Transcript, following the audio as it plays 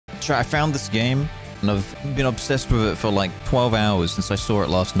I found this game, and I've been obsessed with it for like 12 hours since I saw it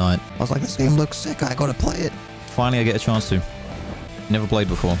last night. I was like, this game looks sick, I gotta play it. Finally, I get a chance to. Never played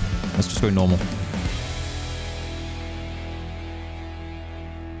before. Let's just go normal.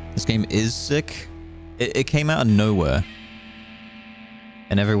 This game is sick. It came out of nowhere.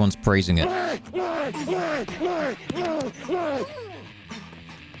 And everyone's praising it.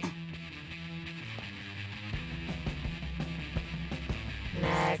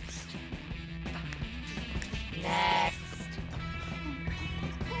 Next. Next.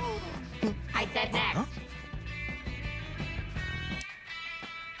 I said next. Huh?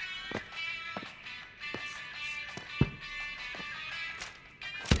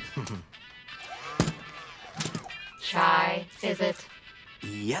 Chai, is it?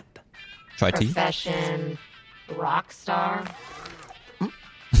 Yep. Chai tea? Profession, rock star?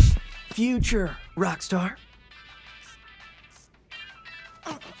 Future rock star.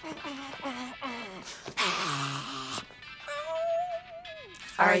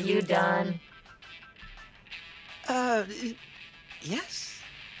 Are you done? Yes.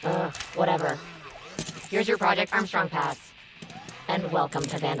 Whatever. Here's your Project Armstrong pass. And welcome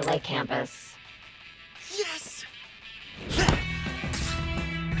to Vandalay campus. Yes!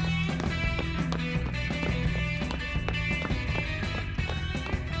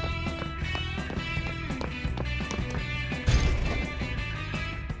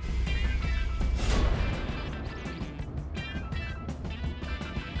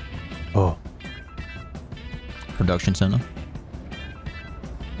 Oh. Production center.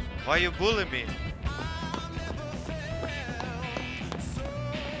 Why you bullying me?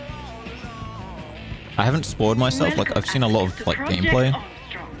 I haven't spoiled myself. Like, I've seen a lot of like gameplay,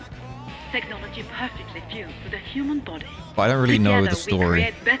 technology perfectly fused with the human body. but I don't really know the Together we story.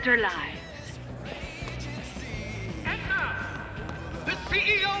 create better lives. And now, the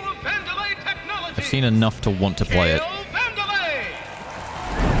CEO of Vandalay Technology. I've seen enough to want to play it. Hail Vandalay!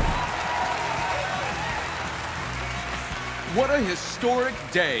 What a historic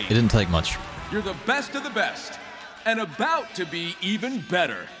day. It didn't take much. You're the best of the best, and about to be even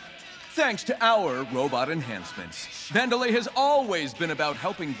better. Thanks to our robot enhancements, Vandalay has always been about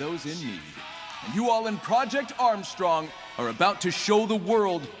helping those in need. And you all in Project Armstrong are about to show the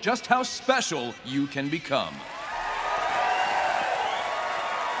world just how special you can become.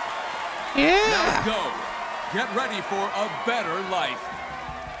 Yeah. Now go. Get ready for a better life.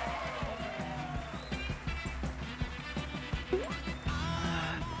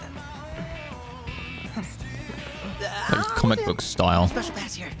 Like comic book style. Special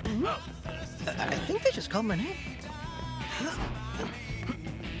pass here. I think they just called my name.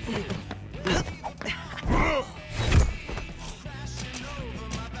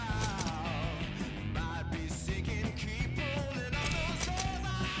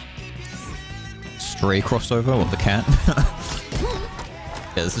 Stray crossover with the cat.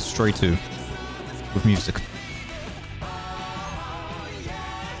 Yeah, this is Stray 2 with music.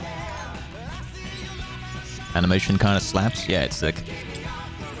 Animation kind of slaps. Yeah, it's sick.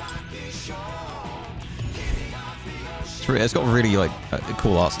 It's got really like a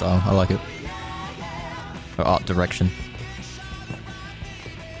cool art style. I like it. Or art direction.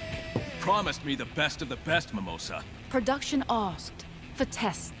 Promised me the best of the best, Mimosa. Production asked for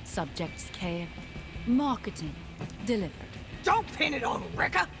test subjects care. Marketing delivered. Don't pin it on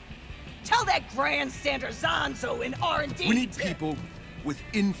Rekka. Tell that grandstander Zanzo in R&D. We need people with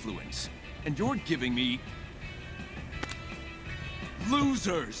influence, and you're giving me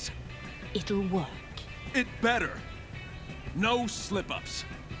losers. It'll work. It better. No slip-ups.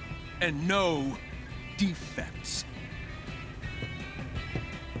 And no defects.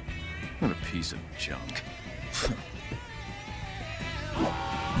 What a piece of junk.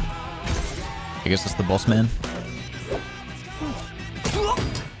 I guess that's the boss man.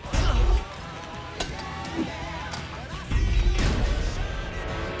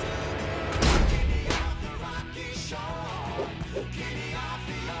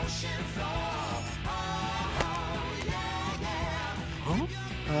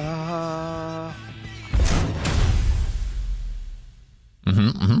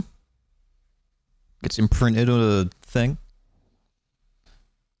 Gets imprinted on a thing.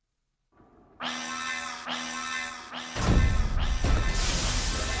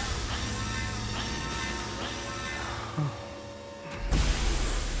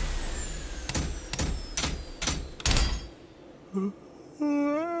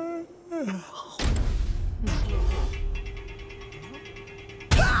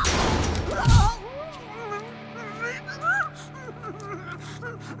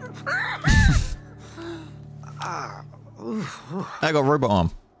 I got robot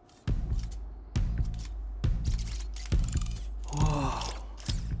arm.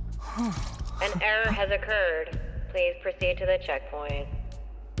 has occurred. Please proceed to the checkpoint.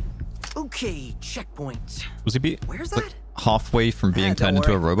 Okay, checkpoint. Was he Where's like that? halfway from being turned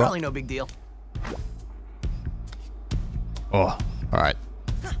into a robot? Probably no big deal. Oh, alright.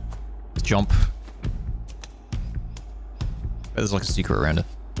 Jump. There's like a secret around it.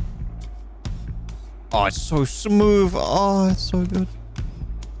 Oh, it's so smooth. Oh, it's so good.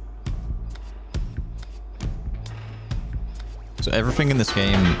 So everything in this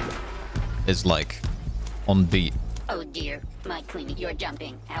game is like on beat. Oh dear, my queen, your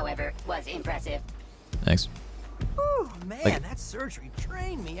jumping, however, was impressive. Thanks. Oh man, Like- that surgery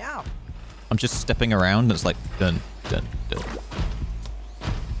trained me out. I'm just stepping around and it's like dun dun dun.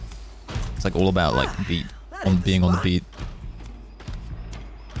 It's like all about like beat on being on the beat.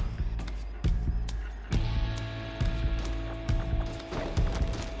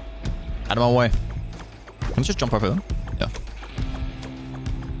 Out of my way. Can I just jump over them? Yeah.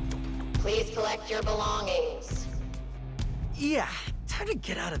 Please collect your belongings. Yeah, time to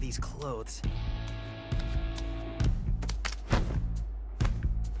get out of these clothes.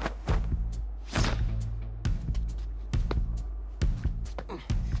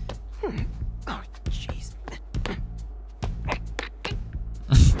 Oh, jeez.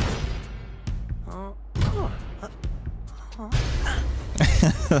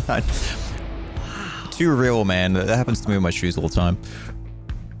 Too real, man. That happens to me with my shoes all the time.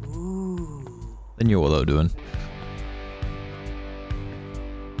 Ooh. Then you know what they're doing.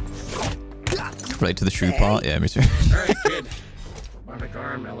 Relate to the shoe part? Yeah, me too. Alright, kid. Robotic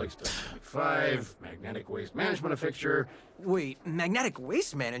arm, LX-5, magnetic waste management fixture. Wait, magnetic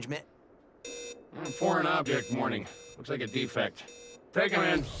waste management? Foreign object warning. Looks like a defect. Take him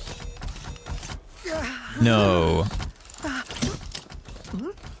in. No.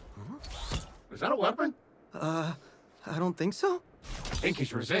 Is that a weapon? I don't think so. I think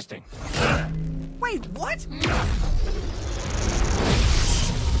he's resisting. Wait, what?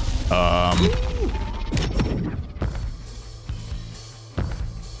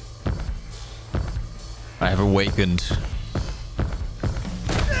 I have awakened.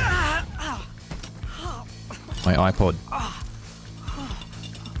 My iPod.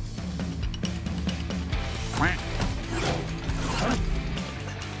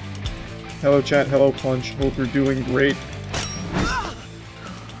 Hello chat, hello Punch. Hope you're doing great.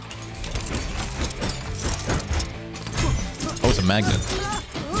 Oh, it's a magnet.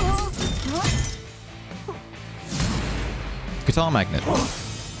 Guitar magnet.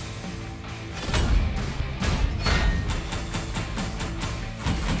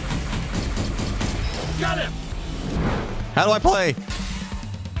 Got him! How do I play?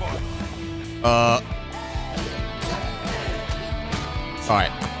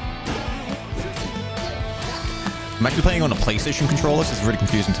 Alright. I'm actually playing on a PlayStation controller, so it's really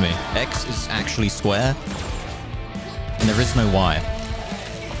confusing to me. X is actually square, and there is no Y.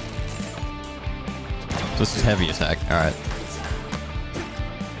 So this is heavy attack. Alright.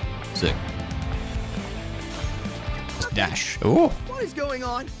 Sick. Dash. Oh. What is going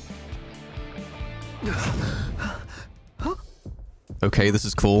on? Okay, this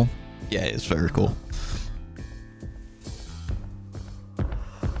is cool. Yeah, it's very cool.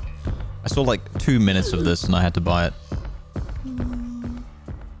 I saw like 2 minutes of this and I had to buy it.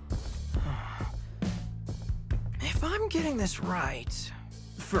 If I'm getting this right...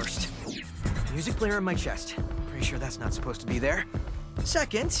 First, music player in my chest. Pretty sure that's not supposed to be there.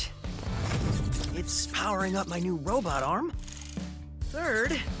 Second, it's powering up my new robot arm.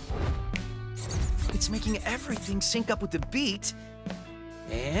 Third, it's making everything sync up with the beat.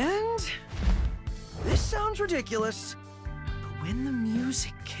 And... this sounds ridiculous, but when the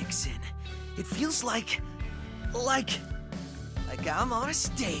music kicks in, it feels like I'm on a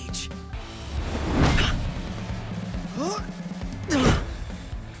stage.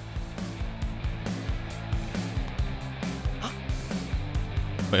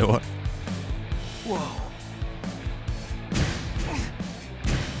 Wait, what? Whoa.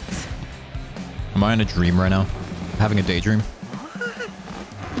 Am I in a dream right now? Having a daydream?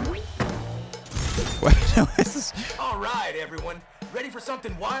 Wait, no, is this? All right, everyone. Ready for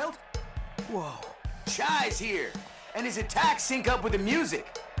something wild? Whoa. Chai's here, and his attacks sync up with the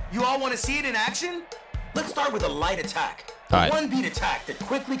music. You all want to see it in action? Let's start with a light attack. A All right. one-beat attack that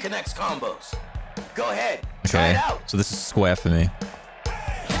quickly connects combos. Go ahead. Try Okay, it out. so this is square for me.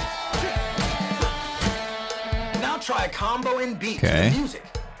 Now try a combo in beat to Okay. the music.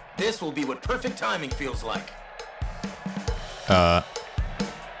 This will be what perfect timing feels like.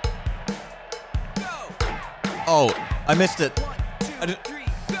 Oh, I missed it.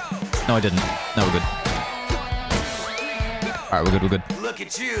 No, I didn't. No, we're good. Alright, we're good, we're good. Look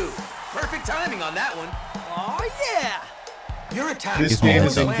at you. Perfect timing on that one. Oh yeah! Your attack This game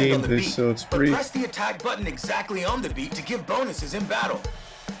is in-game, so it's free. Press the attack button exactly on the beat to give bonuses in battle.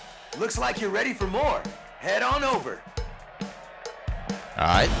 Looks like you're ready for more. Head on over. All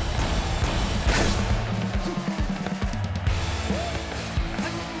right.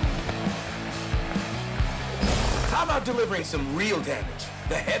 How about delivering some real damage?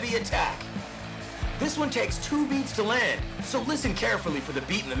 The heavy attack. This one takes 2 beats to land, so listen carefully for the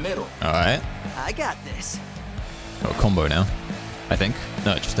beat in the middle. All right. I got this. Got a combo now, I think.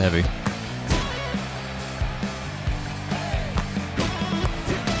 No, just a heavy.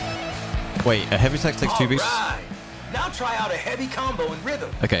 Wait, a heavy attack takes 2 beats? Right. Now try out a heavy combo in rhythm.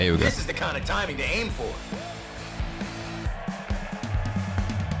 Okay, here we go. This is the kind of timing to aim for.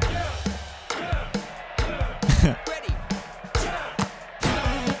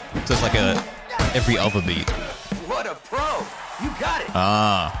 So it's like every other beat. What a pro! You got it.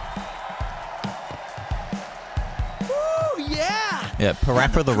 Ah. Woo, yeah! Yeah,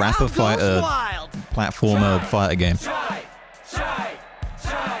 Parappa the Rapper fighter, platformer fighter game.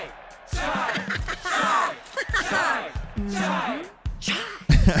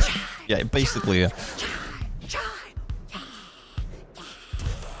 Yeah, basically, yeah.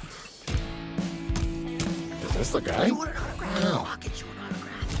 Is this the guy? You want an autograph? No. I'll get you an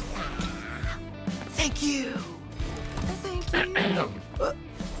autograph. Thank you. Thank you.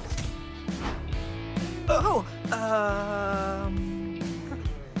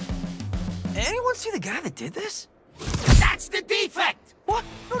 Anyone see the guy that did this? That's the defect! What?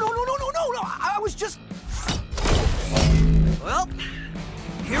 No. I was just... Well,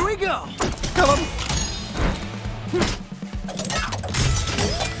 here we go. Come on.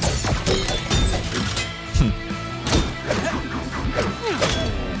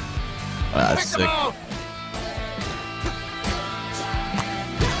 That's sick.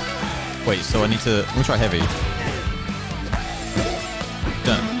 Wait, so I need to... Let me try heavy.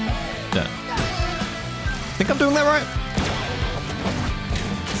 Done. Think I'm doing that right?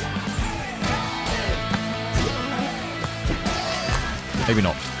 Maybe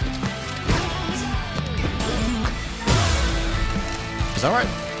not. Is that right?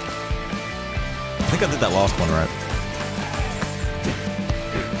 I think I did that last one right.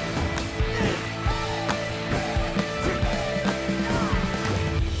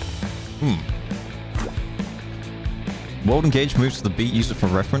 World engage moves to the beat, use it for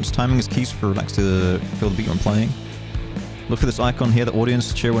reference. Timing is keys for relax to feel the beat when playing. Look for this icon here, the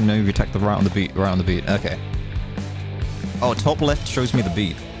audience cheer when you attack the right on the beat. Okay. Oh, top left shows me the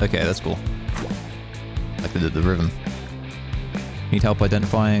beat. Okay, that's cool. Like the rhythm. Need help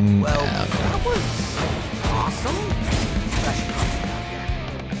identifying... Well, that was awesome.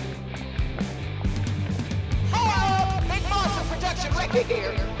 Hello, Big Monster Production Record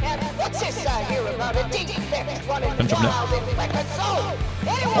here. And what's this I hear about a defect running wild in Record Zone?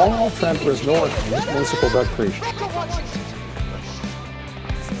 All travelers north from this municipal duck creation.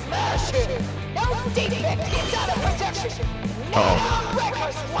 Smash it! No defect! It's out of production! Now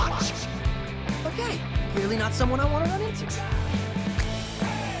Records watch! Okay, clearly not someone I want to run into.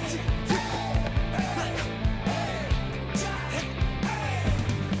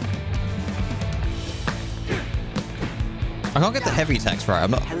 I can't get the heavy attacks right.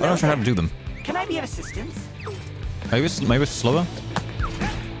 I'm not sure how to do them. Can I be of assistance? Maybe it's slower.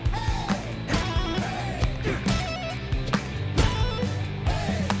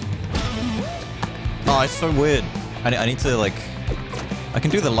 Oh, it's so weird. I need to, like... I can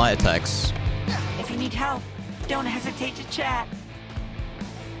do the light attacks. If you need help, don't hesitate to chat.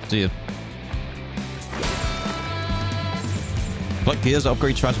 See ya. Collect gears,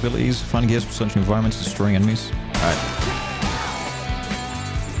 upgrade charge abilities, find gears for searching environments, destroying enemies. Alright.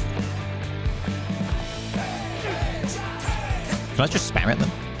 Can I just spam it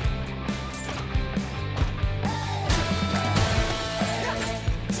then?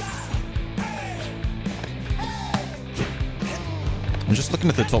 I'm just looking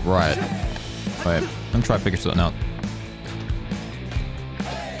at the top right. Wait, let me try to figure something out.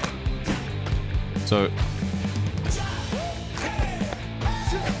 So...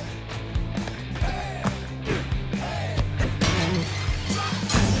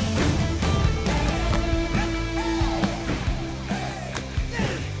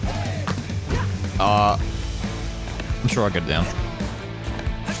 I'm sure I'll get it down.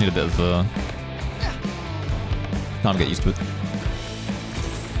 Just need a bit of time to get used to it.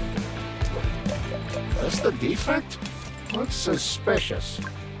 That's the defect? Looks suspicious.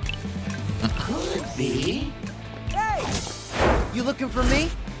 Could be. Hey! You looking for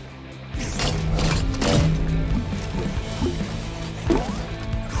me?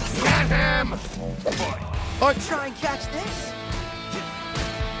 Try and catch this.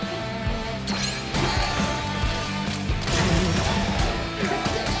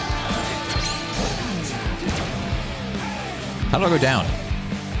 How do I go down?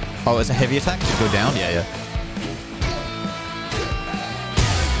 Oh, it's a heavy attack? Just go down? Yeah, yeah.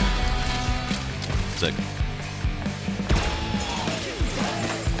 Sick.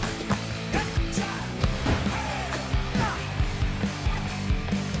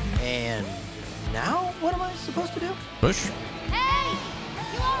 And now, what am I supposed to do? Push. Hey!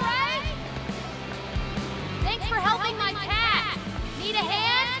 You alright? Thanks for helping my cat. Need a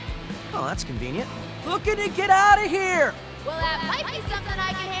hand? Oh, that's convenient. Looking to get out of here! Well, that might be something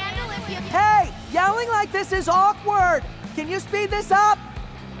I can handle if you... Hey! Yelling like this is awkward! Can you speed this up?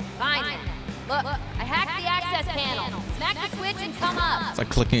 Fine then. Look, I hacked the access panel. Smack the switch and come up. It's like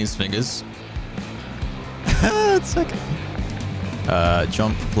clicking his fingers. It's sick.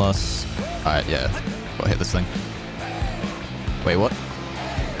 Jump plus... Alright, yeah. Gotta hit this thing. Wait, what?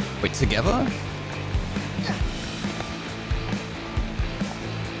 Wait, together?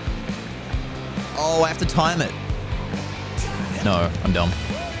 Oh, I have to time it. No, I'm dumb.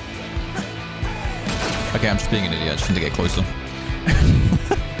 Okay, I'm just being an idiot. I just need to get closer.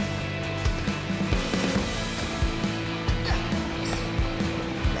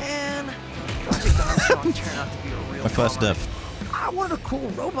 Man, Project Armstrong turned out to be a real My first bummer. death. I wanted a cool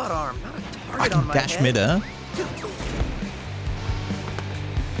robot arm, not a I target can on my dash head. mid-air.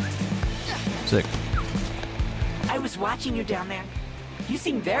 Sick. I was watching you down there. You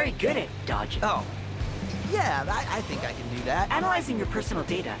seem very good at dodging. Oh. Yeah, I think I can do that. Analyzing your personal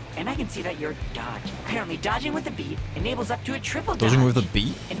data, and I can see that you're dodge. Apparently, dodging with the beat enables up to a triple dodge. Dodging with a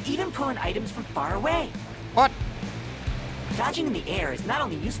beat? And even pulling items from far away. What? Dodging in the air is not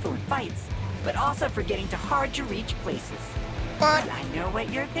only useful in fights, but also for getting to hard-to-reach places. What? But I know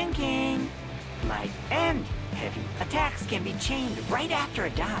what you're thinking. Light and heavy attacks can be chained right after a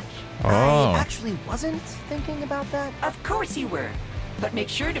dodge. Oh. I actually wasn't thinking about that. Of course you were. But make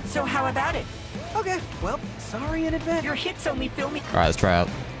sure to... So how about it? Okay, well, sorry in advance. Your hits only fill me... Alright, let's try out.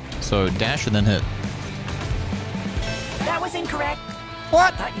 So, dash and then hit. That was incorrect.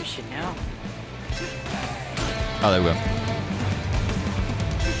 What? I thought you should know. Oh, there we go.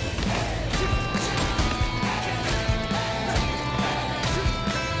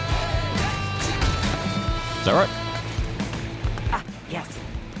 Is that right? Ah, yes.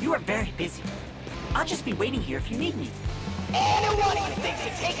 You are very busy. I'll just be waiting here if you need me. Anyone who thinks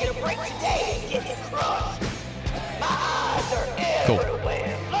of taking a break today is getting crushed. My eyes are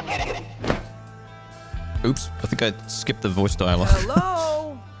everywhere. Look at him. Oops, I think I skipped the voice dialogue.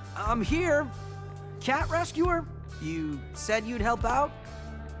 Hello? I'm here. Cat rescuer? You said you'd help out?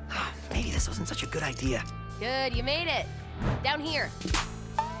 Maybe this wasn't such a good idea. Good, you made it. Down here.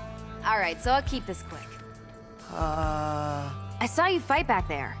 All right, so I'll keep this quick. I saw you fight back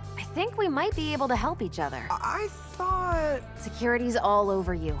there. I think we might be able to help each other. I thought... Security's all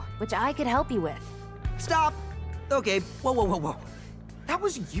over you, which I could help you with. Stop! Okay, whoa. That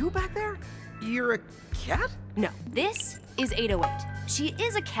was you back there? You're a cat? No, this is 808. She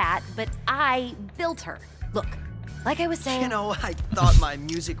is a cat, but I built her. Look, like I was saying... You know, I thought my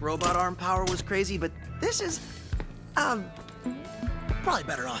music robot arm power was crazy, but this is... probably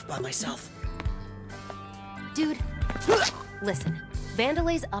better off by myself. Dude, listen.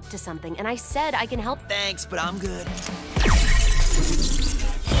 Vandelay's up to something, and I said I can help. Thanks, but I'm good.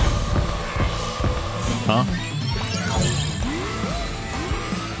 Huh?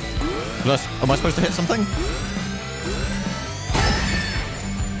 Am I supposed to hit something?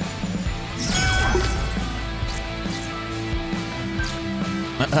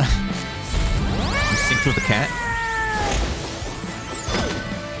 Synced with the cat?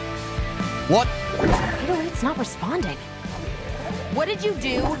 What? It's not responding. What did you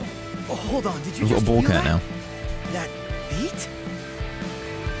do? Oh, hold on, did you We've got just a ball feel cat that? now. That beat?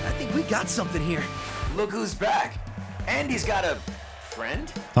 I think we got something here. Look who's back. Andy's got a friend?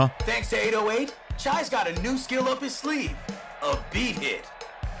 Huh? Thanks to 808, Chai's got a new skill up his sleeve. A beat hit.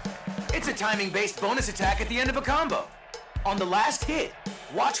 It's a timing-based bonus attack at the end of a combo. On the last hit,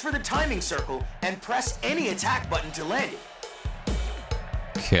 watch for the timing circle and press any attack button to land it.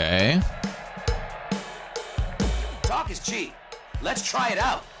 Okay. Talk is cheap. Let's try it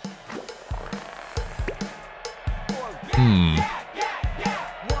out. Hmm.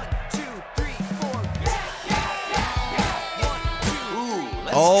 Ooh,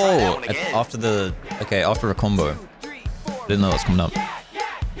 let's try that Oh, one again. after a combo. Didn't know that was coming up.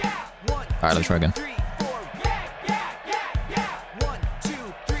 Alright, let's try again.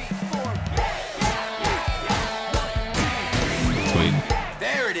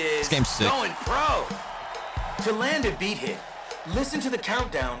 There it is. game's sick. Going pro. To land a beat hit, listen to the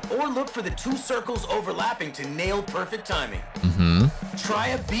countdown or look for the 2 circles overlapping to nail perfect timing. Mm-hmm. Try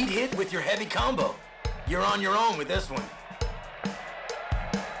a beat hit with your heavy combo. You're on your own with this one.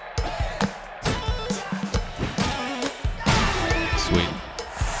 Sweet.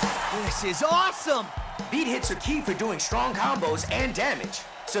 This is awesome! Beat hits are key for doing strong combos and damage.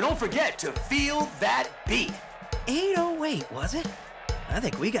 So don't forget to feel that beat. 808, was it? I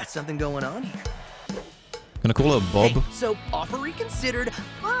think we got something going on here. Gonna call her Bob. Hey, so offer reconsidered,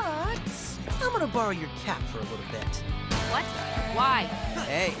 but I'm gonna borrow your cap for a little bit. What? Why?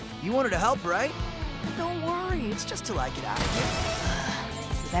 Hey, you wanted to help, right? Don't worry, it's just till I get out of here.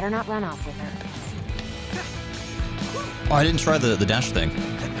 You better not run off with her. Oh, I didn't try the dash thing.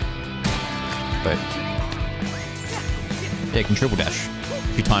 Wait. Yeah, you can triple dash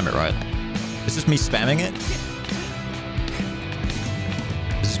if you time it right. Is this me spamming it?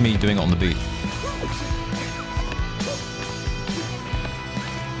 This is me doing it on the beat.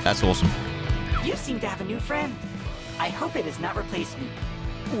 That's awesome. You seem to have a new friend. I hope it has not replaced me.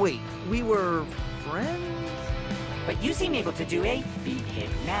 Wait, we were friends? But you seem able to do a beat hit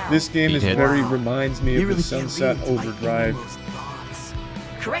now. This game is very reminds me of the Sunset Overdrive.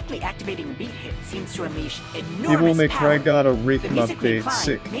 Correctly activating a beat hit seems to unleash enormous Devil May Cry power. got a The rhythm musically update, inclined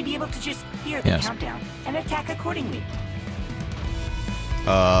sick. may be able to just hear the countdown and attack accordingly.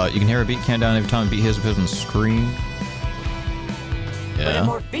 You can hear a beat countdown every time a beat hits appears on the screen. But a Yeah.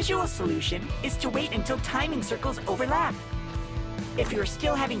 more visual solution is to wait until timing circles overlap. If you're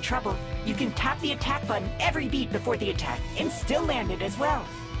still having trouble, you can tap the attack button every beat before the attack and still land it as well.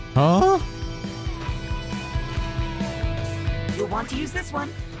 Huh? You'll want to use this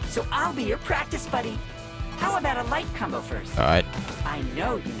one, so I'll be your practice buddy. How about a light combo first? Alright. I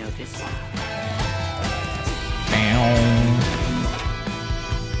know you know this one.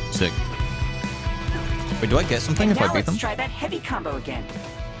 Sick. Wait, do I get something And if I now beat them? let's try that heavy combo again.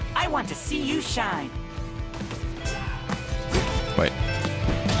 I want to see you shine. Wait.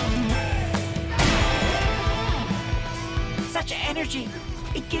 Such energy.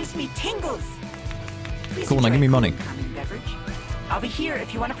 It gives me tingles. Please Cool, now enjoy give me a money. calming beverage. I'll be here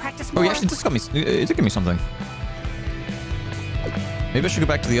if you want to practice Oh, more. he actually just got me. It did give me something. Maybe I should go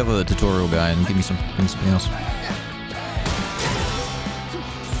back to the other tutorial guy and give me something else.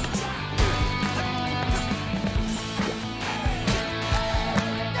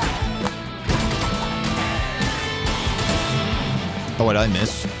 Oh, what did I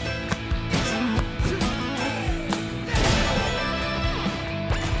miss?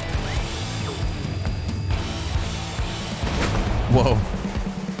 Whoa.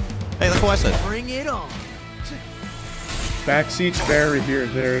 Hey, that's what I said. Bring it on. Backseat's buried here.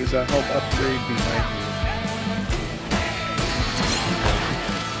 There is a health upgrade behind you.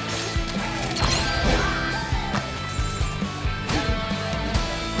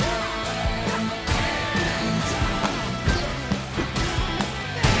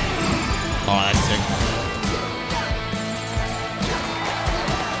 Oh, that's sick.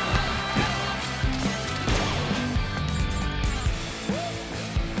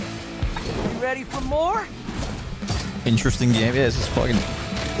 You ready for more? Interesting game. Yeah, this is fucking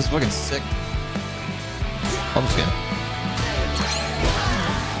sick. Love this game.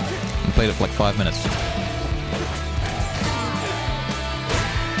 I played it for like 5 minutes.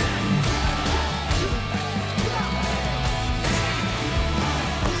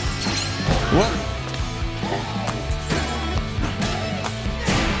 What?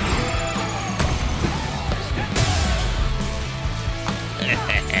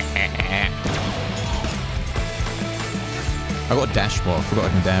 I got a dash bar. I forgot I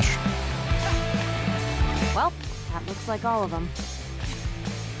can dash. Well, that looks like all of them.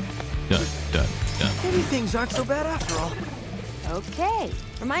 Done, done, done. Maybe things aren't so bad after all. Okay.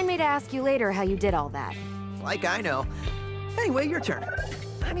 Remind me to ask you later how you did all that. Like I know. Anyway, your turn.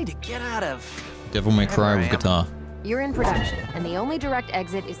 I need to get out of... Devil May Cry with wherever I am. guitar. You're in production, and the only direct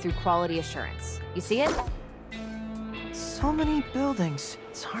exit is through quality assurance. You see it? So many buildings.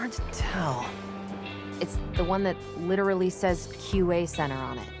 It's hard to tell. It's the one that literally says QA Center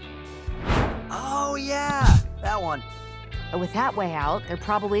on it. Oh, yeah. That one. With that way out, they're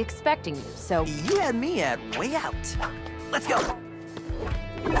probably expecting you, so... You had me at way out. Let's go.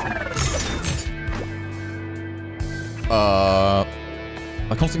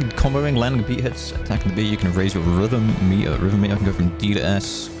 By constantly comboing, landing beat hits, attacking the beat, you can raise your rhythm meter. Rhythm meter can go from D to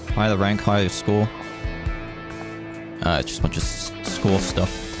S. Higher the rank, higher your score. It's just a bunch of score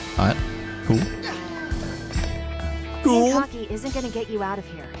stuff. Alright, cool. Being cocky isn't gonna get you out of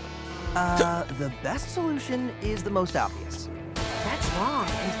here. The best solution is the most obvious. That's wrong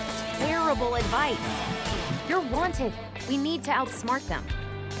and terrible advice. You're wanted. We need to outsmart them.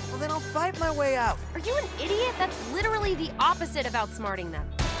 Well, then I'll fight my way out. Are you an idiot? That's literally the opposite of outsmarting them.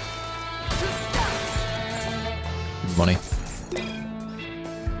 Money.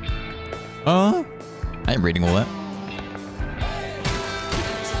 I ain't reading all that.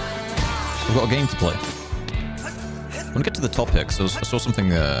 We've got a game to play. I want to get to the top here, because I saw something,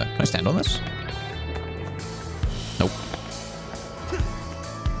 can I stand on this? Nope.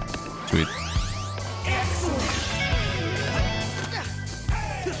 Sweet.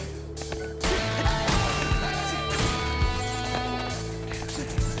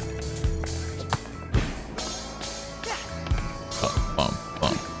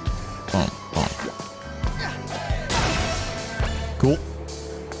 Cool.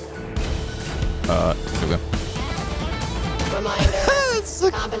 Here we go. Reminder,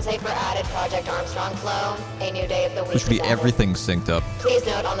 compensate for added Project Armstrong flow. A new day of the week. Literally everything's synced up. Please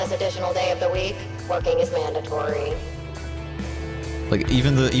note on this additional day of the week, working is mandatory. Like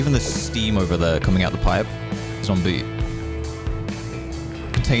even the steam over there coming out the pipe is on beat.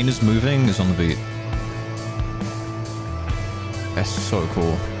 Containers moving is on the beat. That's so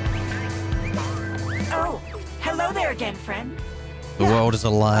cool. Oh, hello there again, friend. The world is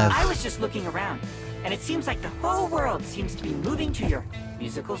alive. I was just looking around, and it seems like the whole world seems to be moving to your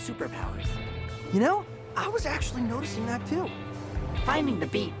musical superpowers. You know, I was actually noticing that too. Finding the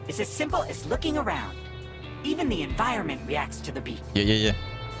beat is as simple as looking around. Even the environment reacts to the beat. Yeah.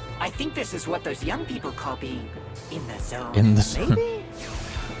 I think this is what those young people call being in the zone. In the zone. Maybe?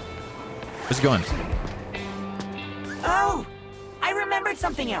 Where's it going? Oh! I remembered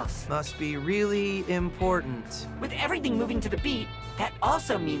something else. Must be really important. With everything moving to the beat, that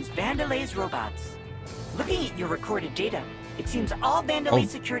also means Vandelay's robots. Looking at your recorded data, it seems all Vandelay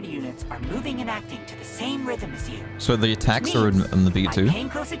security units are moving and acting to the same rhythm as you. So the attacks are in the beat too? By paying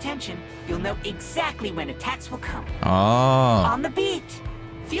close attention, you'll know exactly when attacks will come. Ah. On the beat.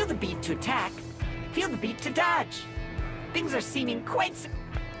 Feel the beat to attack. Feel the beat to dodge. Things are seeming quite...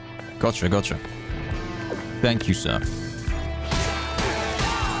 Gotcha. Thank you, sir.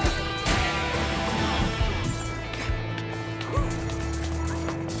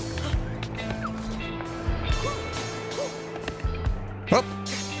 Oh.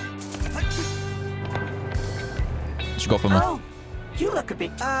 What you got for me? Oh, you look a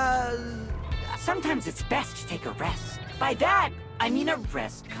bit... Sometimes it's best to take a rest. By that, I mean a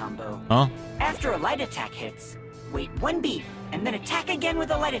rest combo. Huh? After a light attack hits, wait one beat, and then attack again with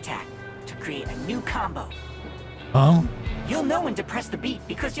a light attack to create a new combo. Oh? You'll know when to press the beat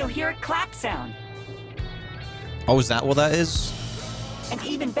because you'll hear a clap sound. Oh, is that what that is? And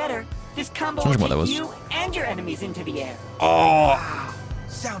even better, this combo Sounds will like that take was. you and your enemies into the air. Oh! Wow,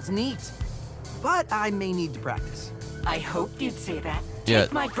 sounds neat. But I may need to practice. I hoped you'd say that. Yeah.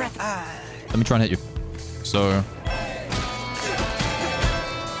 Take my breath. Let me try and hit you. So...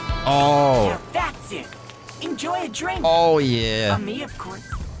 Oh! Now that's it. Enjoy a drink. Oh, yeah. On me, of course.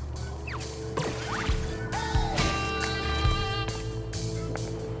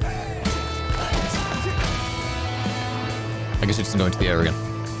 I guess it doesn't go into the air again.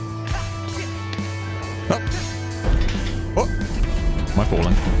 Oh! Oh! Am I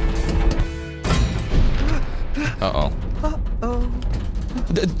falling? Uh-oh. Uh-oh.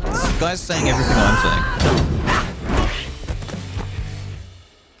 This guy's saying everything I'm saying.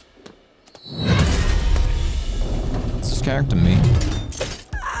 What's this character mean?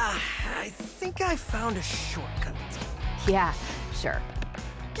 I think I found a shortcut. Yeah, sure.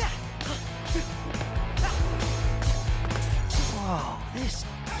 Whoa, this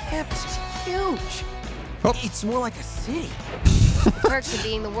campus is huge. Oh. It's more like a city. Perks of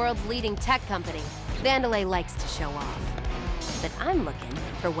being the world's leading tech company. Vandelay likes to show off. But I'm looking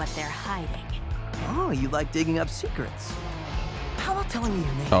for what they're hiding. Oh, you like digging up secrets. How about telling me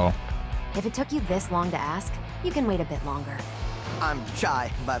your name? Oh. If it took you this long to ask, you can wait a bit longer. I'm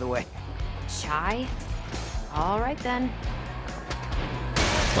Chai, by the way. Chai? All right then.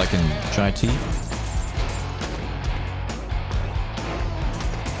 Like in chai tea?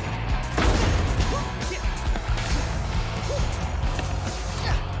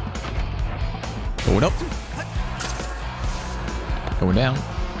 Going up. Going down.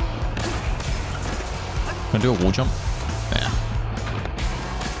 Can I do a wall jump? Yeah.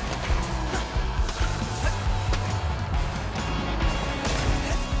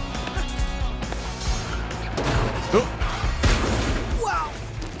 Oh. Wow,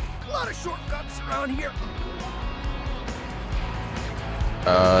 a lot of shortcuts around here.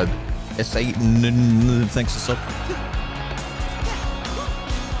 S8 thanks to sub.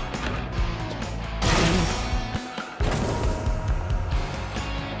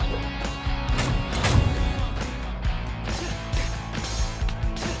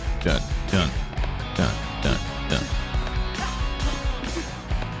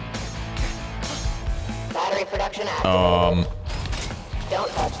 protection activated. Don't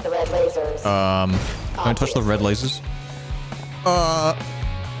touch the red lasers. Don't touch the red lasers.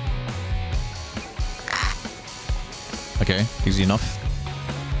 Okay, easy enough.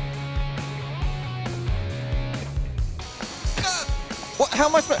 What? How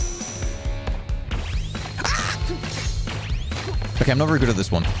am I supposed? Okay, I'm not very good at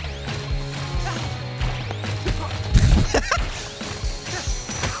this one.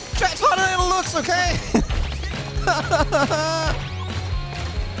 Chat's harder than it looks, okay?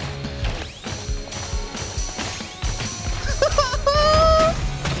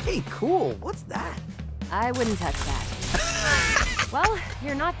 Hey, cool. What's that? I wouldn't touch that. Well,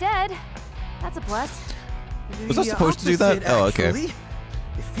 you're not dead. That's a plus. Was I supposed to do that? Oh, okay.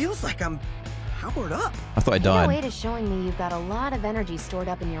 It feels like I'm powered up. I thought I died. Your weight is showing me you've got a lot of energy stored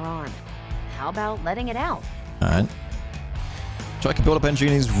up in your arm. How about letting it out? Alright. So I can build up energy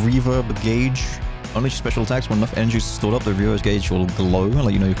in his reverb gauge. Unleash special attacks. When enough energy is stored up, the reverb gauge will glow and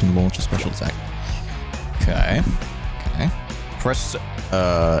let you know you can launch a special attack. Okay. Okay. Press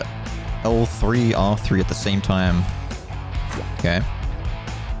L3, R3 at the same time. Okay.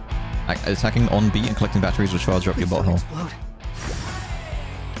 Attacking on beat and collecting batteries will charge up your butthole.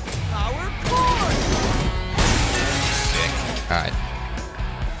 Alright.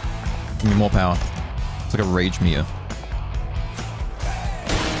 Give me more power. It's like a rage meter.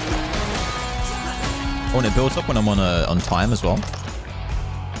 Oh, and it builds up when I'm on time as well.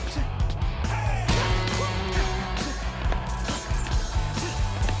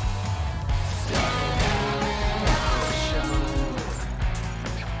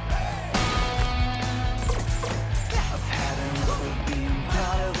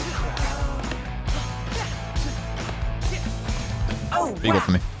 What do you got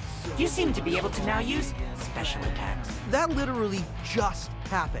for me? You seem to be able to now use special attacks. That literally just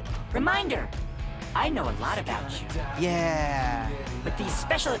happened. Reminder, I know a lot about you. Yeah. But these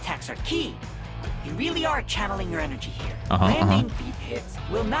special attacks are key. You really are channeling your energy here. Landing beat hits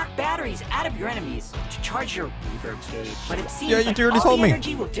will knock batteries out of your enemies to charge your reverb gauge. But it seems like all the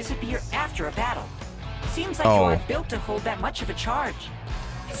energy will disappear after a battle. Seems like you aren't built to hold that much of a charge.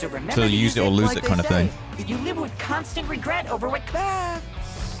 So remember to use it or lose it kind of thing. You live with constant regret over what...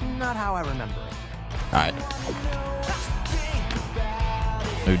 That's not how I remember it. Alright.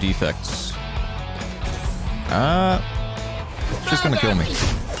 No defects. She's gonna kill me.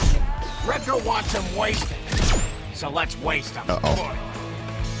 Retro wants him wasted, so let's waste him. Uh-oh.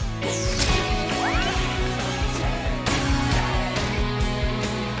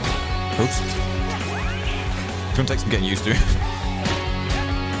 Oops. It's gonna take some getting used to.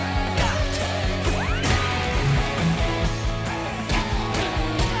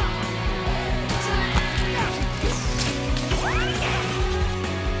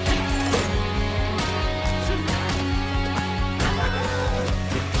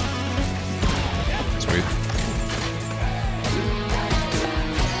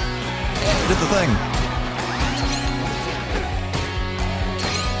 Did the thing.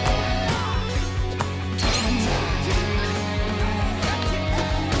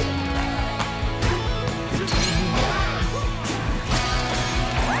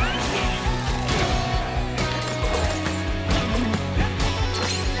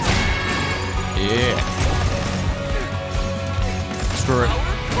 Yeah. Screw it.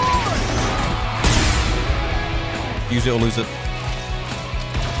 Use it or lose it.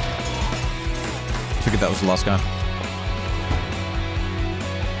 Figured that was the last guy.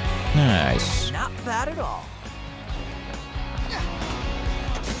 Nice. Not bad at all.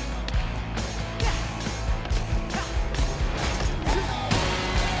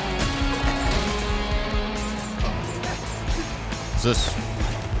 Is this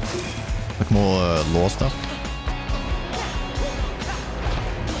like more lore stuff?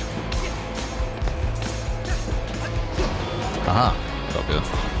 Aha, got good.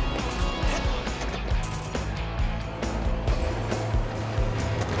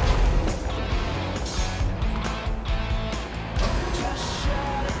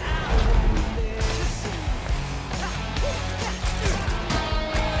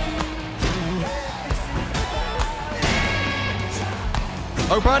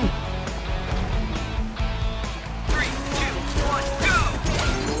 Open! 3, 2, 1, go!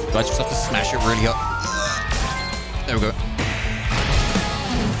 Do I just have to smash it really up? There we go.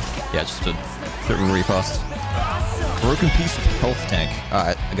 Yeah, just to hit it really fast. Broken piece of health tank.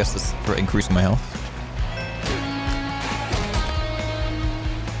 Alright, I guess this is for increasing my health.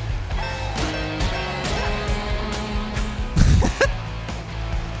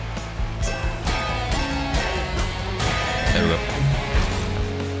 There we go.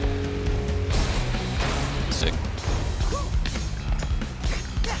 Sick.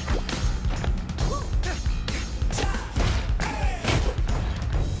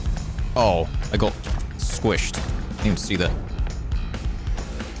 squished. I didn't even see that.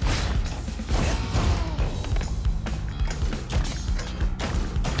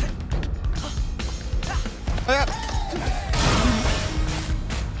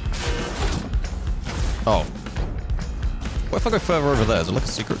 Oh. What if I go further over there? Is it like a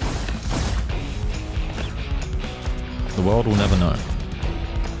secret? The world will never know.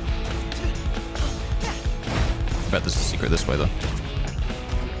 I bet there's a secret this way, though.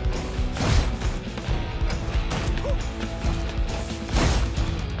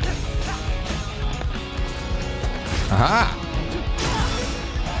 Aha!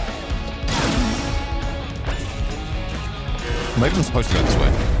 Maybe I'm supposed to go this way.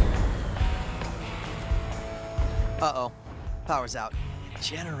 Uh-oh. Power's out.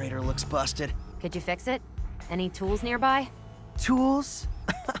 Generator looks busted. Could you fix it? Any tools nearby? Tools?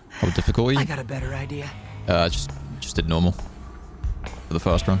 Oh, difficulty? I got a better idea. Just did normal. For the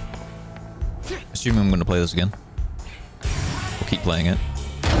first run. Assuming I'm going to play this again. We'll keep playing it.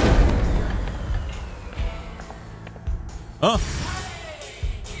 Oh!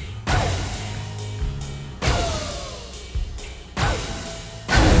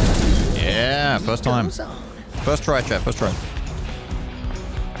 Yeah, first time. First try, chat, first try.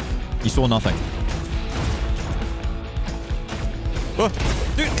 You saw nothing. Oh,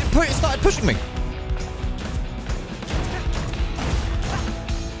 dude, it started pushing me.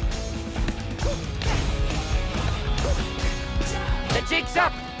 The jig's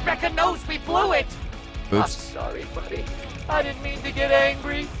up! Rekka knows we blew it! Oops. I'm sorry, buddy. I didn't mean to get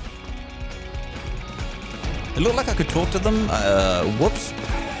angry. It looked like I could talk to them. Whoops.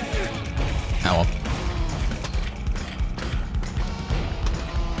 Ow.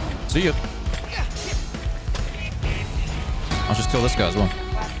 See ya. I'll just kill this guy as well.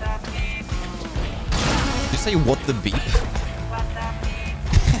 Did you say what the beep?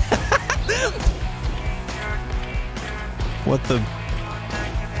 What the...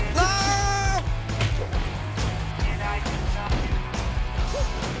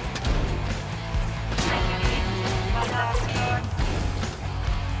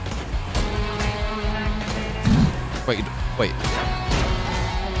 Wait.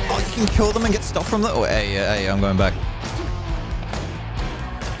 Oh, you can kill them and get stuff from them? Oh, hey, I'm going back.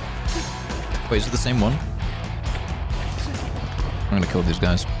 Wait, is it the same one? I'm gonna kill these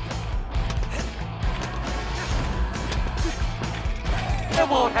guys. It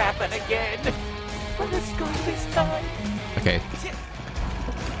won't happen again. Let's go this time. Okay.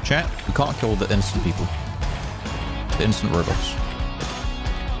 Chat, we can't kill the innocent people. The innocent robots.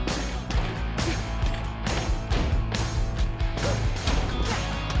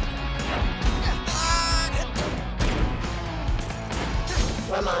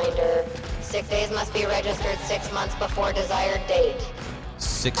 Reminder, sick days must be registered 6 months before desired date.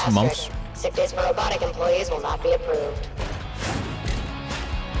 6 months? Sick days for robotic employees will not be approved.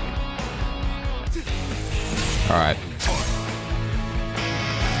 Alright.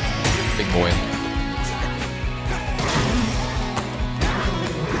 Big boy.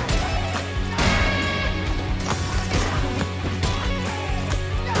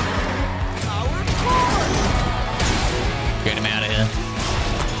 Get him out of here.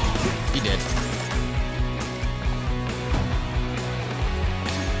 He did.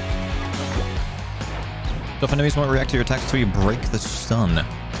 Tough enemies won't react to your attacks until you break the stun.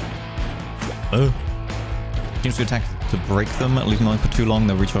 Oh. Seems to attack to break them. Leave them alone for too long,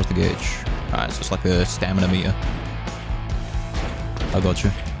 they'll recharge the gauge. Alright, it's just like a stamina meter. I got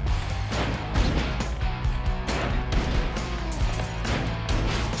you.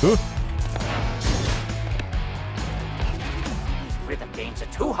 Ooh. These rhythm games are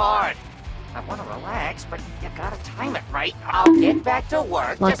too hard. I want to relax, but you gotta time it right. I'll get back to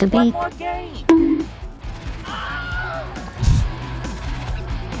work. Just one more game.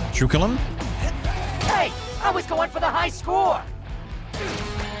 Should we kill him? Hey, I was going for the high score.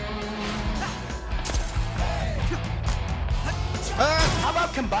 How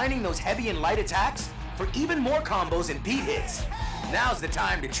about combining those heavy and light attacks for even more combos and beat hits? Now's the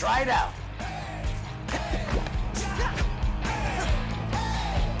time to try it out.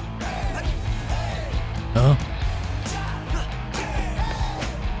 Oh.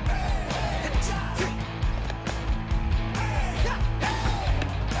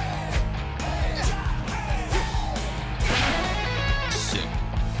 Sick.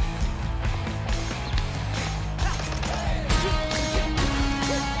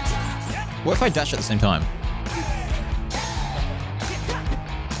 What if I dash at the same time?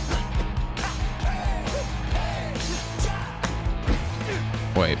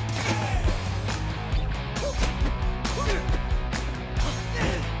 Wait.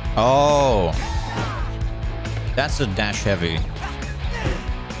 Oh. That's a dash heavy.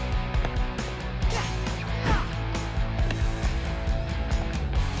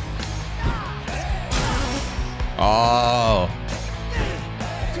 Oh.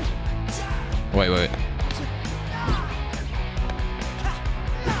 Wait.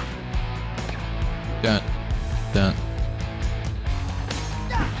 Dun.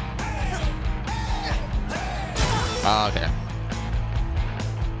 Ah, okay.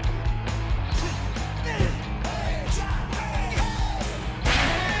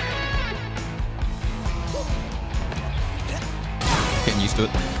 Getting used to it.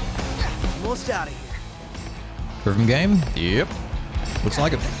 Almost out of here. Rhythm game? Yep. Looks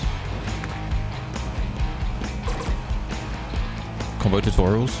like it. Combo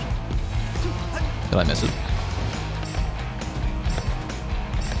tutorials. Did I miss it?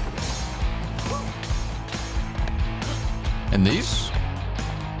 And these?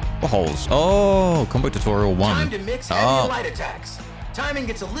 The holes. Oh, combo tutorial 1. Time to mix heavy and light attacks. Timing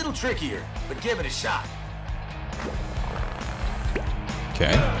gets a little trickier, but give it a shot.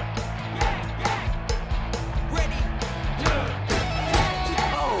 Okay.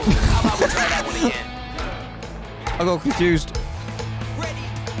 Oh, how about we try that one again? I got confused.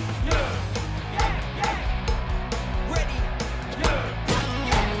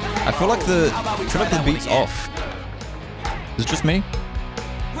 I feel like the beat's off. Is it just me?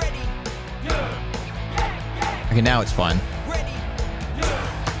 Okay, now it's fine.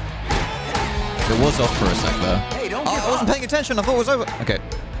 It was off for a sec there. Hey, don't I wasn't paying attention. I thought it was over. Okay.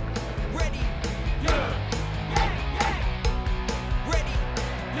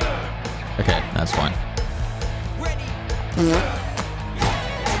 Okay, that's fine.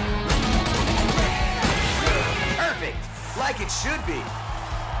 Perfect, like it should be.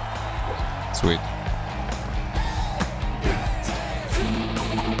 Sweet.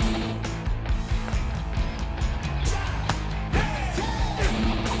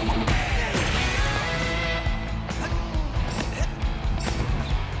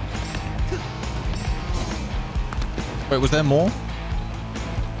 Wait, was there more?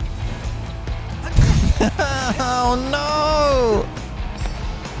 Oh no!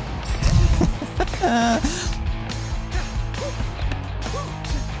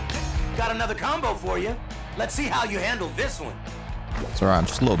 Got another combo for you. Let's see how you handle this one. It's alright, I'm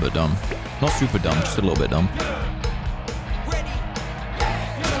just a little bit dumb. Not super dumb, just a little bit dumb.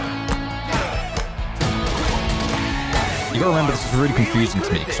 You gotta remember, this is really confusing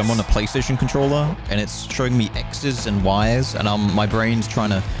to me because I'm on a PlayStation controller and it's showing me X's and Y's and my brain's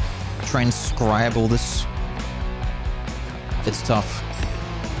trying to transcribe all this. It's tough.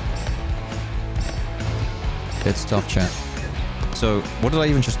 It's tough, chat. So, what did I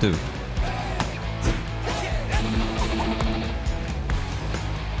even just do?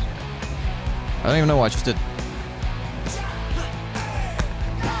 I don't even know what I just did.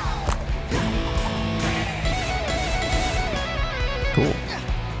 Cool.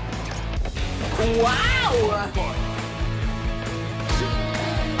 Wow!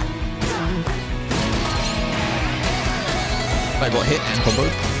 I got hit and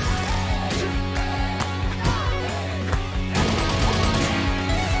comboed.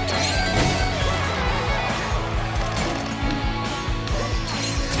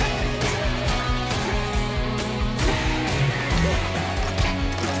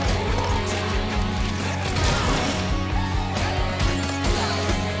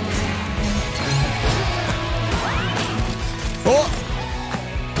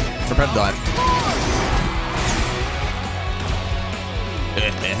 Prepare to die.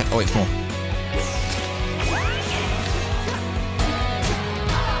 Oh, wait, small.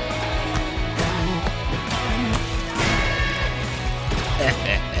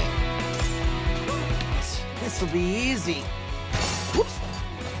 This'll be easy. Whoops.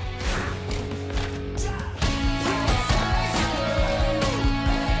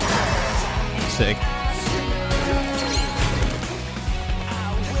 Sick.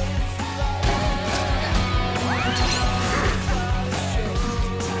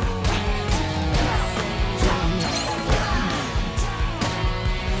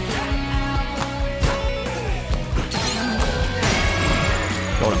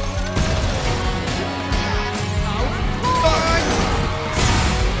 Got him.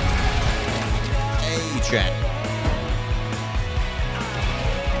 Hey, chat.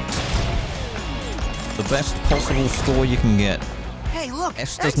 The best possible score you can get. Hey, look!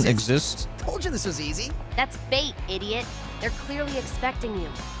 S doesn't exist. Told you this was easy. That's bait, idiot. They're clearly expecting you.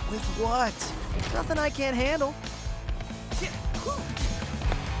 With what? Nothing I can't handle.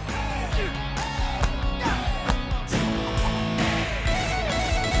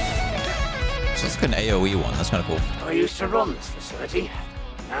 So it's like an AoE one. That's kind of cool. I used to run this facility.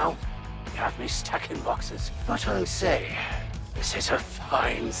 Now, you have me stacking boxes. But I'll say, this is a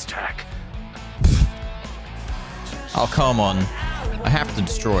fine stack. Oh, come on. I have to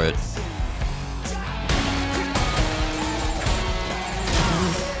destroy it.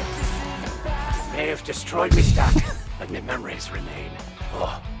 May have destroyed me stack, but my memories remain.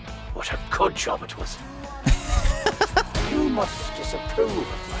 Oh, what a good job it was. You must disapprove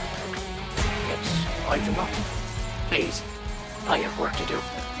of my work. Yet I do not. Please, I have work to do.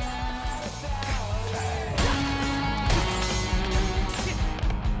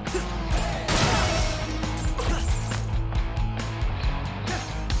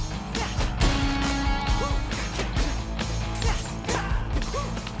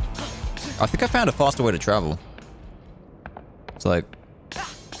 I think I found a faster way to travel. It's like...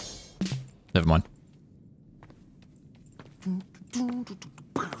 Never mind. You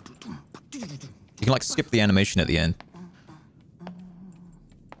can like skip the animation at the end.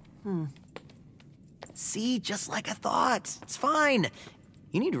 See, just like I thought. It's fine.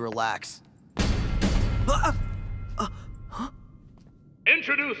 You need to relax.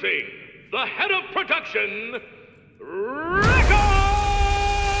 Introducing the head of production, Wreck-It!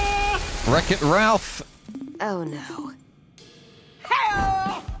 Wreck-It Ralph! Oh no.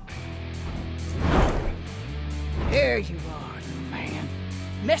 There you are, man.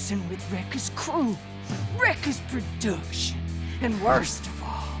 Messing with Wrecker's crew, Wrecker's production. And worst of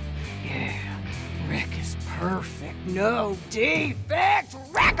all, yeah, Wrecker's perfect, no defect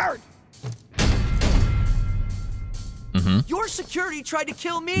record! Your security tried to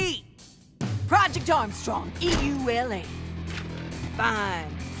kill me! Project Armstrong, EULA.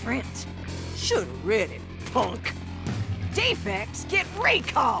 Fine print. Should've read it, punk. Defects get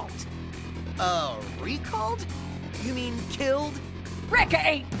recalled. Recalled? You mean killed? Wrecker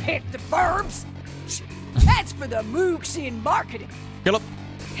ain't picked the verbs. That's for the mooks in marketing. Kill up.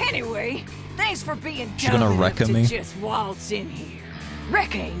 Anyway, thanks for being She gonna dumb enough wrecker to me? just waltz in here.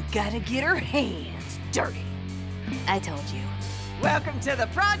 Wrecker ain't gotta get her hands dirty. I told you. Welcome to the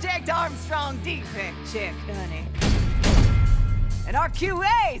Project Armstrong defect check, honey. And our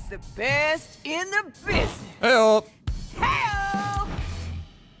QA's the best in the business. Hey-oh. Hey-oh!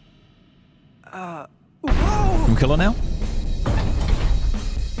 Can we kill her now?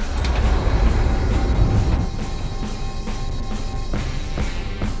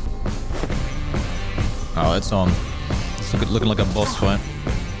 Oh, it's on. It's looking like a boss fight.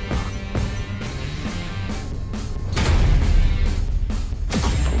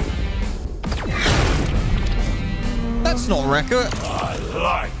 That's not Wrecker. I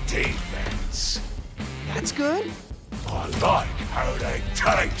like defense. That's good? I like how they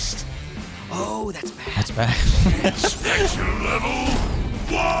taste. Oh, that's bad. That's bad. Special level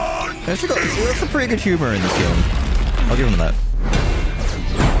 1. That's a pretty good humor in this game. I'll give him that.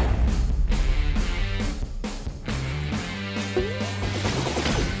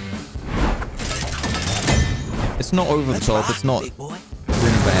 It's not over the top. It's not really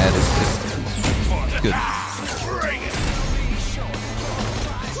bad. It's good.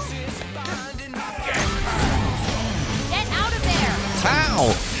 Get out of there!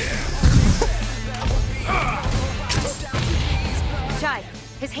 Ow! Chai,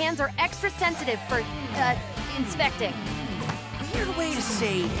 his hands are extra sensitive for, inspecting. Weird way to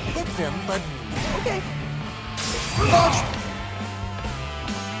say hit them, but okay.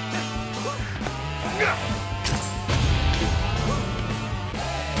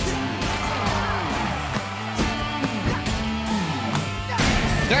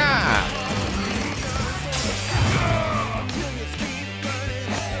 Yeah!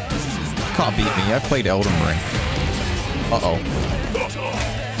 Can't beat me. I've played Elden Ring. Uh-oh.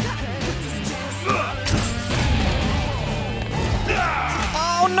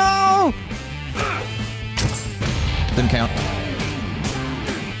 Oh no! Didn't count.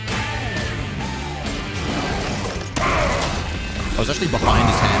 I was actually behind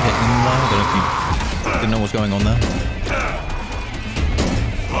his hand hitting him though. I don't know if you didn't know what's going on there.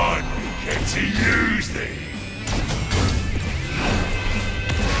 Finally get to use these.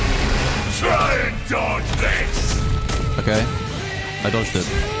 Try and dodge this. Okay. I dodged it.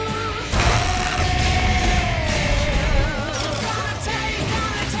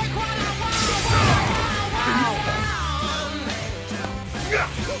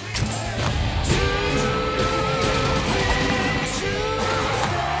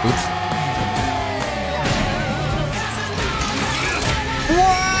 Oops.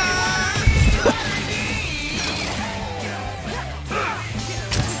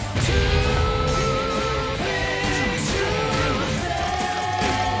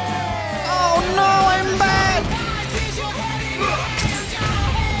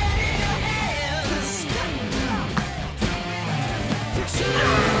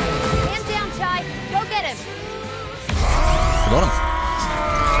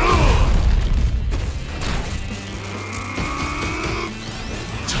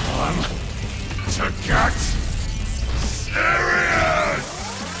 To get serious!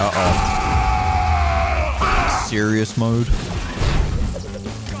 Uh-oh. Serious mode?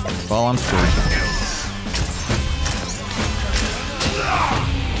 Well, I'm screwed.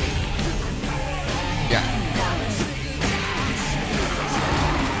 Yeah.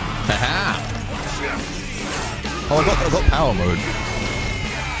 Haha! Oh, I got power mode.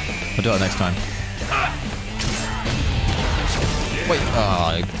 I'll do that next time. Wait,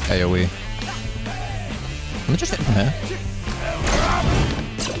 AoE. Can I just hit from here?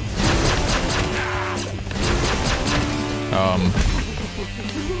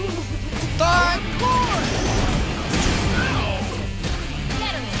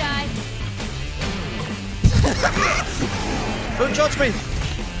 Get him, Shy. Don't judge me!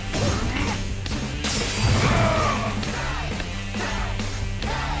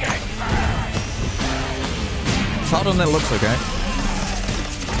 It's harder than it looks, okay?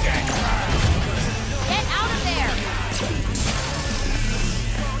 Get out of there.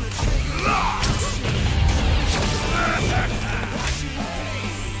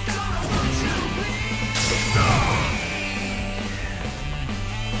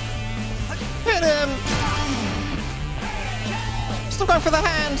 Hit him! Still going for the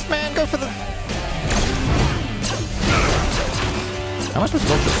hands, man. Go for the... How am I supposed to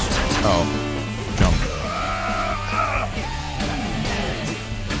dodge this? Oh. Jump.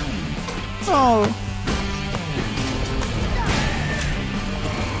 Oh.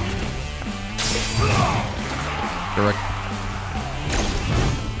 Correct.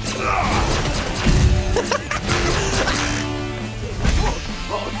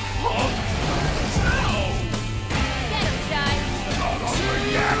 Get him, Shy.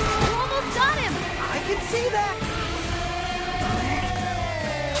 You almost got him. I can see that.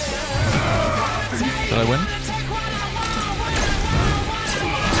 Did I win?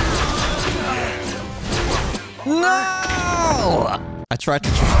 No! I tried to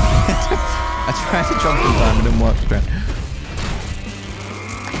jump. I tried to jump in time, it didn't work.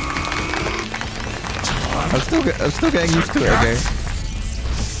 I'm still getting used to it, okay?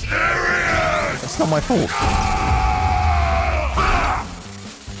 It's not my fault.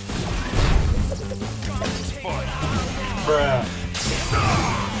 Bruh.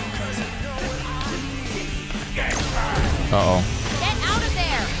 Uh-oh. Get out of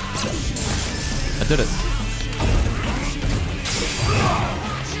there. I did it.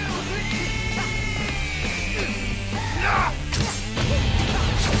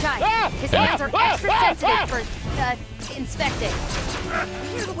 Shy, his hands are extra sensitive for, inspecting.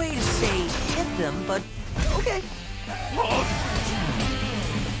 Weird way to say hit them, but okay.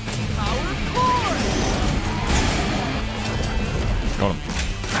 Power core! Got him.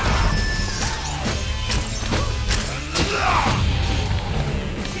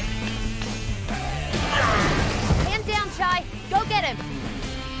 Hand down, Shy. Go get him.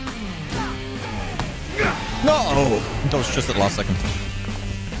 No! That was just at the last second.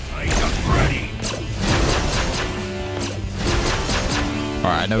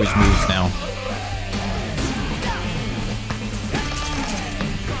 Alright, I know his moves now.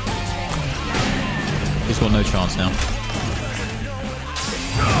 He's got no chance now.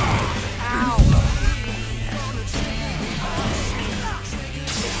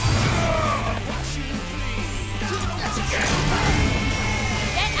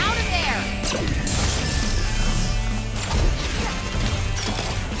 Get out of there.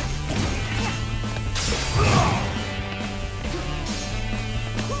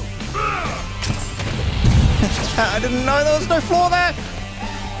 I didn't know there was no floor there!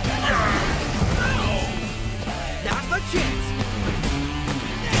 Now's my chance.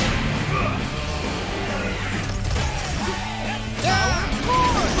 Got him.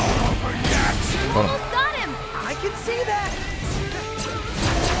 Almost got him. I can see that.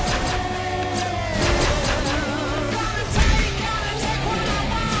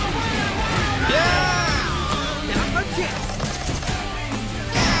 Yeah! Now's my chance.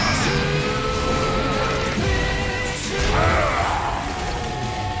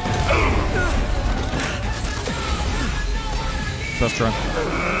 First try.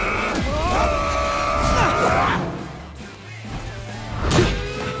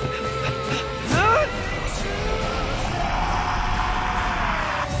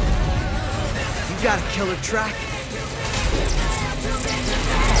 You got a killer track.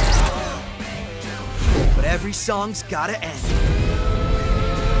 But every song's gotta end.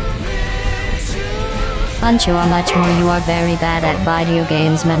 Punch you are much more, you are very bad at video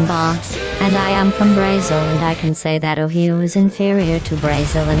games, Memba. And I am from Brazil and I can say that Ohio is inferior to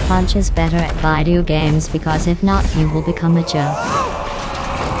Brazil and Punch is better at video games because if not you will become a joke.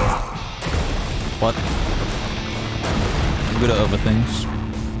 What? I'm good at other things.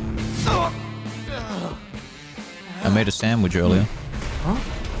 I made a sandwich earlier. Huh?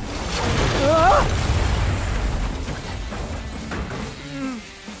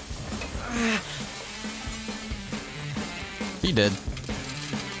 He did.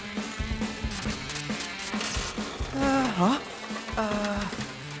 Huh?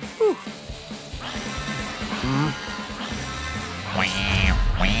 Whew.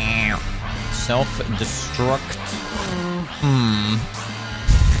 Self-destruct.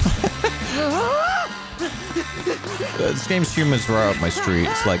 This game's humor's right up my street.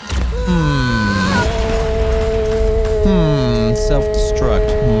 It's like, self-destruct.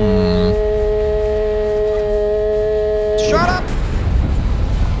 Shut up!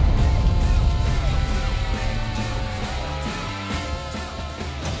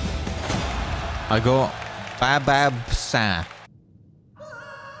 I got Babab Sa.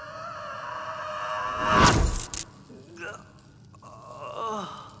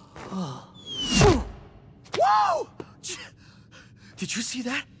 Whoa! Did you see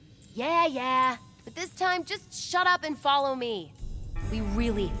that? Yeah. But this time, just shut up and follow me. We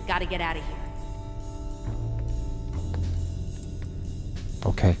really gotta get out of here.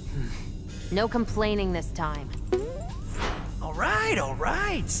 Okay. No complaining this time. All right.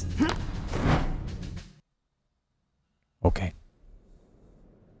 Okay.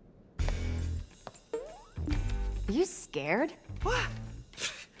 Are you scared? What?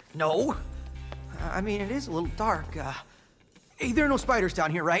 No. I mean, it is a little dark. Hey, there are no spiders down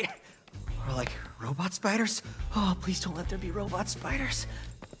here, right? Or like robot spiders? Oh, please don't let there be robot spiders.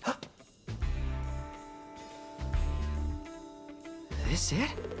 This it?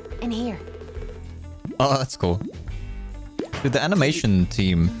 In here. Oh, that's cool. Dude, the animation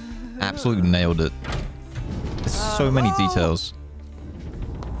team absolutely nailed it. There's so many details.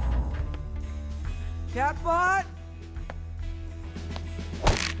 Catbot?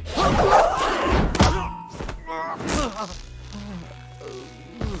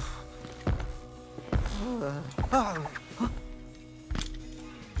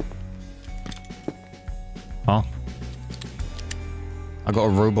 Huh? I got a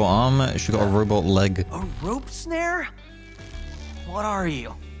robot arm, she got a robot leg. A rope snare? What are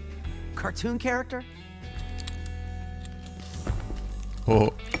you? Cartoon character?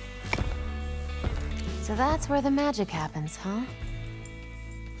 Oh. So that's where the magic happens, huh?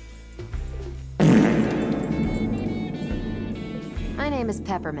 My name is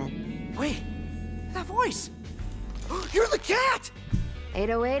Peppermint. Wait, that voice! You're the cat!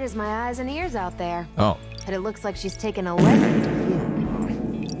 808 is my eyes and ears out there. Oh. But it looks like she's taken a liking to you.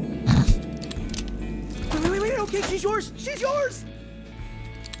 Wait, okay, she's yours! She's yours!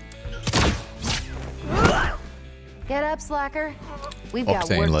 Get up, slacker. We've got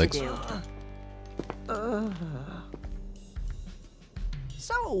work legs. to do.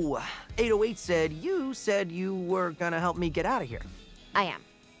 So, 808 said you were gonna help me get out of here. I am.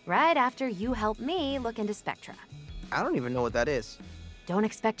 Right after you help me look into Spectra. I don't even know what that is. Don't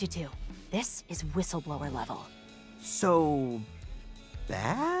expect you to. This is whistleblower level. So...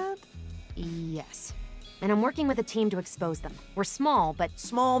 bad? Yes. And I'm working with a team to expose them. We're small, but...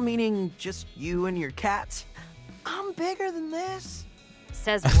 Small meaning just you and your cat? I'm bigger than this.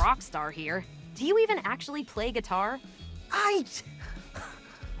 Says Rockstar here. Do you even actually play guitar?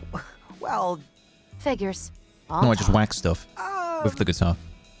 Well... Figures. No, I just whack stuff with the guitar.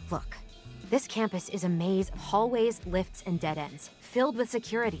 Look, this campus is a maze of hallways, lifts, and dead ends, filled with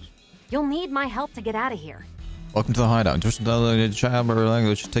security. You'll need my help to get out of here. Welcome to the hideout. Just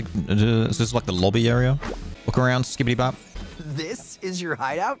take. Is this like the lobby area? Look around, skibbity bop. This is your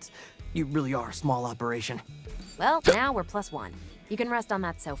hideout? You really are a small operation. Well, now we're +1. You can rest on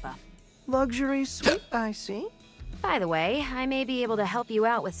that sofa. Luxury suite, I see. By the way, I may be able to help you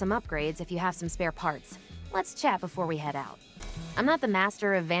out with some upgrades if you have some spare parts. Let's chat before we head out. I'm not the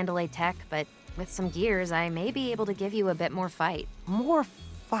master of Vandalay tech, but with some gears, I may be able to give you a bit more fight. More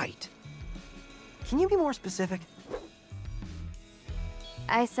fight? Can you be more specific?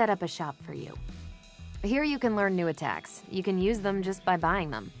 I set up a shop for you. Here you can learn new attacks. You can use them just by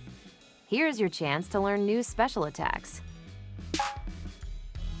buying them. Here's your chance to learn new special attacks.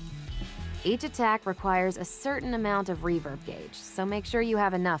 Each attack requires a certain amount of reverb gauge, so make sure you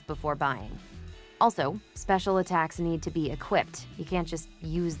have enough before buying. Also, special attacks need to be equipped. You can't just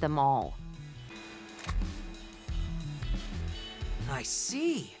use them all. I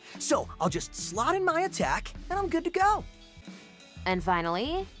see. So, I'll just slot in my attack, and I'm good to go. And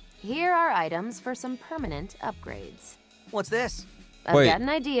finally, here are items for some permanent upgrades. What's this? I've got an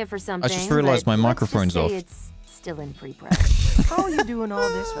idea for something. I just realized my microphone's off. It's still in pre-prep. How are you doing all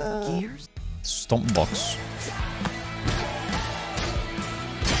this with gears? Stomp box.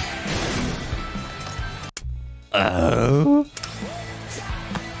 Oh.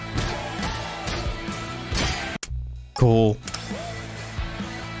 Cool.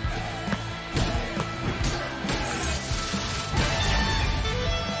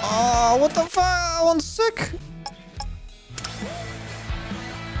 Oh, what the fuck? That one's sick.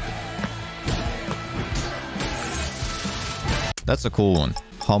 That's a cool one.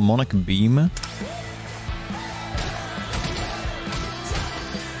 Harmonic beam.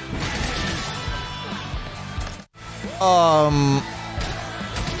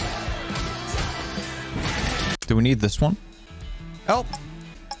 Do we need this one? Help!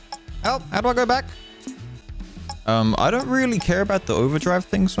 Help! How do I go back? I don't really care about the overdrive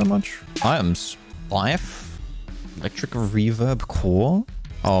thing so much. Items. Life. Electric reverb core.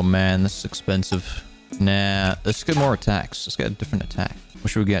 Oh man, this is expensive. Nah, let's get more attacks. Let's get a different attack. What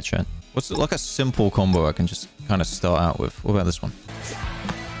should we get, chat? What's like a simple combo I can just kind of start out with? What about this one?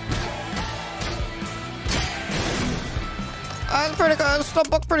 That's pretty good. Stomp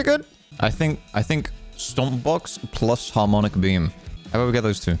box pretty good. I think stomp box plus harmonic beam. How about we get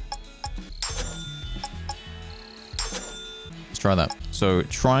those two? Let's try that. So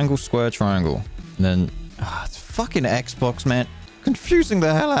triangle, square, triangle, and then it's fucking Xbox, man. Confusing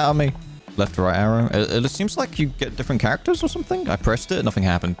the hell out of me. Left, right arrow. It seems like you get different characters or something. I pressed it, nothing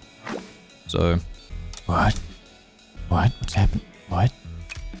happened. So, what? What's happened? What?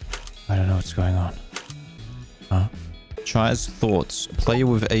 I don't know what's going on. Huh? Chai's thoughts. Player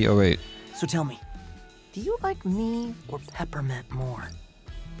with 808. So tell me, do you like me or Peppermint more?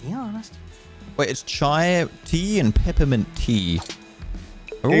 Be honest. Wait, it's chai tea and peppermint tea.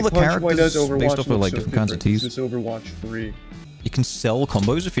 Are all the characters based off of like different kinds of teas? It's Overwatch 3. You can sell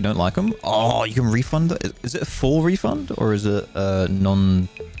combos if you don't like them. Oh, you can refund. Is it a full refund or is it a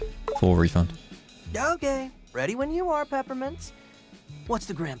non-full refund? Okay, ready when you are, Peppermint. What's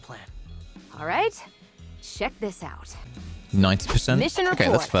the grand plan? All right, check this out. 90%? Mission report.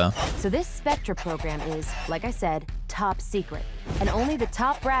 Okay, that's fair. So this Spectra program is, like I said, top secret. And only the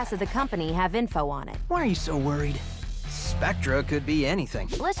top brass of the company have info on it. Why are you so worried? Spectra could be anything.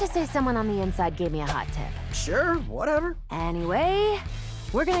 Let's just say someone on the inside gave me a hot tip. Sure, whatever. Anyway,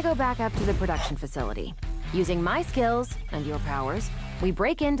 we're gonna go back up to the production facility. Using my skills and your powers, we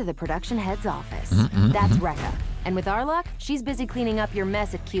break into the production head's office. That's Rekka. And with our luck, she's busy cleaning up your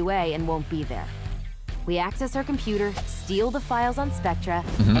mess at QA and won't be there. We access her computer, steal the files on Spectra,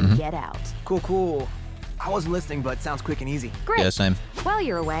 and get out. Cool. I wasn't listening, but sounds quick and easy. Great. Yeah, same. While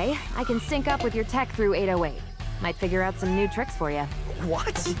you're away, I can sync up with your tech through 808. Might figure out some new tricks for you.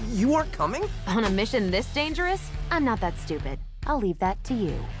 What? You aren't coming? On a mission this dangerous? I'm not that stupid. I'll leave that to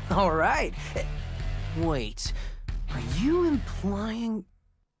you. All right. Wait, are you implying...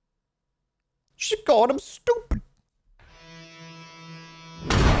 She called him stupid.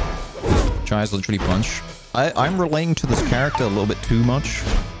 Chai's literally punch. I'm relaying to this character a little bit too much.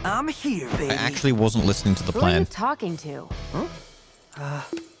 I'm here, baby. I actually wasn't listening to the plan. Who are you talking to? Huh?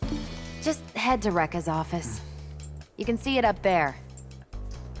 Just head to Rekka's office. You can see it up there.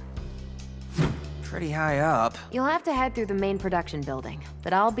 Pretty high up. You'll have to head through the main production building,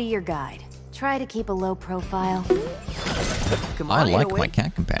 but I'll be your guide. Try to keep a low profile. Come on, I like my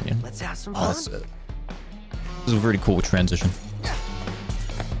cat companion. Let's have some fun. This is a really cool transition.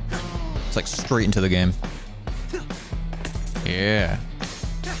 It's like straight into the game. Yeah.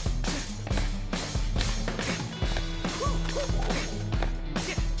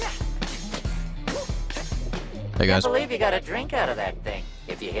 Hey guys. I believe you got a drink out of that thing.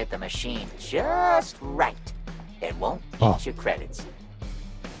 If you hit the machine just right, it won't eat your credits.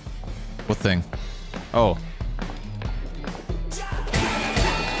 What thing? Oh.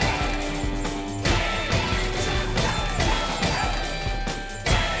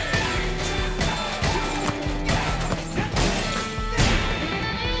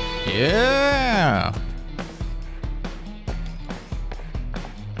 Yeah.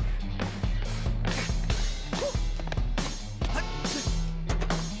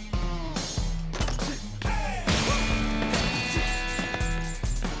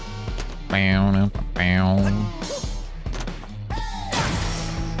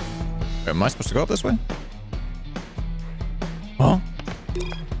 Am I supposed to go up this way? Huh?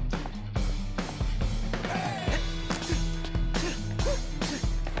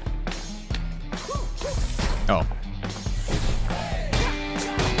 Oh.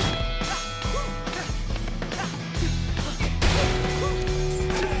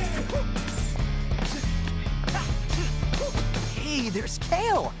 Hey, there's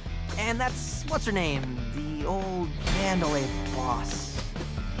Kale! And that's, what's her name? The old Vandalay boss.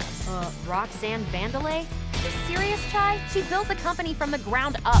 Roxanne Vandelay? You serious, Chai? She built the company from the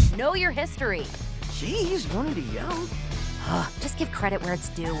ground up. Know your history. Jeez, you wanted to yell? Just give credit where it's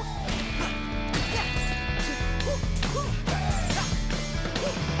due.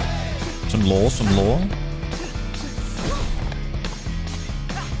 Some lore, some lore.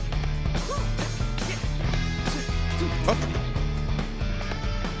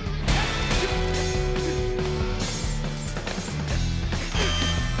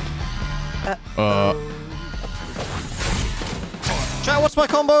 Chat, what's my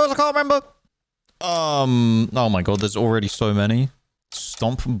combos? I can't remember. Oh my god, there's already so many.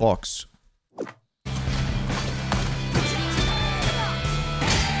 Stomp box.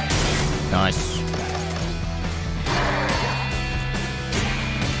 Nice.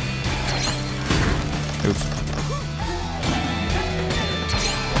 Oops.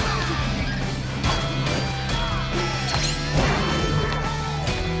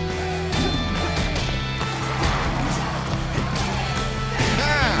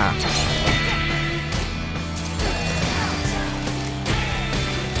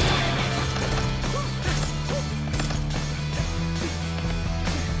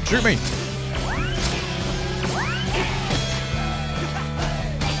 Shoot me!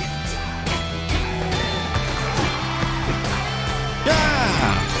 Yeah!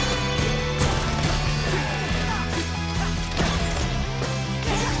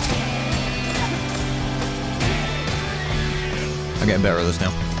 I'm getting better at this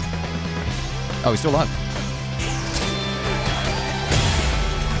now. Oh, he's still alive.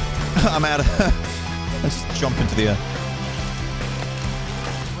 I'm out of... Let's jump into the air.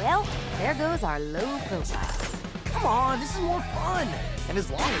 Well, there goes our low profile. Come on, this is more fun. And as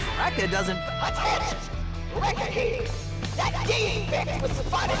long as Rekka doesn't... Attention! Rekka here! That defect was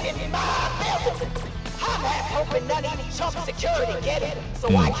spotted in my building! I'm half hoping none of you chump security get it,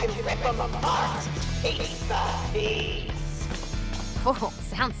 so I can rip them apart, piece by piece. Oh,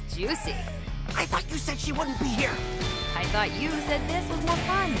 sounds juicy. I thought you said she wouldn't be here. I thought you said this was more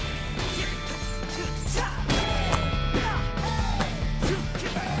fun.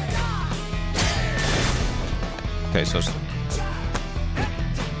 Okay, so...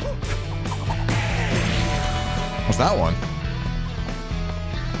 What's that one?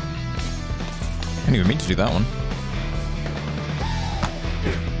 I didn't even mean to do that one.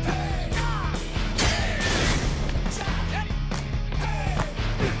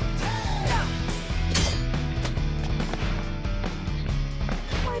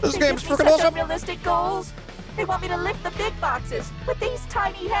 This game's freaking awesome! Unrealistic goals. They want me to lift the big boxes with these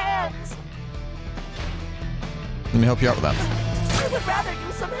tiny hands. Let me help you out with that. I would rather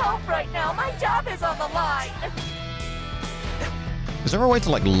use some help right now. My job is on the line. Is there a way to,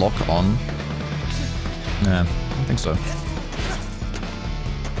 like, lock on? Nah, I don't think so.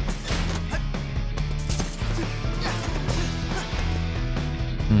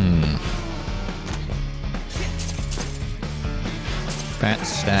 Fat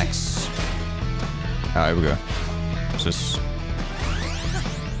stacks. Ah, here we go. What's this?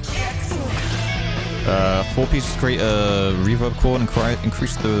 4 pieces create a reverb core and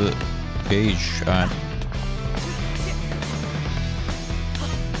increase the gauge. Alright.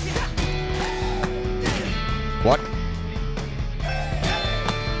 What?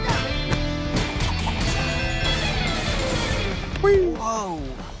 Whoa.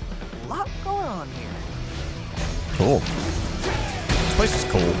 A lot going on here. Cool. This place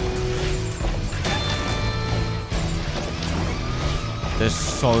is cool. There's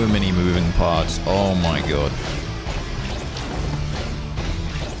so many moving parts. Oh my god.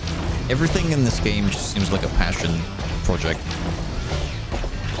 Everything in this game just seems like a passion project.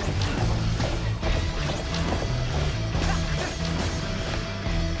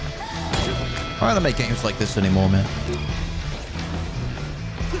 Why don't they make games like this anymore, man?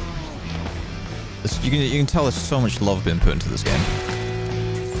 You can tell there's so much love being put into this game.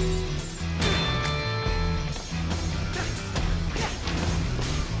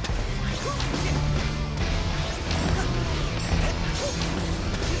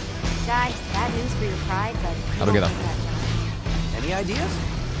 Bad news for your pride, but... How do I get up? Any ideas?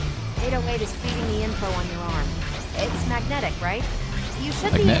 808 is feeding the info on your arm. It's magnetic, right? You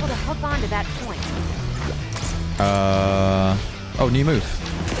should be Magnet? able to hook on to that point. Oh, new move.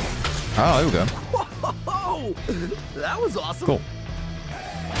 Oh, there we go. Whoa! That was awesome. Cool.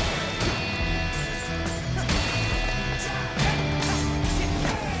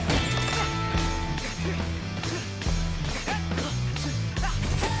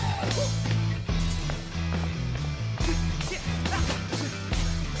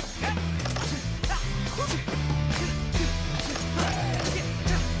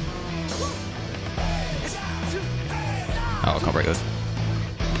 Oh, I can't break this.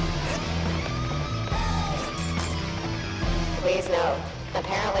 Please note,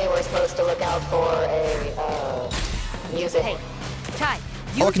 apparently we're supposed to look out for a, music. Hey, Ty,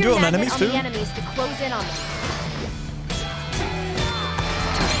 Oh, I can do it on enemies too? the enemies to close in on them.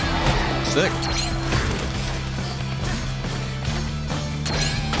 Sick.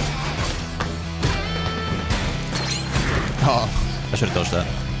 Oh, I should have dodged that.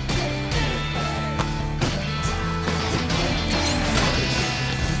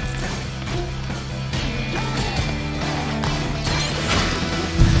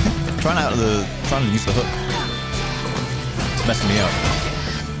 trying to use the hook. It's messing me up.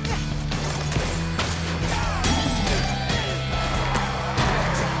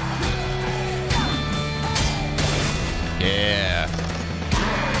 Yeah.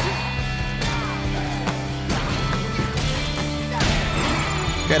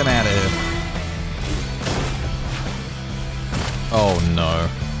 Get him out of here. Oh no.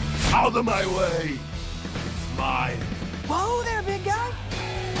 Out of my way. It's mine. Whoa there, big guy.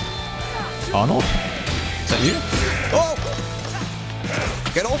 Arnold? Is that you? Oh!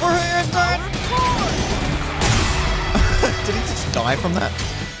 Get over here, son! Did he just die from that?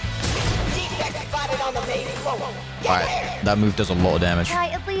 Alright, that move does a lot of damage. Try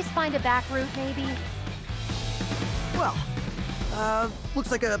at least find a back route, maybe. Well,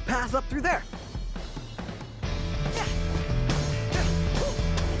 looks like a path up through there.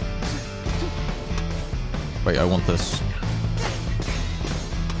 Wait, I want this.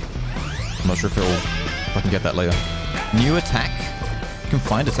 I'm not sure if I can get that later. New attack? You can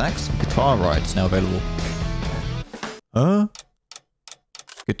find attacks? Guitar Ride is now available. Huh?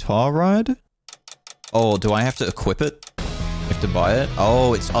 Guitar Ride? Oh, do I have to equip it? You have to buy it?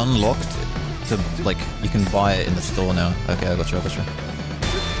 Oh, it's unlocked to, like, you can buy it in the store now. Okay, I got you.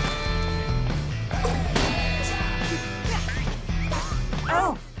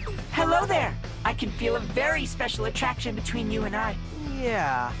 Oh, hello there. I can feel a very special attraction between you and I.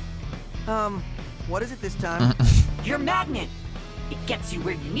 Yeah. What is it this time? Your magnet. It gets you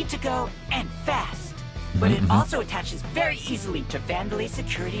where you need to go and fast. But it also attaches very easily to Vandalay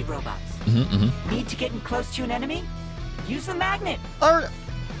security robots. Need to get in close to an enemy? Use the magnet. I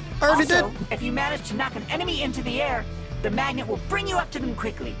already also, did. if you manage to knock an enemy into the air, the magnet will bring you up to them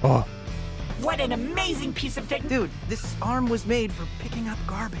quickly. Oh. What an amazing piece of technology. Dude, this arm was made for picking up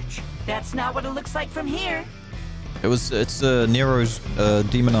garbage. That's not what it looks like from here. It's Nero's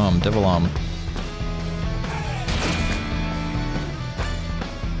demon arm, devil arm.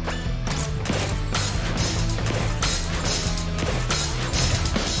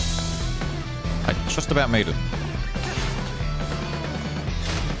 I just about made it.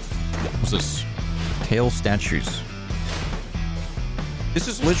 What's this? Tail statues. This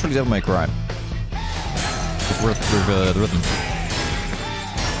is literally Devil May Cry. With the rhythm.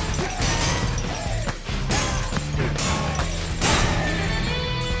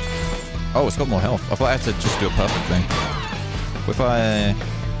 Oh, it's got more health. I thought I had to just do a perfect thing. If I...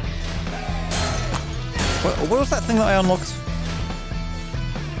 What was that thing that I unlocked?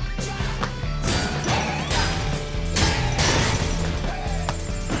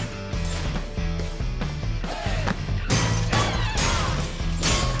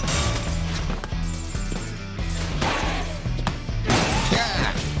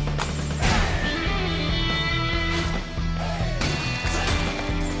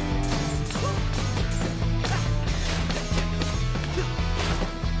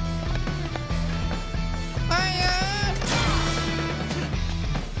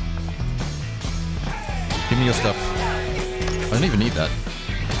 Give me your stuff. I don't even need that.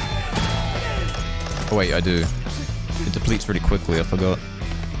 Oh wait, I do. It depletes really quickly, I forgot.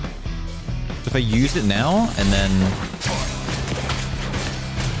 So if I use it now, and then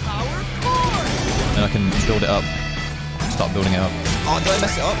I can build it up. Start building it up. Oh, did I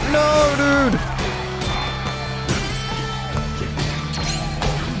mess it up? No, dude!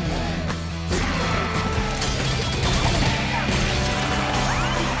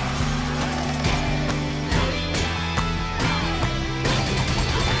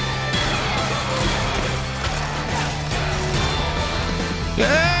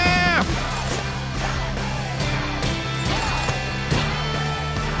 Yeah! I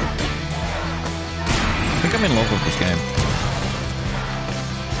think I'm in love with this game.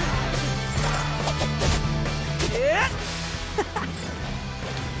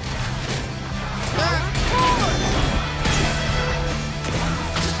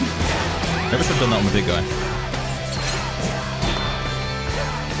 Maybe I should have done that on the big guy.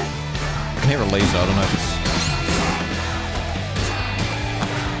 I can hear a laser, I don't know if it's...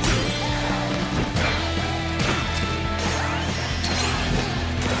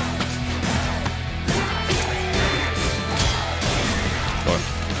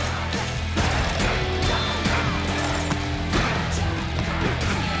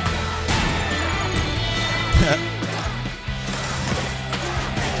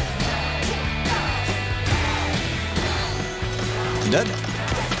 You dead?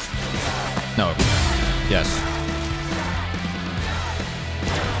 No. Yes.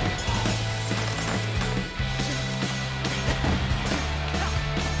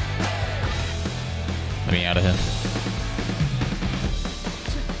 Let me out of here.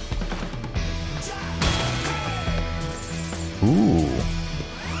 Ooh.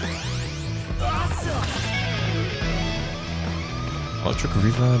 Electric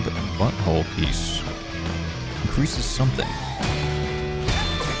reverb and butthole piece. Increases something.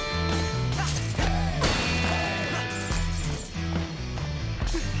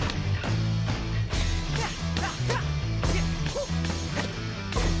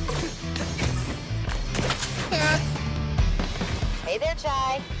 Hey there,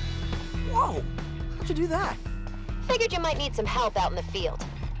 Chai. Whoa! How'd you do that? Figured you might need some help out in the field.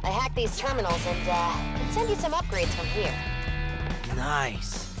 I hacked these terminals and, can send you some upgrades from here.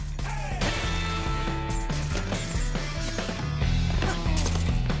 Nice.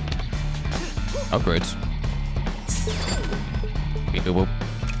 Upgrades. Beep, boop, boop.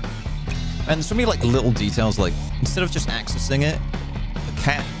 And so many like little details, like instead of just accessing it, the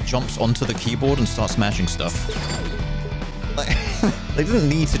cat jumps onto the keyboard and starts smashing stuff. Like, they didn't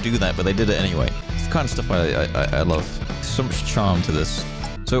need to do that, but they did it anyway. It's the kind of stuff I love. So much charm to this.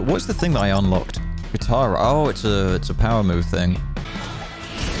 So what's the thing that I unlocked? Guitar. Oh, it's a power move thing.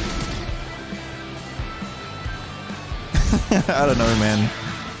 I don't know, man.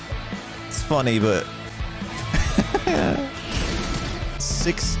 It's funny, but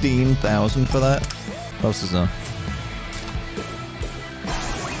 16,000 for that. What else is there?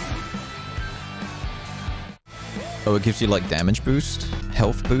 Oh, it gives you like damage boost,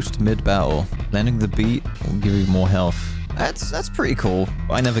 health boost mid-battle. Landing the beat will give you more health. That's pretty cool.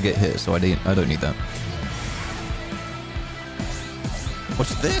 I never get hit, so I don't need that.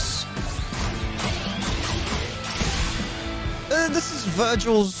 What's this? This is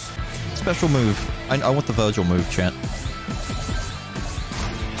Virgil's special move. I want the Virgil move, chat.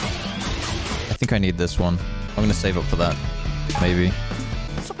 I think I need this one. I'm gonna save up for that. Maybe.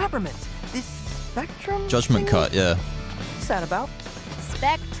 So Peppermint, this Spectrum Judgment thingy? cut, yeah. What's that about?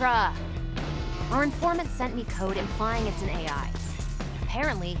 Spectra. Our informant sent me code implying it's an AI.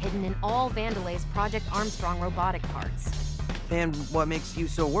 Apparently hidden in all Vandelay's Project Armstrong robotic parts. And what makes you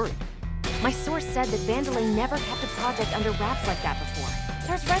so worried? My source said that Vandelay never kept a project under wraps like that before.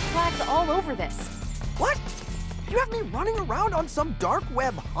 There's red flags all over this. What? You have me running around on some dark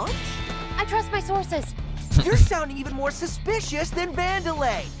web hunch? I trust my sources. You're sounding even more suspicious than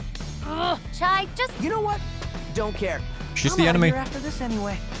Vandelay. Ugh, Chai, just... You know what? Don't care. She's I'm the out of enemy. here after this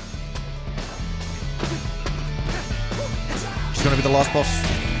anyway. She's gonna be the last boss.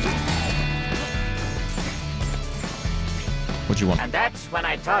 What'd you want? And that's when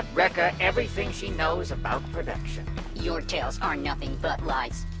I taught Rekka everything she knows about production. Your tales are nothing but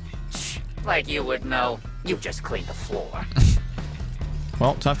lies. Shh, like you would know. You just cleaned the floor.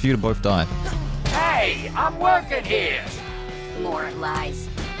 Well, time for you to both die. Hey, I'm working here. More lies.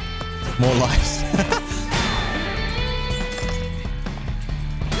 More lies.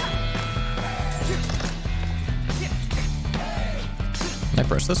 Can I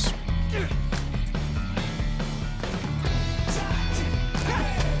press this?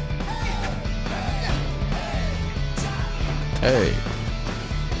 Hey.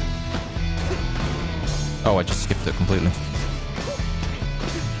 Oh, I just skipped it completely.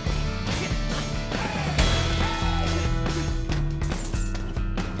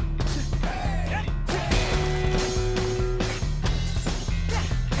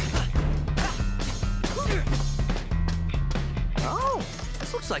 Oh,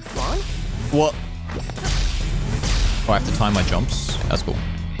 this looks like fun. What? Oh, I have to time my jumps? That's cool.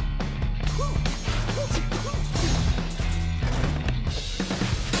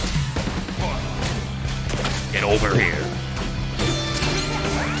 Get over here.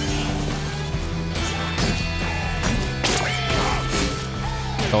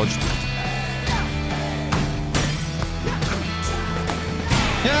 Dodged.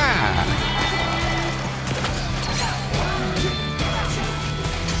 Yeah!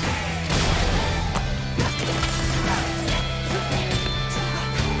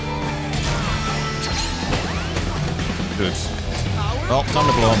 Oops. Well, time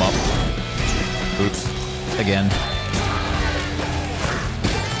to blow him up. Oops. Again.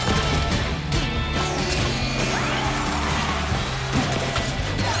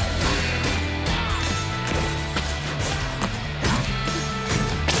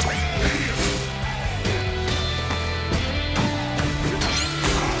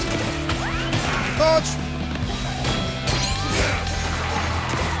 Dodge!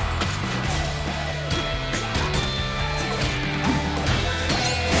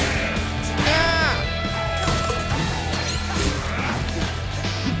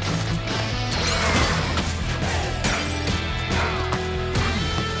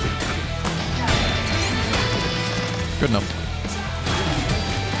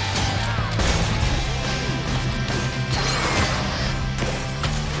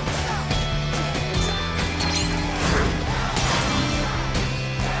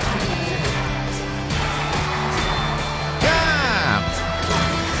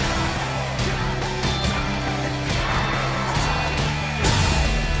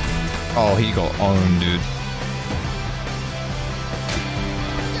 Oh, he got owned, dude.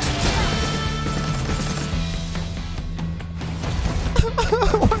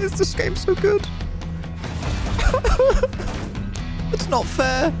 Why is this game so good? It's not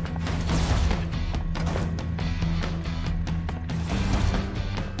fair.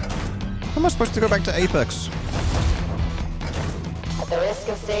 How am I supposed to go back to Apex? At the risk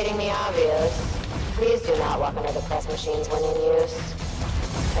of stating the obvious, please do not walk under the press machines when in use.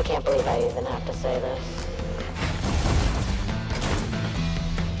 I can't believe I even have to say this.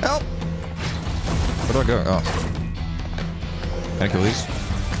 Help! Where do I go? Oh. Can I kill these?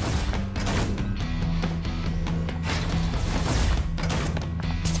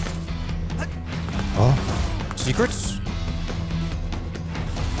 Oh. Secrets?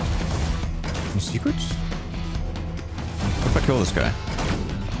 Any secrets? What if I kill this guy? I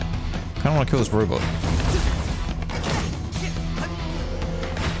kinda wanna kill this robot.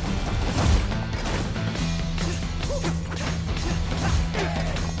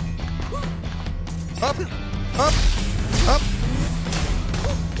 Up! Up! Up!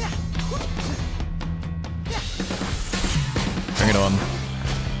 Bring it on.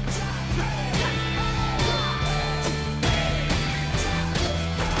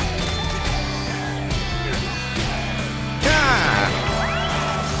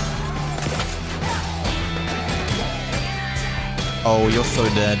 Oh, you're so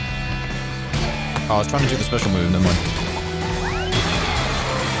dead. Oh, I was trying to do the special move, never mind.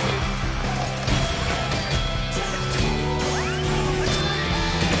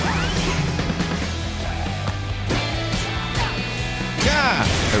 Yeah!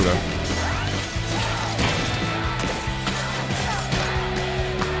 There we go.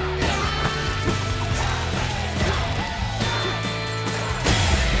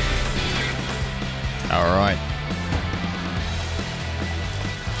 Alright.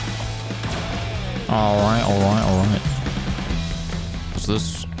 Alright, alright, alright. What's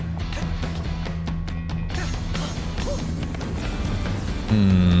this?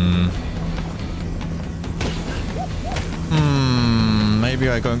 Maybe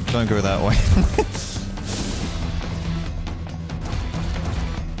I don't go that way.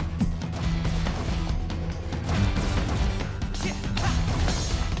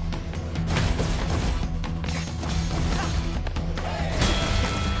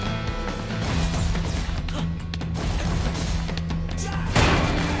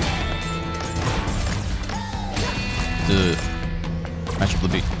 Match up the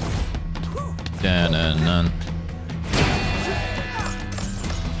beat. Dun.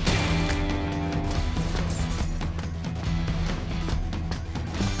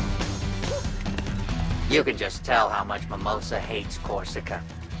 You can just tell how much Mimosa hates Corsica.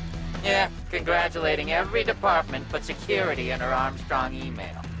 Yeah, congratulating every department but security in her Armstrong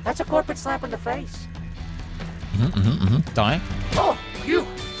email. That's a corporate slap in the face. Die. Oh, you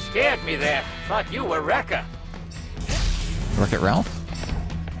scared me there. Thought you were Rekka. Wreck-It Ralph?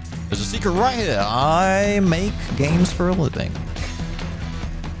 There's a secret right here. I make games for a living.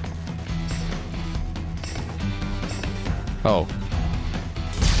 Oh.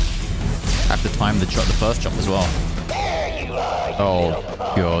 I have to time the first jump as well. There you are,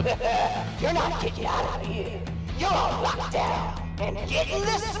 oh, God. You're not getting out of here. You're on lockdown and getting the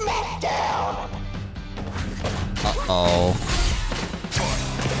smackdown. Uh-oh.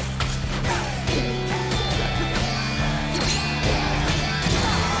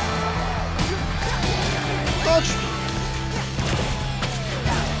 Dodge!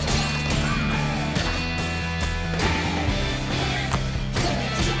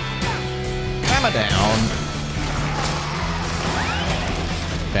 Hammer down.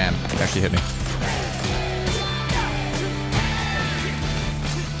 Damn, it actually hit me.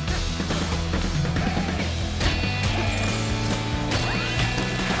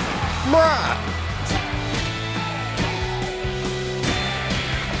 Bruh!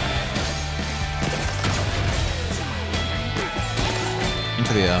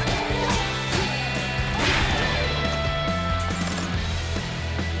 Into the air.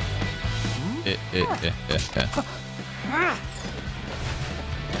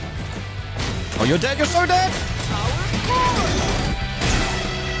 Oh, you're dead? You're so dead!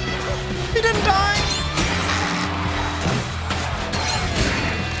 He didn't die!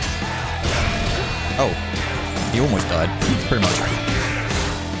 Oh, he almost died. Pretty much.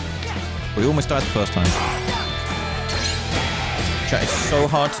 We almost died the first time. Chat, it's so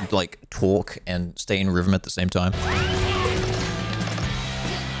hard to, like, talk and stay in rhythm at the same time.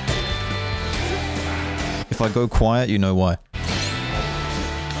 If I go quiet, you know why.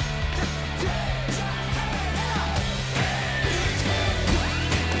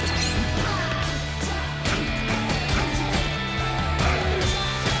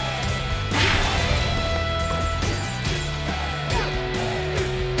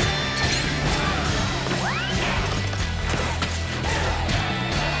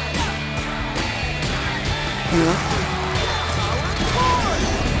 He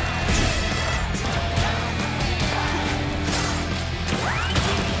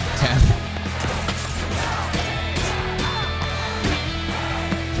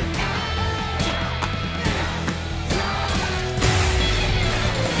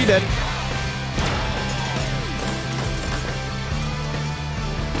dead.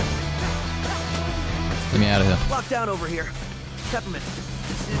 Get me out of here. Locked down over here. Peppermint,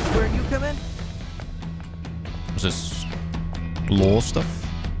 this is where you come in? Is this law stuff?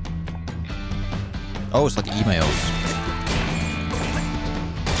 Oh, it's like emails.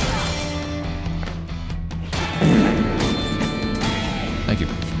 Thank you.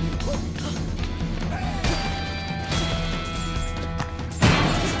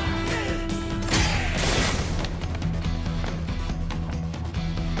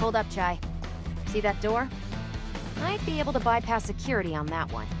 Hold up, Chai. See that door? Might be able to bypass security on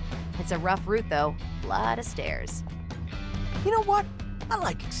that one. It's a rough route, though. Lot of stairs. You know what? I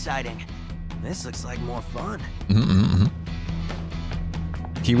like exciting. This looks like more fun.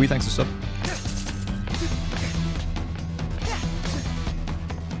 Kiwi, thanks for sub.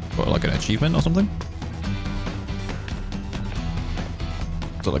 What, like an achievement or something?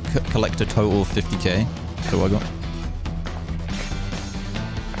 So like collect a total of 50k. That's what I got.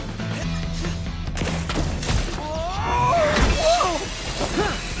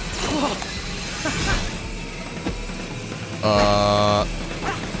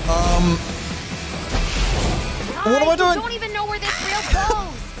 What am I doing? I don't even know where this rail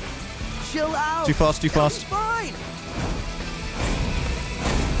goes. Chill out. Too fast, too fast. Fine.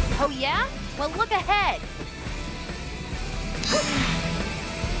 Oh yeah? Well, look ahead.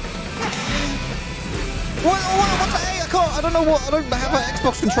 What's A? I can't. I don't know what. I don't have an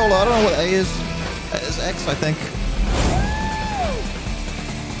Xbox controller. I don't know what A is. It's X, I think.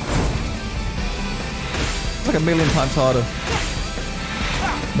 It's like a million times harder.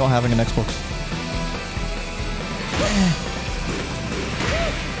 Not having an Xbox.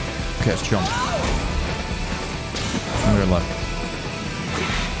 Okay, let's jump. I'm real life.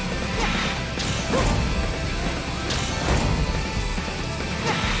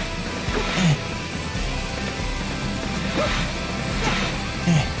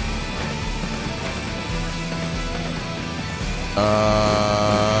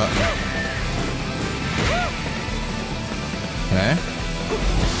 Okay.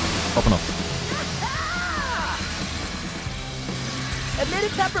 Open up. Admit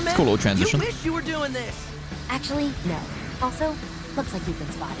it, Peppermint. Cool little transition. You wish you were doing this. Actually, no. Also, looks like you've been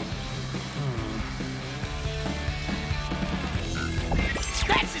spotted.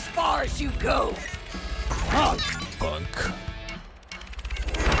 That's as far as you go. Punk.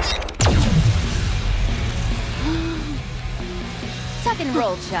 Tuck and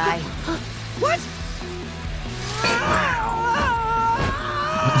roll, Chai. What?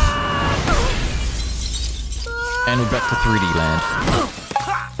 And we're back to 3D land.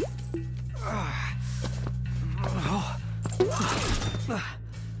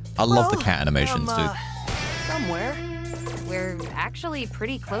 I love the cat animations, dude. Somewhere. We're actually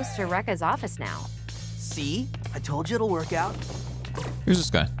pretty close to Rekka's office now. See? I told you it'll work out. Who's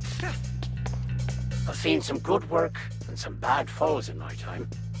this guy? I've seen some good work and some bad falls in my time.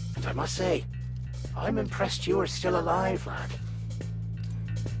 And I must say, I'm impressed you are still alive, lad.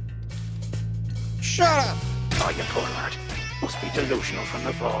 Shut up! Oh, you poor lad. Must be delusional from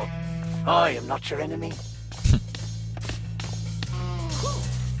the fall. I am not your enemy.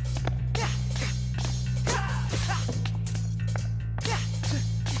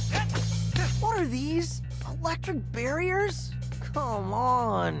 What are these? Electric barriers? Come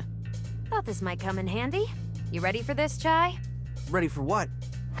on. Thought this might come in handy. You ready for this, Chai? Ready for what?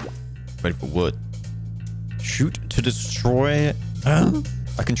 Ready for what? Shoot to destroy a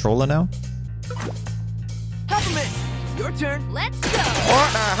controller now? Peppermint! Your turn. Let's go!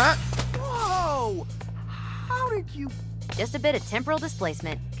 Whoa! How did you... Just a bit of temporal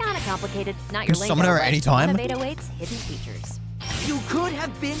displacement. Kinda complicated. Not Can your summon her at any time? One of 808's hidden features. You could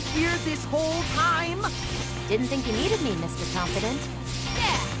have been here this whole time? Didn't think you needed me, Mr. Confident.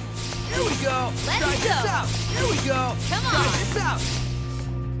 Yeah. Here we go. Let's Try go. this out. Here we go. Come Try on. this out.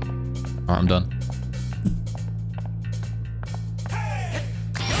 Alright, I'm done.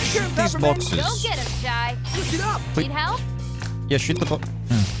 Shoot these boxes. Go get him, Chai. Push it up. Wait. Need help? Yeah, shoot the box.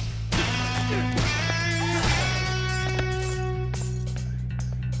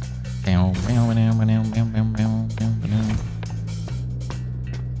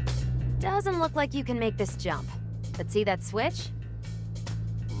 Doesn't look like you can make this jump. But see that switch?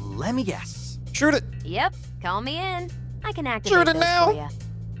 Let me guess. Shoot it! Yep, call me in. I can activate Shoot it those now. for ya.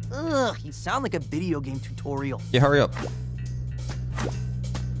 Ugh. You sound like a video game tutorial. Yeah, hurry up.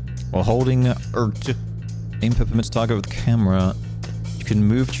 While holding aim Peppermint's target with the camera, you can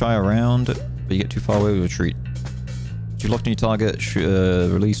move Chai around, but you get too far away, we retreat. If you locked on your target,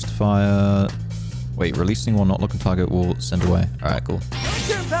 released fire. Wait, releasing while not looking target will send away. Alright, cool.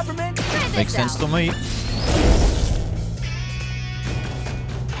 Makes sense to me.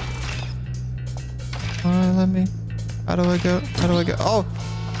 Let me. How do I go? How do I go? Oh!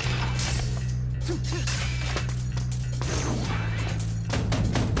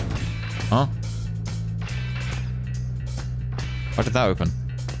 Huh? Why did that open?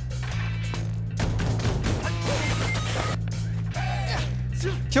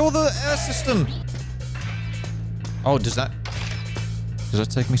 Kill the air system! Oh, does that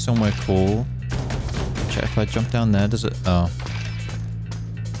take me somewhere cool? Check if I jump down there, does it? Oh.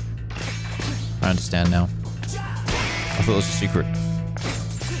 I understand now. I thought it was a secret.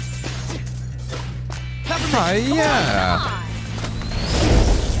 Oh, yeah!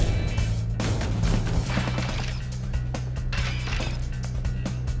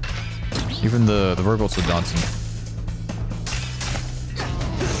 Even the robots are dancing.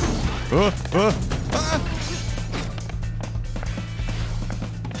 Ah!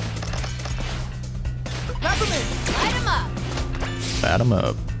 Light him up. Light him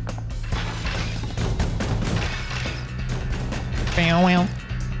up. Bow wow.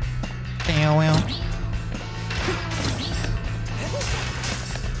 Bow wow.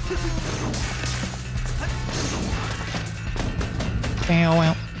 Bow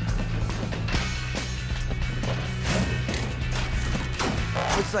wow.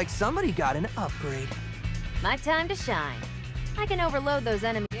 Looks like somebody got an upgrade. My time to shine. I can overload those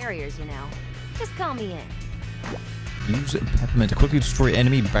enemy barriers, you know. Just call me in. Use Peppermint to quickly destroy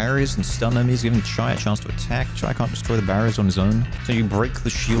enemy barriers and stun enemies, giving Chai a chance to attack. Chai can't destroy the barriers on his own, so you break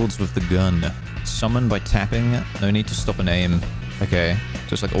the shields with the gun. Summon by tapping. No need to stop and aim. Okay,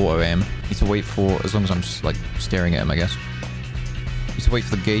 just like auto aim. Need to wait for, as long as I'm just like staring at him, I guess. Need to wait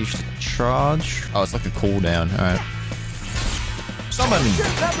for the gauge to charge. Oh, it's like a cooldown. All right. Summon.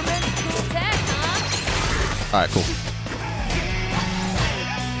 All right, cool.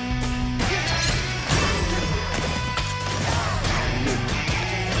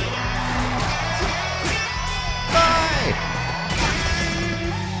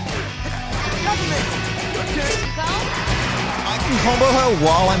 Combo her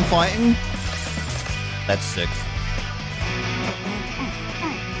while I'm fighting? That's sick.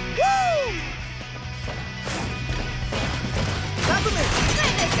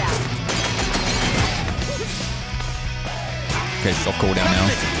 Okay, she's off cooldown now.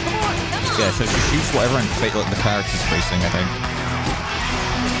 Yeah, so she shoots whatever and like the character's facing, I think.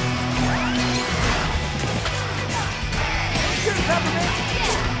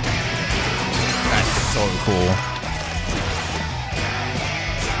 That's so cool.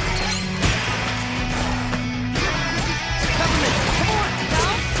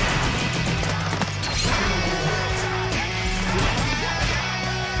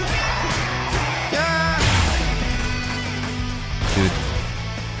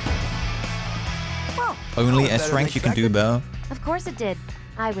 Only S rank you can do better. Of course it did.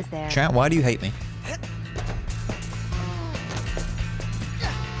 I was there. Chat, why do you hate me?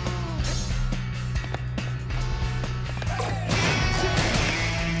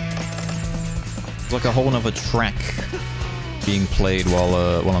 It's like a whole nother track being played while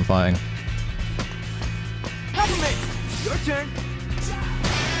I'm fighting. Peppermint, your turn.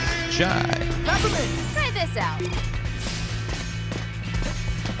 Chai. Peppermint, try this out.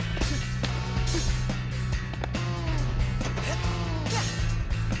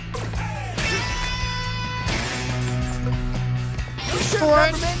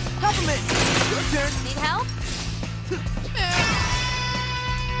 Peppermint, your turn. Need help?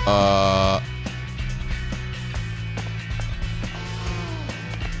 Oh,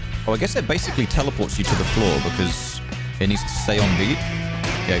 I guess it basically teleports you to the floor because it needs to stay on beat.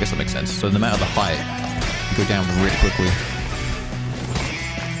 Yeah, I guess that makes sense. So no matter the height, you go down really quickly.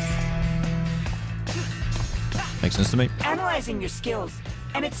 Makes sense to me. Analyzing your skills,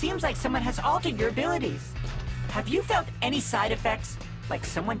 and it seems like someone has altered your abilities. Have you felt any side effects? Like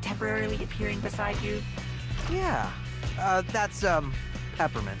someone temporarily appearing beside you? Yeah, that's,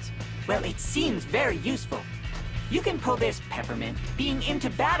 Peppermint. Well, it seems very useful. You can pull this Peppermint, being into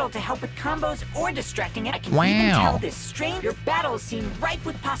battle to help with combos or distracting it. I can even tell this strange. Your battles seem ripe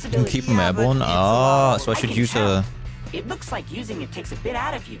with possibilities. You can keep them airborne? Ah, so I should use a... It looks like using it takes a bit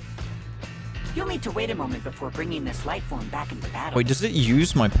out of you. You'll need to wait a moment before bringing this life form back into battle. Wait, does it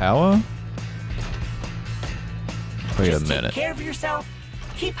use my power? Wait a minute. Take care of yourself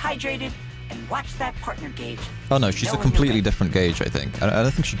Keep hydrated and watch that partner gauge. Oh no, she's a completely different gauge, I think. I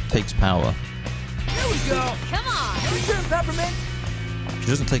don't think she takes power. Here we go. Come on. Return, Peppermint. She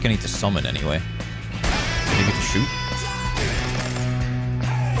doesn't take any to summon anyway. You get to shoot?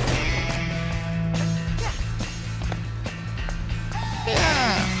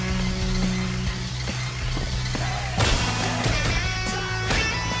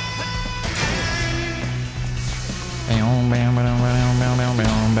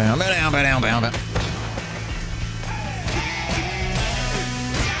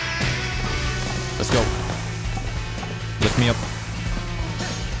 Let's go. Lift me up.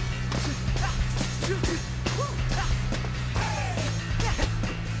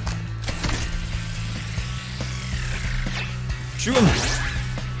 Shoot him!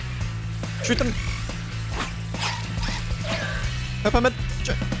 Shoot them! Peppermint!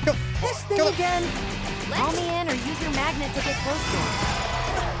 Go! This thing again! Call me in or use your magnet to get close to him.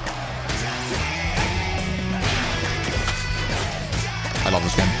 I love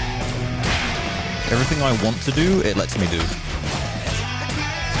this game. Everything I want to do, it lets me do.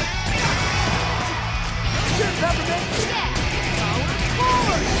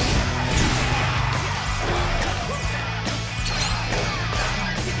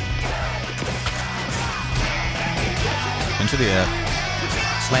 Into the air.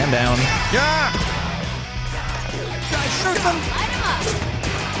 Slam down. Yeah! Shoot them!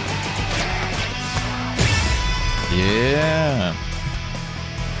 Yeah!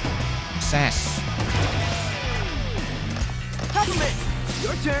 Sass. Peppermint,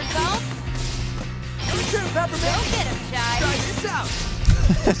 your turn. Go. Your turn, Peppermint. Go get him, Shy. Try this out.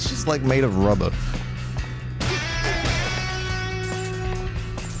 It's just like made of rubber.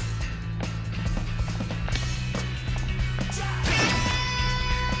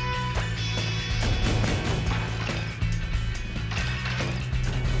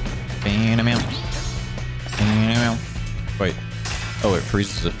 Wait. Oh, it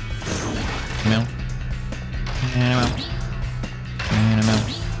freezes it.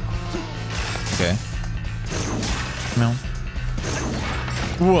 Okay.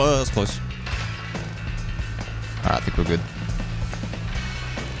 Whoa, that's close. Alright, I think we're good.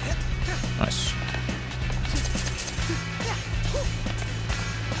 Nice.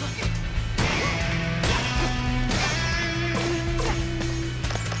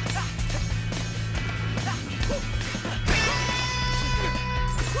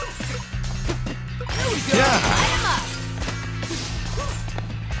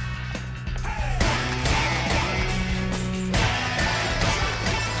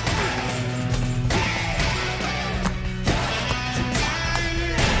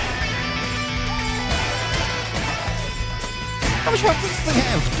 How much life does this thing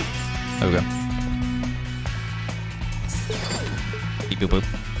have? There we go. Beep boop boop.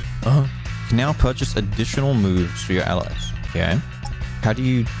 You can now purchase additional moves for your allies. Okay. How do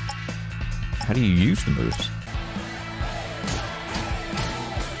you use the moves?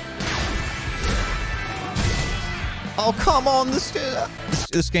 Oh come on!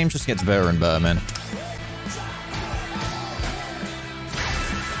 This game just gets better and better, man.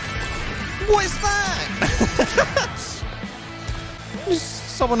 What is that?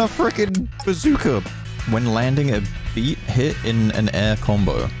 Just summon a frickin' bazooka when landing a beat hit in an air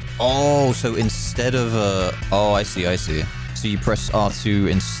combo. Oh, so instead of oh, I see. So you press R2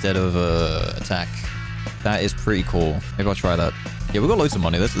 instead of attack. That is pretty cool. Maybe I'll try that. Yeah, we got loads of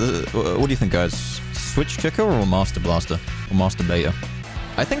money. What do you think, guys? Switch kicker or Master Blaster? Or Master Beta?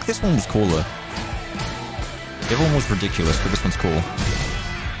 I think this one was cooler. The other one was ridiculous, but this one's cool.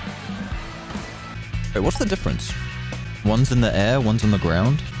 Wait, what's the difference? One's in the air, one's on the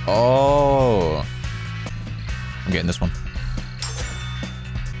ground. Oh. I'm getting this one.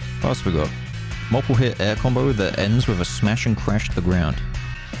 What else we got? Multiple hit air combo that ends with a smash and crash to the ground.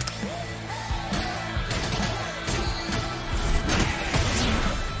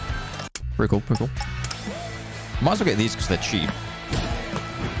 Pretty cool, pretty cool. Might as well get these because they're cheap.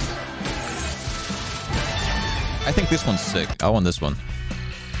 I think this one's sick. I want this one.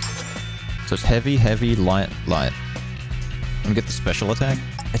 So it's heavy, heavy, light, light. I'm gonna get the special attack.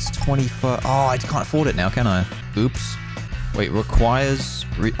 It's 24. Oh, I can't afford it now, can I? Oops. Wait, requires...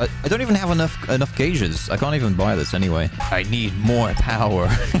 I don't even have enough gauges. I can't even buy this anyway. I need more power.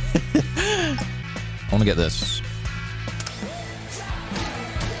 I want to get this.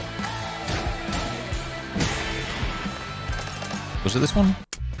 Was it this one?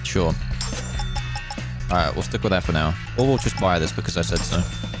 Sure. Alright, we'll stick with that for now. Or we'll just buy this because I said so.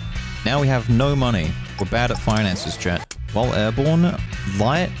 Now we have no money. We're bad at finances, chat. While airborne,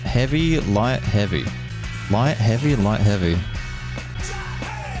 light, heavy, light, heavy. Light, heavy, light, heavy.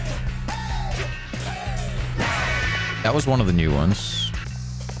 That was one of the new ones.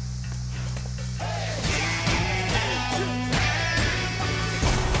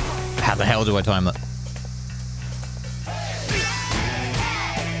 How the hell do I time that?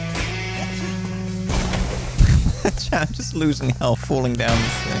 I'm just losing health, falling down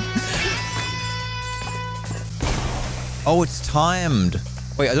this thing. Oh, it's timed.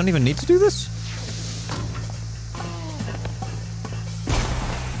 Wait, I don't even need to do this?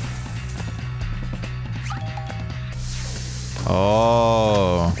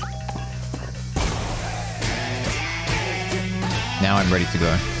 Oh. Now I'm ready to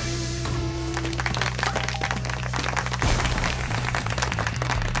go.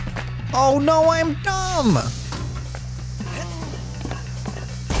 Oh no, I'm dumb!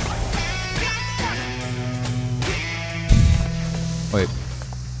 Wait.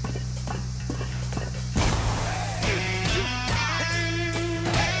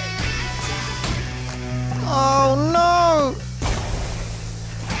 Oh no!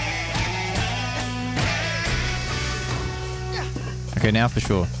 Okay, now for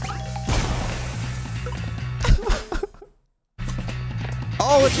sure.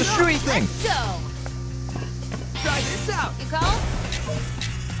 Oh, it's a shooey thing! Let's go! Try this out! You call?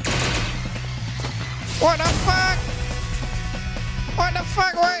 What the fuck? What the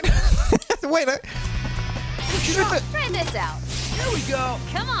fuck? Wait. Wait. Try this out. Here we go!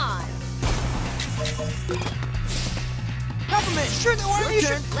 Come on! Peppermint! Sure, the one you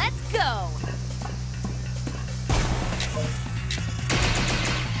should... Let's go!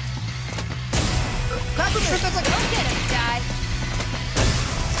 Peppermint! Go get him, guy!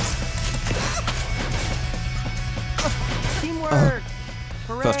 Teamwork!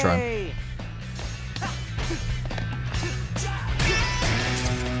 Hooray! First try.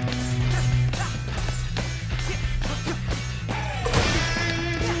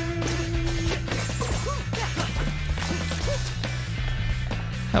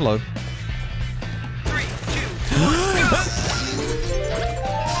 Hello. 3, 2,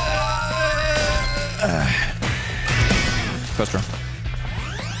 First try.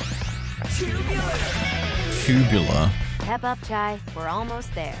 Tubular. Pep up, Chai. We're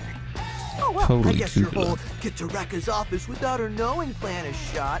almost there. Oh, well, Totally I guess your tubular. whole get to Rekka's office without her knowing plan is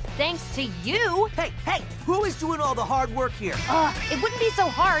shot. Thanks to you! Hey, who is doing all the hard work here? It wouldn't be so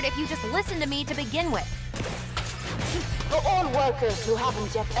hard if you just listened to me to begin with. For all workers who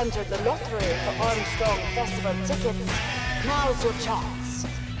haven't yet entered the lottery for Armstrong Festival tickets, now's your chance.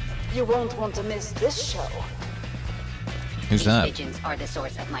 You won't want to miss this show. Who's These that? pigeons are the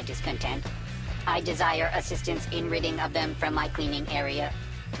source of my discontent. I desire assistance in ridding of them from my cleaning area.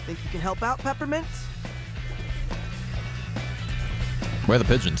 Think you can help out, Peppermint? Where are the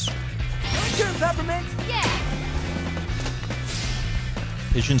pigeons? Your turn, Peppermint! Yeah!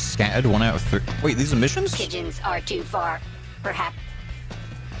 Pigeons scattered, 1 out of 3. Wait, these are missions? Pigeons are too far. Perhaps.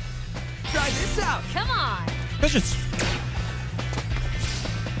 Try this out! Come on! Pigeons!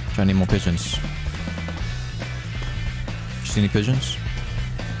 I need more pigeons. You see any pigeons?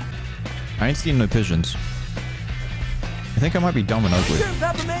 I ain't seen no pigeons. I think I might be dumb and ugly. Turn,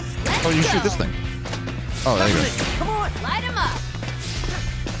 Peppermint! Oh, you shoot this thing. Oh, there you go. Come on! Light him up!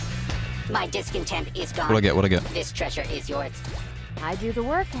 My discontent is gone. What'd I get? This treasure is yours. I do the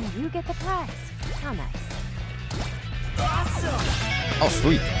work and you get the prize. How nice. Awesome! Oh,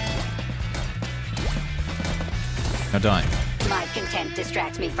 sweet. Now die. My content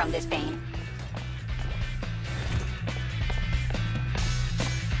distracts me from this pain.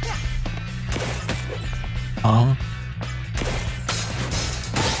 Uh-huh.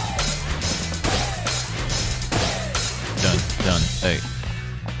 Done. Hey.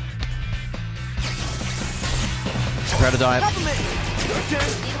 Try to die. Peppermint! Your turn!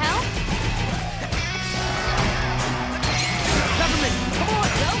 Need help? Peppermint! Come on!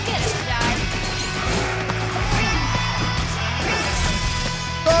 Go get him, guy!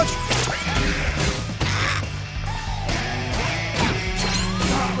 Dodge!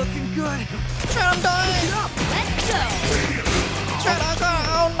 Not looking good. Shut him down! Let's go! Shut him down!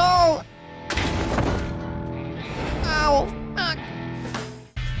 Oh no! Ow! Fuck!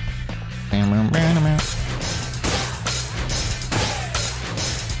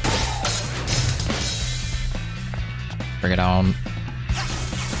 Bring it on.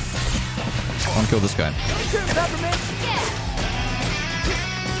 I want to kill this guy. Your turn, Peppermint! Yeah!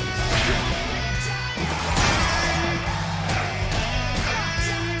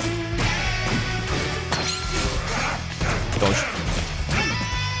 Dodge.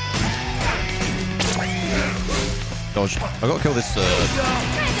 Dodge. I gotta kill this Try this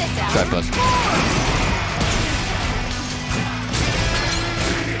out! guy first.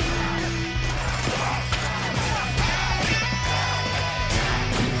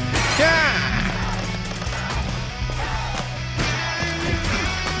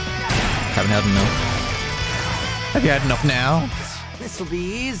 Have you had enough now? This'll be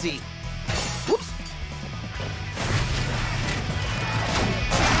easy. Whoops.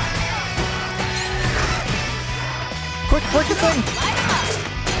 Quick, break the thing!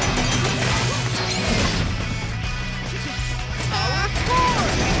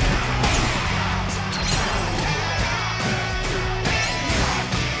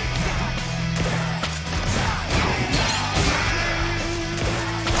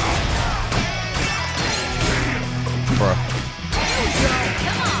 Bro.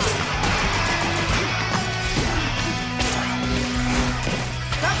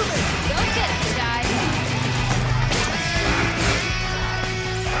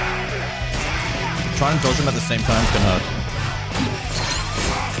 Trying to dodge him at the same time is gonna hurt.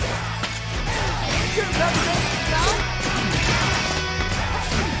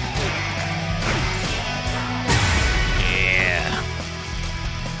 Yeah.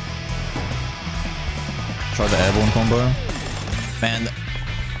 Try the airborne combo. Man,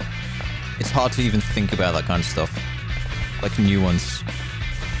 it's hard to even think about that kind of stuff. Like new ones.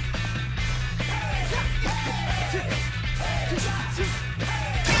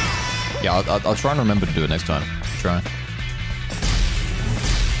 Yeah, I'll try and remember to do it next time. Try.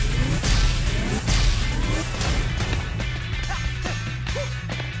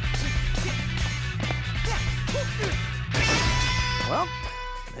 Well,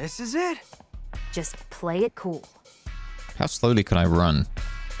 this is it. Just play it cool. How slowly can I run?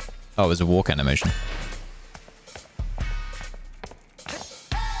 Oh, it's a walk animation.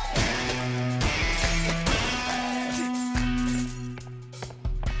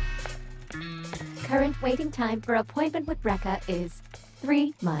 Current waiting time for appointment with Rekka is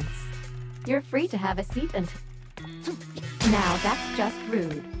 3 months. You're free to have a seat until... Now that's just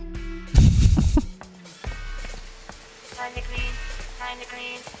rude. Time to clean. Time to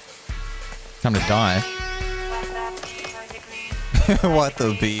clean. Time to die. What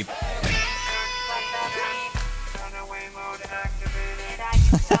the beep?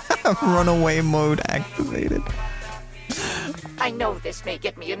 Runaway mode activated. I know this may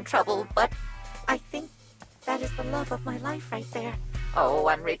get me in trouble, but I think that is the love of my life right there. Oh,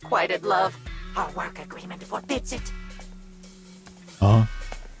 unrequited love. Our work agreement forbids it. Huh?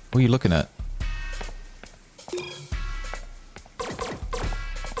 What are you looking at?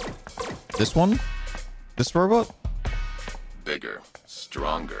 This one? This robot? Bigger,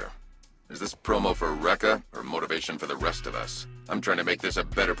 stronger. Is this promo for Rekka or motivation for the rest of us? I'm trying to make this a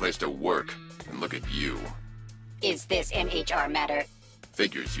better place to work. And look at you. Is this an HR matter?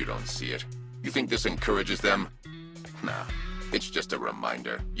 Figures you don't see it. You think this encourages them? Nah, it's just a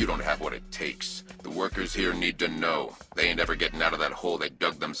reminder. You don't have what it takes. The workers here need to know. They ain't ever getting out of that hole they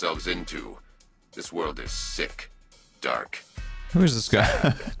dug themselves into. This world is sick, dark. Who is this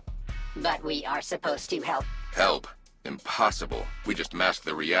guy? But we are supposed to help. Help? Impossible. We just mask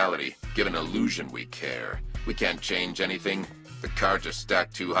the reality, give an illusion we care. We can't change anything. The cards are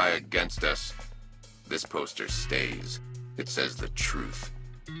stacked too high against us. This poster stays. It says the truth.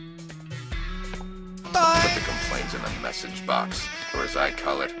 Put the complaints in the message box, or as I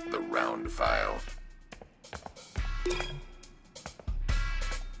call it, the round file.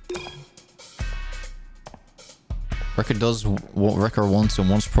 Rekka does what Rekka wants and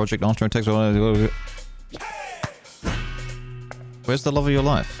wants project after it takes a. Where's the love of your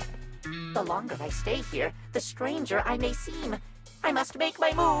life? The longer I stay here, the stranger I may seem. I must make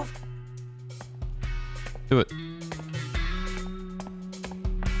my move. Do it.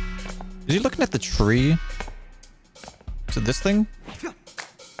 Is he looking at the tree? Is it this thing?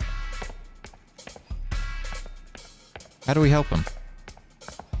 How do we help him?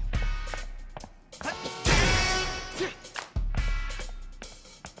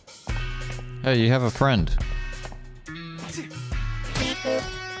 Hey, you have a friend.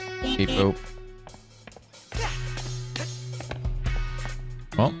 Beep boop.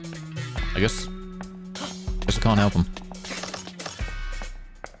 Well, I guess I can't help him.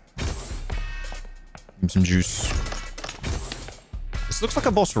 Give him some juice. This looks like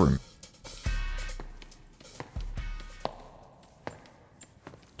a boss room.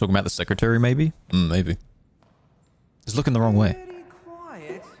 Talking about the secretary, maybe? Maybe. He's looking the wrong way.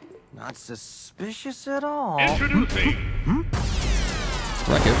 Quiet. Not suspicious at all. Introducing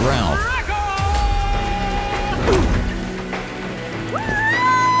Wreck-It Ralph.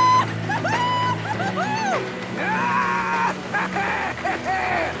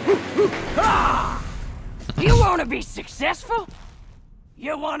 You want to be successful?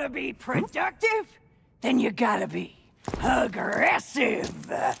 You want to be productive? Then you gotta be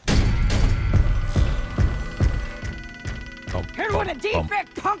aggressive. And when a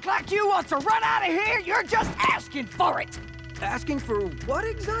defect punk like you wants to run out of here, you're just asking for it. Asking for what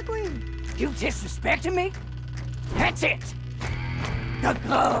exactly? You disrespecting me? That's it. The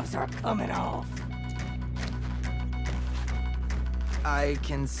gloves are coming off. I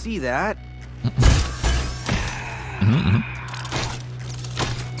can see that.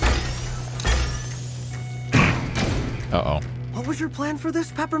 Uh-oh. What was your plan for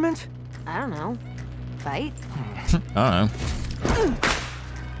this, Peppermint? I don't know. Fight? I don't know.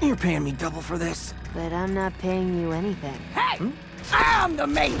 You're paying me double for this. But I'm not paying you anything. Hey! I'm the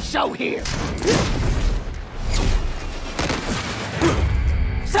main show here!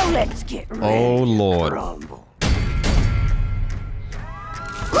 So let's get ready Oh, Lord. to rumble.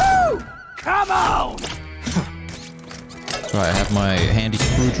 Woo! Come on! Right, I have my handy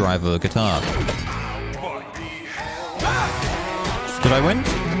screwdriver guitar. Did I win?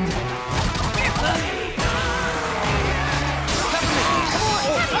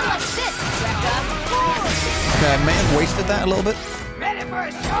 Okay, I may have wasted that a little bit. Ready for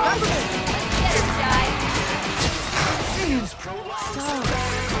a show? Let's get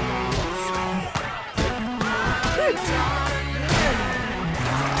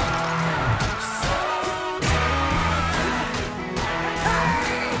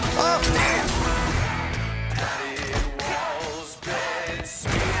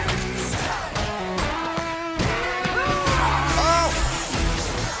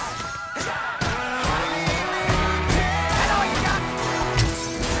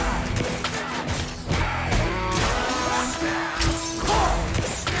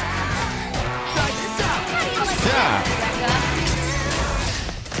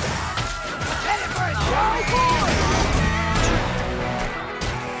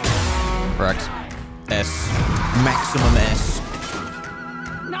Rex. S. Maximum S.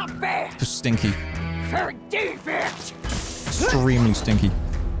 Not bad. For stinky. For a defect. Extremely stinky.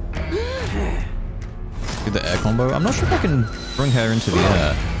 Do the air combo. I'm not sure if I can bring her into the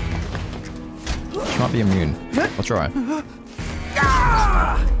air. She might be immune. I'll try.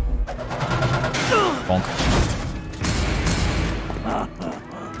 Bonk.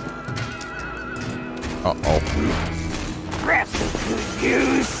 Uh-oh. Perhaps I could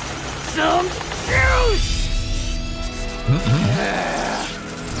use some juice!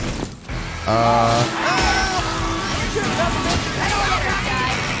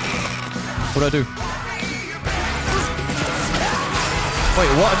 What'd I do? Wait,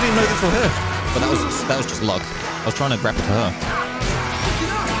 what? I didn't know this was her. But that was just luck. I was trying to grab it to her.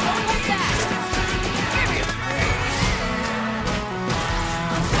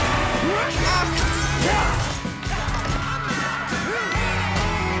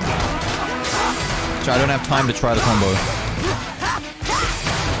 So I don't have time to try the combo.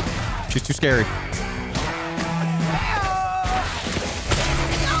 She's too scary.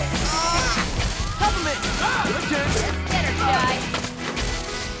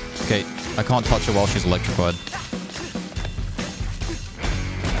 Okay, I can't touch her while she's electrified.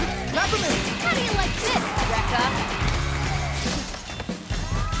 How do you like this, Rekka?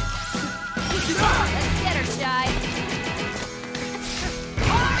 Let's get her, Shy.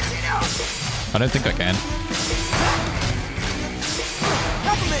 I don't think I can.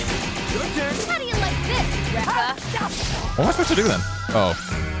 How do you like this, Rekka? What am I supposed to do then? Oh.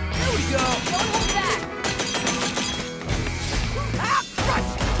 Here we go. Don't hold back.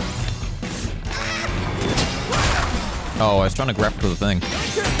 Oh, I was trying to grab to the thing.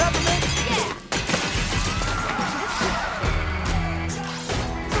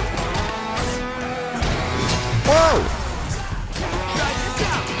 Whoa!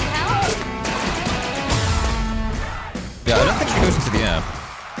 Yeah, I don't think she goes into the air.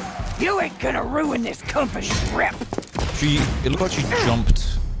 You ain't gonna ruin this company's rep. It looked like she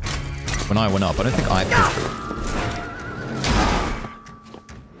jumped when I went up. I don't think I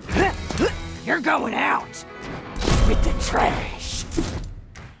pushed her. You're going out with the trash.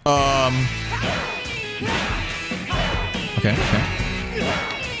 Okay.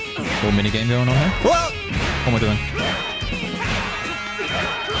 Little mini game going on here. What? What am I doing?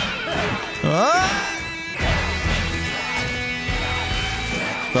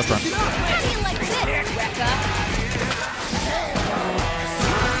 First round. How do you like this, Rekka?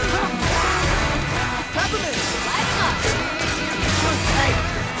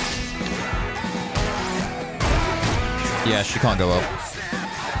 Yeah, she can't go up.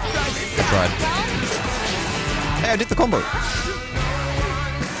 I tried. Hey, I did the combo.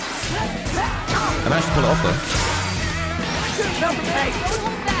 I managed to pull it off though.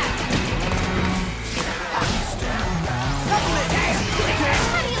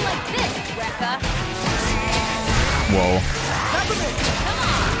 How do you like this, Rekka? Whoa.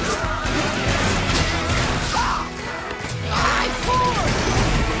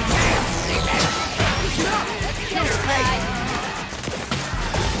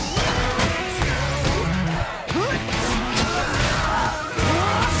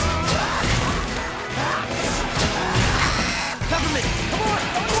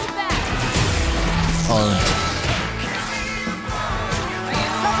 Oh.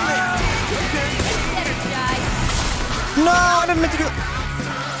 No, I didn't mean to do it.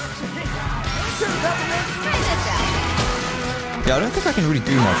 Yeah, I don't think I can really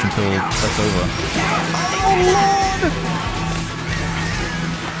do much until that's over. Oh, Lord!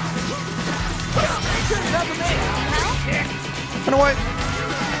 Run away!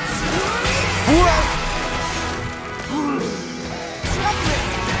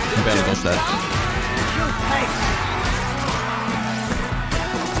 I barely dodged that.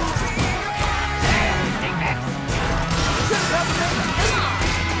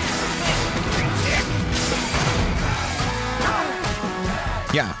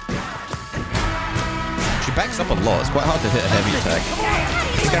 Yeah. She backs up a lot. It's quite hard to hit a heavy attack.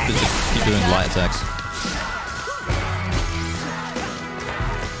 I think I have to just keep doing light attacks.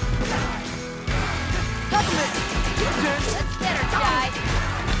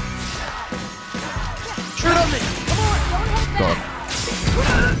 Shoot on me! Come on, don't hold back!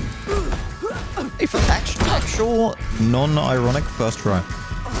 Hey, for actual non-ironic first try.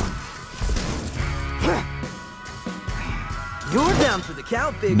 You're down for the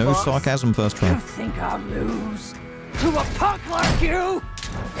count, big No boss. sarcasm first try. You think I'll lose to a punk like you?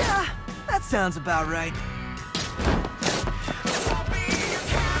 Yeah, that sounds about right.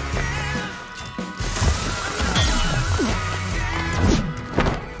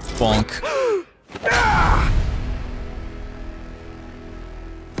 Bonk.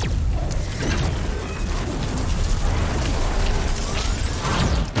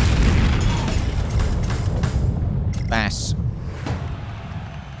 Bass.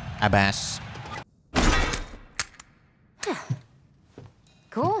 Abass.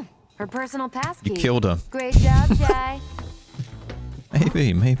 Cool. Her personal passkey. You killed her. Great job, Jai.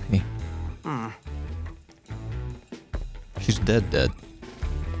 Maybe. She's dead.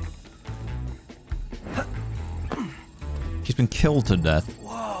 She's been killed to death.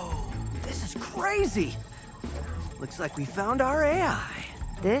 Whoa, this is crazy. Looks like we found our AI.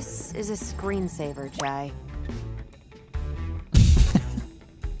 This is a screensaver, Jai.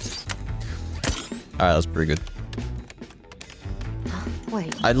 Alright, that's pretty good.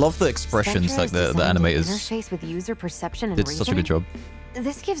 Wait. I love the expressions, like the animators Interface with user perception and did such a good job.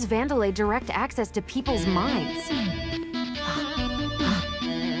 This gives Vandalay direct access to people's minds.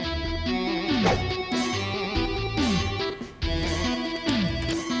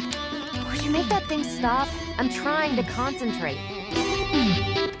 Would you make that thing stop? I'm trying to concentrate.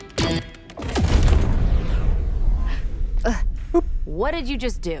 What did you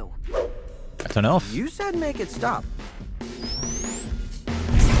just do? I don't know. You said make it stop.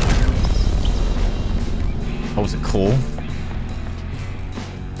 Oh, was it cool?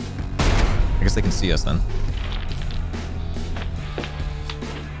 I guess they can see us then.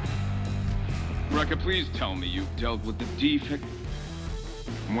 Rekka, please tell me you've dealt with the defect.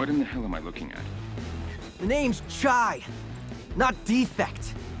 What in the hell am I looking at? The name's Chai, not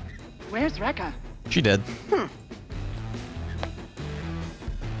Defect. Where's Rekka? She did.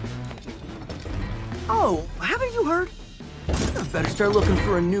 Oh, haven't you heard? I better start looking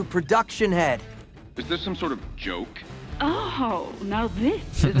for a new production head. Is this some sort of joke? Oh, now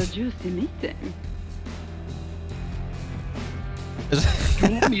this is a juicy meeting. Is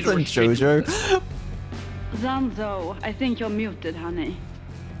that JoJo? Zanzo, I think you're muted, honey.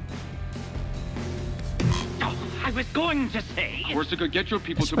 Oh, I was going to say. Corsica, get your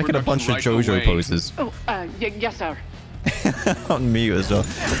people to Making a bunch of JoJo away. poses. Oh, yes, sir. On me as well.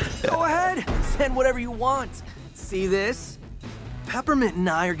 Go ahead, send whatever you want. See this? Peppermint and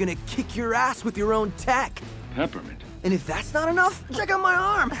I are gonna kick your ass with your own tech. Peppermint? And if that's not enough, check out my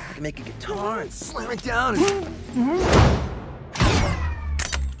arm. I can make a guitar and slam it down and...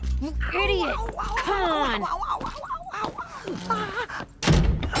 Idiot! Come on!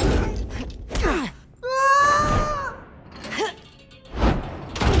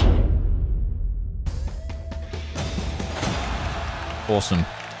 Awesome.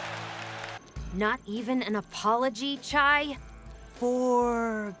 Not even an apology, Chai?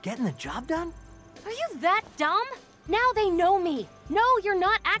 For getting the job done? Are you that dumb? Now they know me. No, you're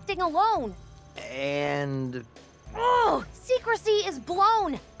not acting alone. And... Oh, secrecy is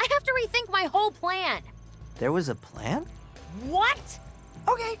blown. I have to rethink my whole plan. There was a plan? What?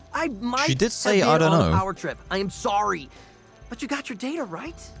 Okay, I might She did say, have I been don't on a know. power trip. I am sorry. But you got your data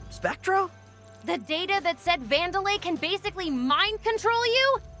right, Spectra? The data that said Vandalay can basically mind control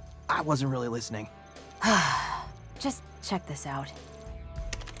you? I wasn't really listening. Just check this out.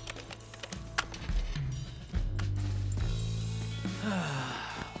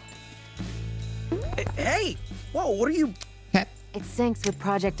 Hey! Whoa, what are you... It syncs with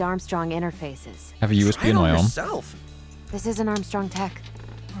Project Armstrong interfaces. Have a USB in my arm. Yourself. This isn't Armstrong tech.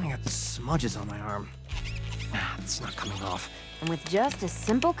 I got smudges on my arm. It's not coming off. And with just a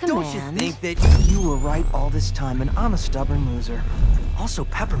simple command... Don't you think that you were right all this time and I'm a stubborn loser? Also,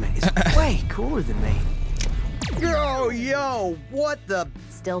 Peppermint is way cooler than me. Yo, what the...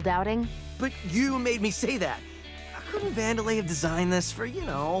 Still doubting? But you made me say that. Couldn't Vandalay have designed this for, you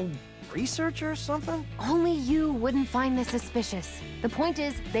know, research or something? Only you wouldn't find this suspicious. The point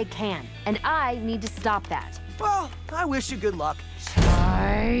is, they can, and I need to stop that. Well, I wish you good luck.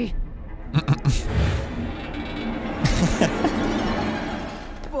 Bye.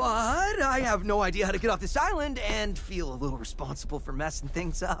 But I have no idea how to get off this island and feel a little responsible for messing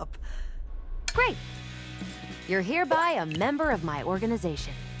things up. Great. You're hereby a member of my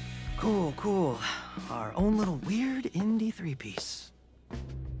organization. Cool. Our own little weird indie three-piece.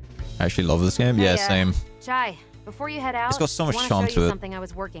 I actually love this game. Yeah, same. Chai, before you head out, It's got so much I charm want to show to you it. something I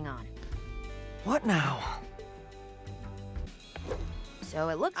was working on. What now? So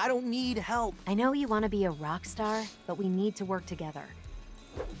it looks... I don't need help. I know you want to be a rock star, but we need to work together.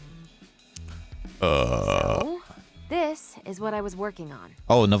 So, this is what I was working on.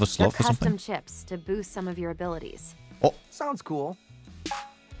 Oh, another slot for custom something? chips to boost some of your abilities. Oh. Sounds cool.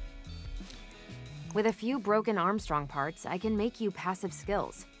 With a few broken Armstrong parts, I can make you passive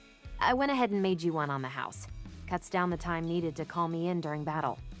skills. I went ahead and made you one on the house. Cuts down the time needed to call me in during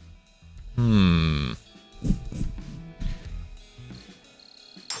battle.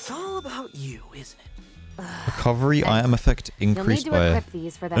 It's all about you, isn't it? Recovery item effect increased You'll need by... to equip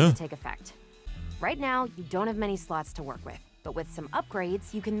these for them to take effect. Right now, you don't have many slots to work with, but with some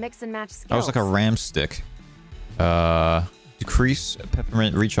upgrades, you can mix and match skills. That was like a ram stick. Decrease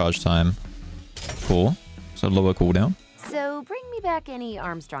peppermint recharge time. Cool. So lower cooldown. So bring me back any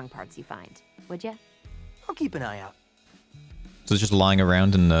Armstrong parts you find, would ya? I'll keep an eye out. So it's just lying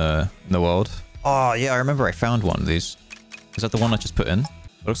around in the world. Oh yeah, I remember I found one of these. Is that the one I just put in?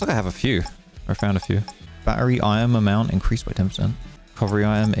 It looks like I have a few. I found a few. Battery item amount increased by 10%. Recovery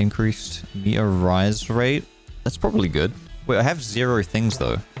item increased. Meter rise rate. That's probably good. Wait, I have 0 things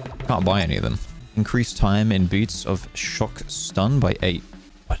though. Can't buy any of them. Increased time in beats of shock stun by 8.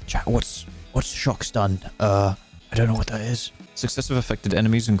 What, Jack? What's shock stun? I don't know what that is. Successive affected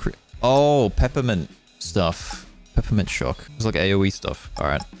enemies increase. Oh, peppermint stuff. Peppermint shock. It's like AoE stuff. All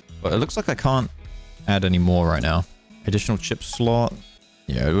right. But it looks like I can't add any more right now. Additional chip slot.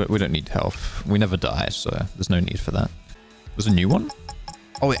 Yeah, we don't need health. We never die, so there's no need for that. There's a new one?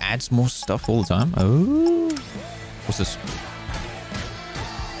 Oh, it adds more stuff all the time? Oh. What's this?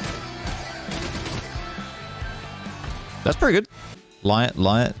 That's pretty good. Light,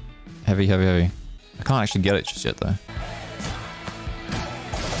 heavy. I can't actually get it just yet, though.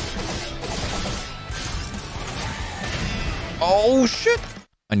 Oh, shit!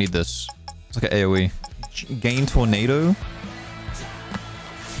 I need this. It's like an AoE. Gain tornado.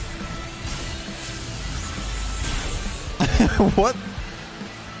 What?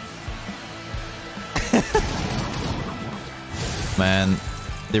 Man,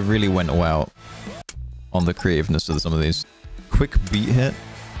 they really went all out on the creativeness of some of these. Quick beat hit.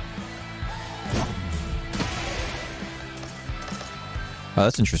 Oh,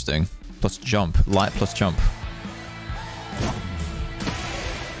 that's interesting. Plus jump. Light plus jump.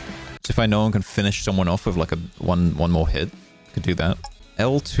 So if I know I can finish someone off with like a one more hit, I could do that.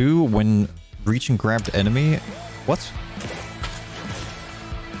 L2 when reaching grabbed enemy. What?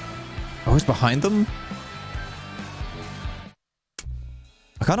 Oh, it's behind them?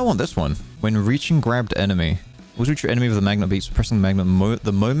 I kind of want this one. When reaching grabbed enemy. Always reach your enemy with a magnet beat, suppressing the magnet.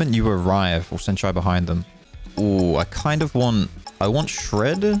 The moment you arrive, will send Chai behind them. Ooh, I kind of want... I want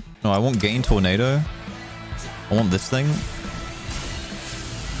Shred. No, I want Gain Tornado. I want this thing.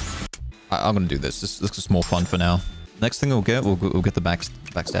 I'm gonna do this. This is more fun for now. Next thing we'll get the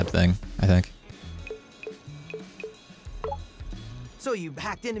backstab thing, I think. So you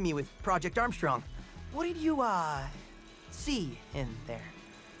hacked into me with Project Armstrong. What did you, see in there?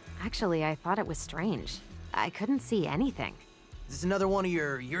 Actually, I thought it was strange. I couldn't see anything. Is this another one of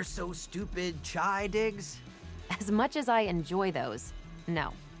your "you're so stupid" Chai digs? As much as I enjoy those,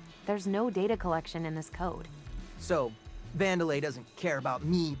 no. There's no data collection in this code. So, Vandalay doesn't care about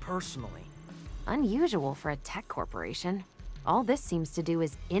me personally. Unusual for a tech corporation. All this seems to do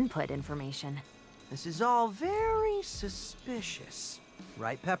is input information. This is all very suspicious.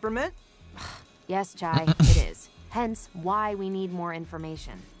 Right, Peppermint? Yes, Chai, it is. Hence, why we need more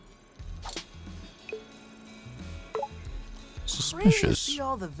information. Suspicious. Great to see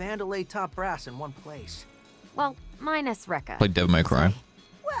all the Vandalay top brass in one place. Well, minus Rekka. Like Devil May Cry.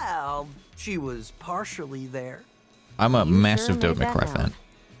 Well, she was partially there. I'm a massive Devil May Cry fan.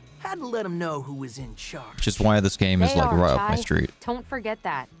 Had to let him know who was in charge. Which is why this game is like right up my street. Don't forget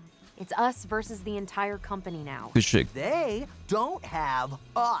that. It's us versus the entire company now. Good shit. They don't have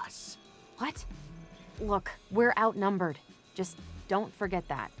us. What? Look, we're outnumbered. Just don't forget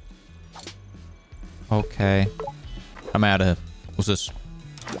that. Okay. I'm out of here. What's this?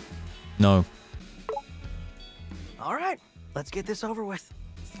 No. All right, let's get this over with.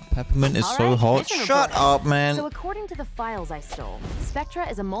 Peppermint is so hot. Shut up, man. So according to the files I stole, Spectra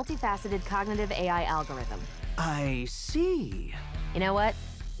is a multifaceted cognitive AI algorithm. I see. You know what?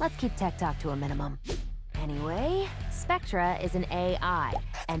 Let's keep tech talk to a minimum. Anyway, Spectra is an AI,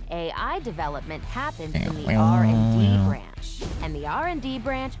 and AI development happens in the R&D branch. And the R&D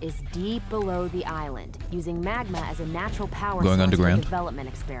branch is deep below the island, using magma as a natural power source underground for development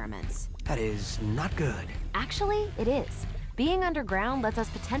experiments. That is not good. Actually, it is. Being underground lets us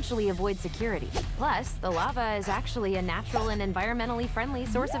potentially avoid security. Plus, the lava is actually a natural and environmentally friendly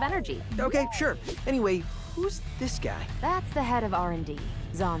source of energy. Okay, sure. Anyway, who's this guy? That's the head of R&D,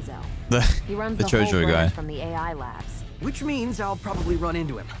 Zonzo. He runs the the whole JoJo guy. branch from the AI labs. Which means I'll probably run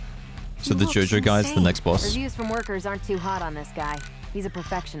into him. So the JoJo guy's the next boss. Reviews from workers aren't too hot on this guy. He's a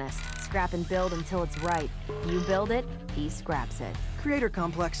perfectionist. Scrap and build until it's right. You build it, he scraps it. Creator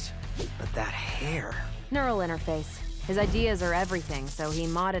complex. But that hair. Neural interface. His ideas are everything, so he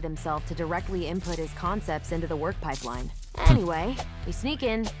modded himself to directly input his concepts into the work pipeline. Anyway, we sneak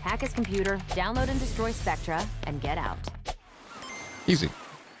in, hack his computer, download and destroy Spectra, and get out. Easy.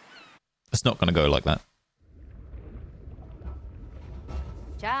 It's not gonna go like that.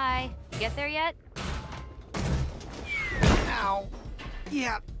 Chai, get there yet? Ow.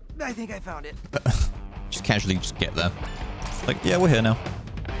 Yeah, I think I found it. Just casually just get there. Like, yeah, we're here now.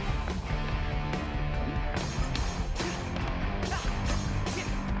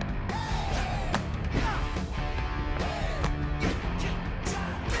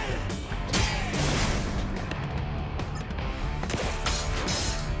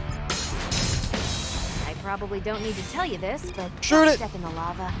 Probably don't need to tell you this, but shoot it. Step in the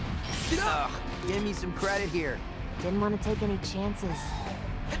lava. Ugh, give me some credit here. Didn't want to take any chances.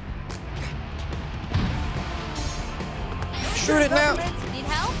 Shoot it now. Need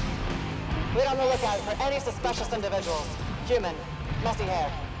help? We're on the lookout for any suspicious individuals. Human, messy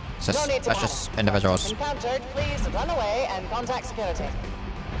hair. No need to Suspicious individuals. Encountered, please run away and contact security.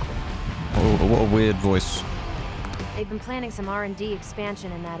 Oh, what a weird voice. They've been planning some R&D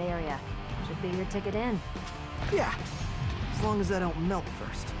expansion in that area. Should be your ticket in. Yeah, as long as I don't melt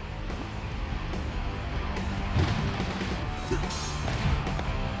first.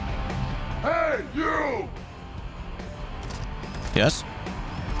 Hey, you! Yes?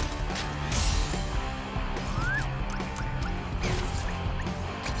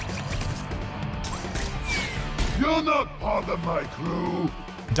 You're not part of my crew.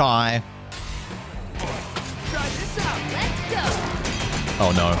 Die. Try this out. Let's go.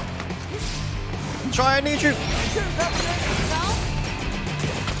 Oh no. Try, I need you.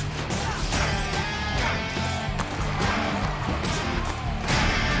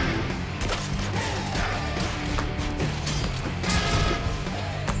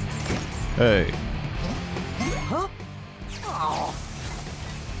 Hey. Huh? Oh.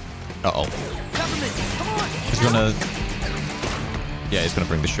 Uh-oh. He's gonna... Yeah, he's gonna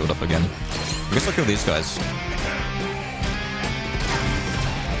bring the shield up again. I guess I'll kill these guys.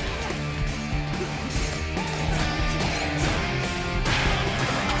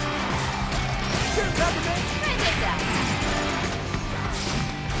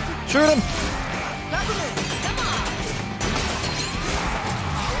 Shoot him!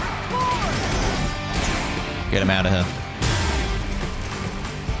 Get him out of here.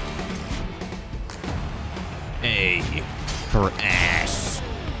 Hey, for ass.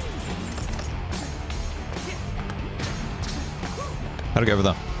 How'd it go over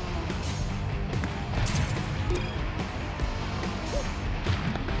there?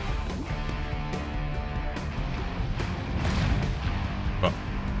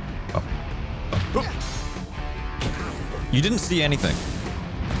 You didn't see anything.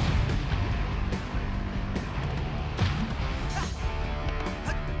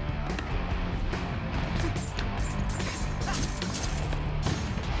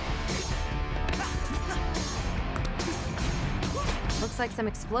 Looks like some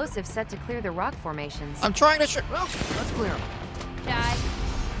explosives set to clear the rock formations. I'm trying to shoot. Well, let's clear them. Die.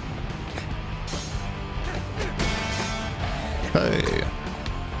 Hey.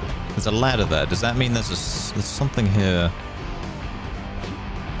 There's a ladder there. Does that mean there's something here?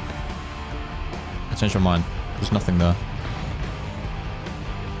 I changed my mind. There's nothing there.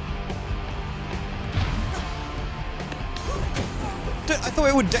 thought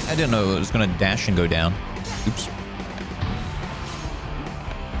it would. I didn't know it was gonna dash and go down. Oops.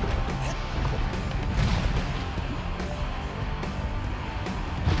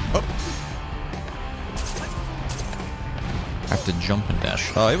 Oh. Have to jump and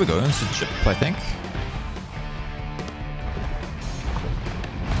dash. Oh, here we go. It's a chip, I think.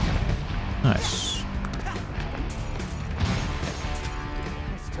 Nice.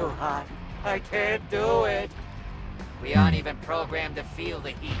 It's too hot. I can't do it. We aren't even programmed to feel the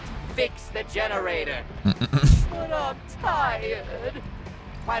heat. Fix the generator. But I'm tired.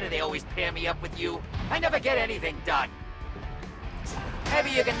 Why do they always pair me up with you? I never get anything done. Maybe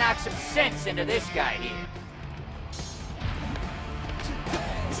you can knock some sense into this guy here.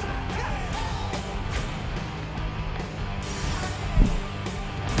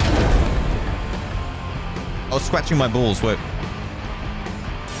 I was scratching my balls, wait.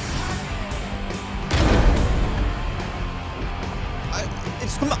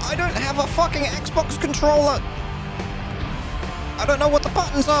 I don't have a fucking Xbox controller. I don't know what the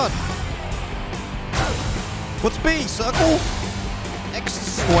buttons are. What's B? Circle? X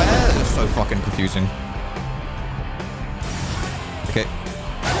square? It's so fucking confusing. Okay.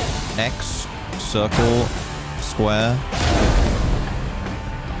 X, circle, square.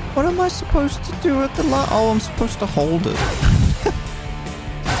 What am I supposed to do at the oh, I'm supposed to hold it.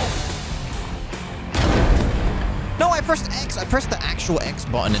 No, I pressed X. I pressed the actual X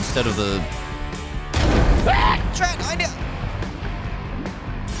button instead of the...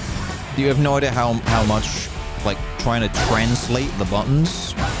 Do you have no idea how much, like, trying to translate the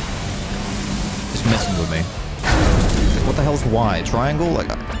buttons is messing with me? Like, what the hell's Y? Triangle? Like,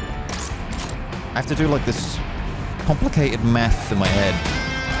 I have to do, like, this complicated math in my head.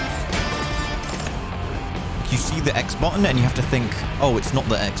 You see the X button and you have to think, oh, it's not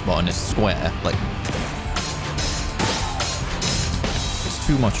the X button, it's square. Like, it's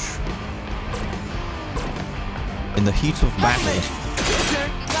too much. In the heat of battle.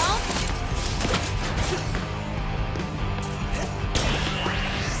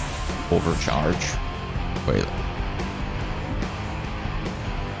 Overcharge. Wait.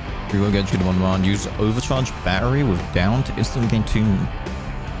 Reload gadget in 1 round. Use overcharge battery with down to instantly gain 2.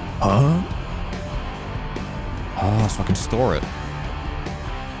 Huh? Oh, so I can store it.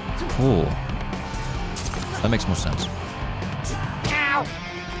 Cool. That makes more sense. Ow!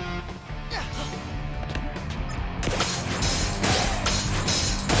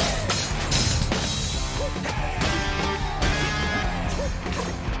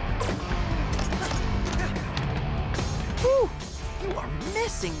 Whew. You are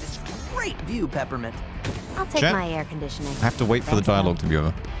missing this great view, Peppermint. I'll take Chat? my air conditioning. I have to wait for the dialogue to be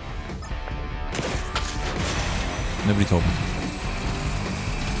over. Nobody told me.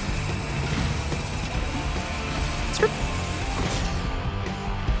 Let's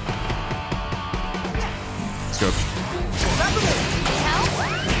go.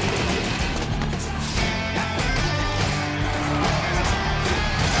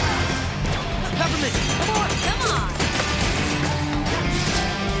 Peppermint, come on! Come on!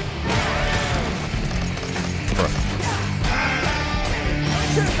 Bruh.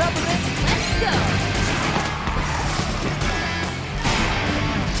 Sure, Peppermint! Let's go!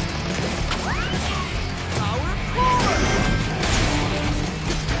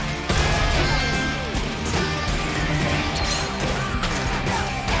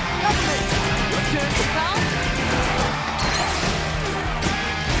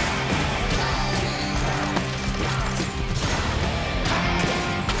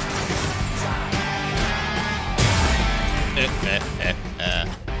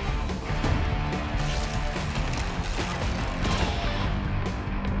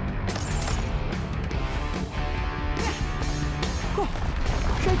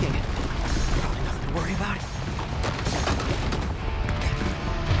 Shaking it. Probably nothing to worry about.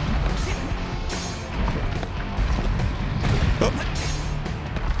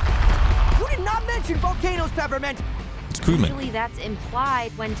 You did not mention volcanoes, Peppermint! It's Kuman. Usually that's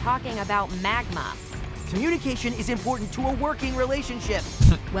implied when talking about magma. Communication is important to a working relationship.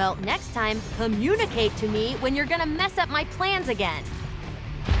 Well, next time, communicate to me when you're gonna mess up my plans again.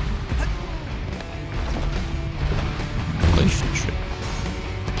 Relationship.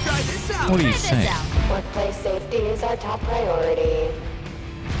 Try this out! What are you saying? Workplace safety is our top priority.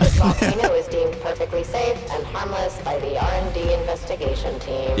 This volcano is deemed perfectly safe and harmless by the R&D investigation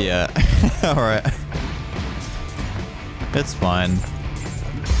team. Yeah. Alright. It's fine.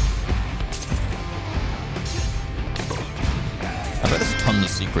 I bet there's a ton of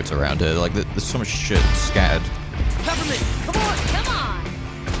secrets around here. Like, there's so much shit scattered. Peppermint, come on! Come on!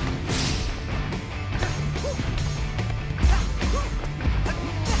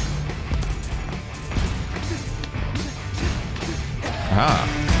 Ah.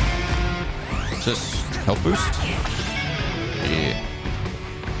 Is this health boost? Yeah.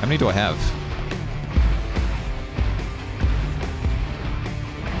 How many do I have?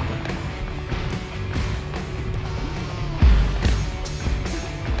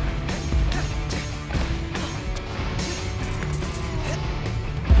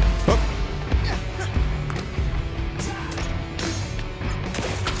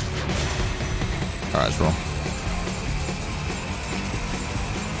 Alright, let's roll.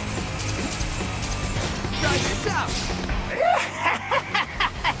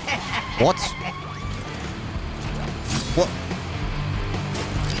 What? What?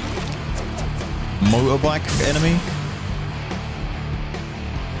 Motorbike enemy?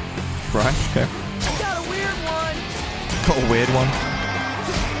 Right, okay. Got a weird one. Got a weird one.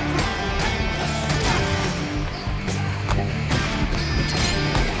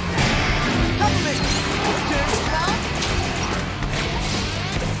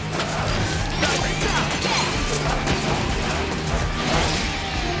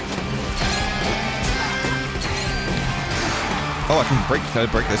 Oh, I can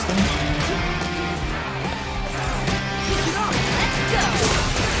break this thing?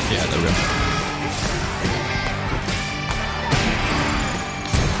 Yeah, there we go.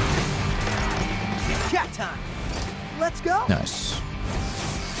 Cat time. Let's go. Nice.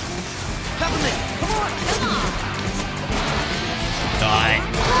 Come on. Die.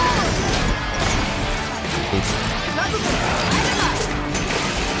 Oops.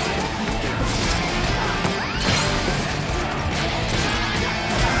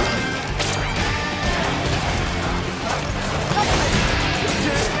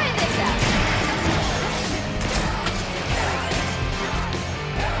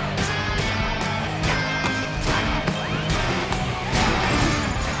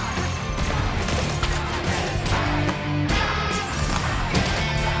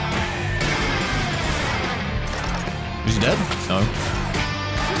 Is he dead? No.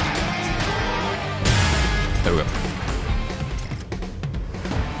 There we go.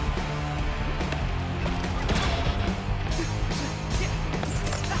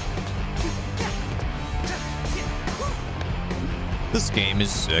 This game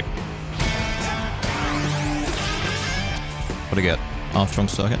is sick. What'd I get? Armstrong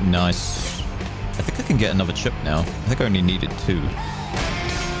circuit? Nice. I think I can get another chip now. I think I only needed 2.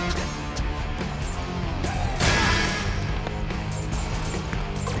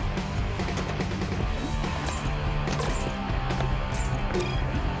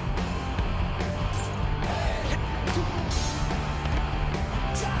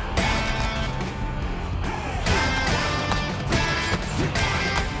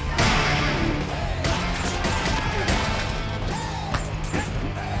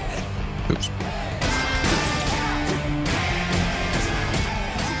 Oops.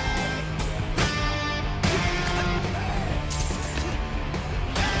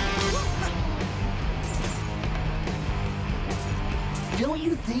 Don't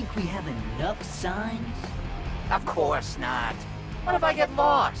you think we have enough signs? Of course not. What if I get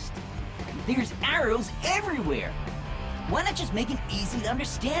lost? There's arrows everywhere. Why not just make an easy to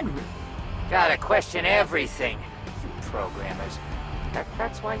understand route? Gotta question everything, you programmers.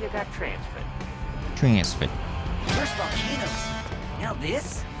 That's why you got transferred. Transferred. First volcanoes. Now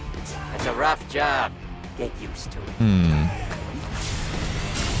this? That's a rough job. Get used to it.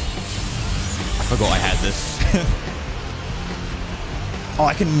 I forgot I had this. Oh,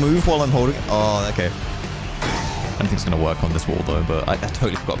 I can move while I'm holding it? Oh, okay. I don't think it's going to work on this wall, though, but I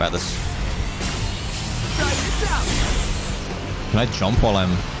totally forgot about this. Can I jump while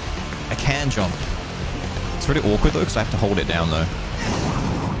I'm... I can jump. It's really awkward, though, because I have to hold it down, though.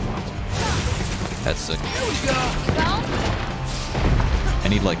 That's sick. I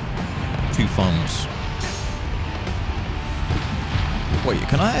need, like, 2 thumbs. Wait,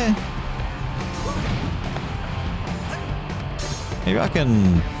 can I... Maybe I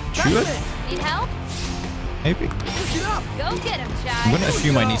can shoot it? Need help? Maybe. Go get him, Chai. I'm gonna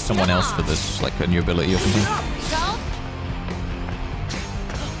assume I need someone else for this, like a new ability or something.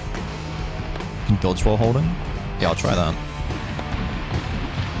 Can dodge while holding? Yeah, I'll try that.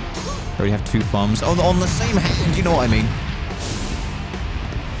 I already have 2 thumbs. Oh, on the same hand, you know what I mean.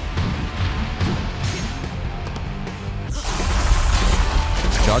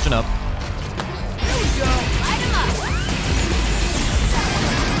 Charging up.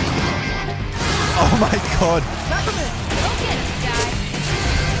 Oh my god.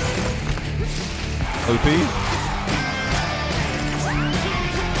 OP.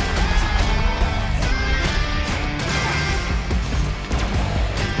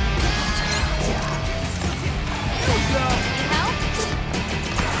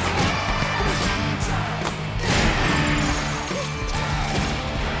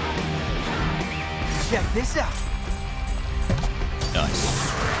 this out.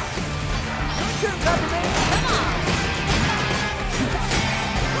 Nice.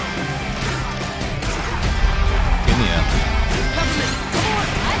 Give me a...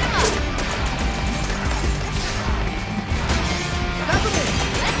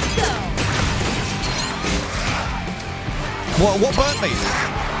 What burnt me?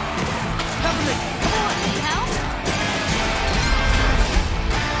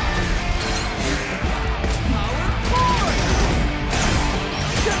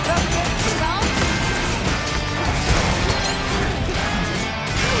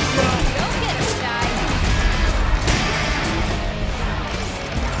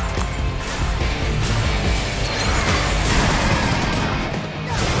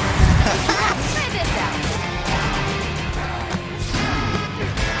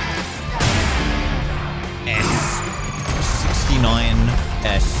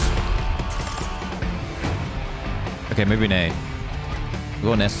 Okay, maybe an A. We'll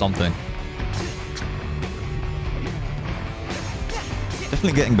go an S something.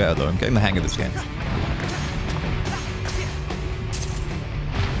 Definitely getting better though. I'm getting the hang of this game.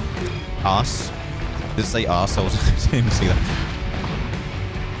 Arse. Did it say arse? I didn't even see that.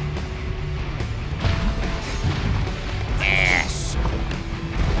 Ass.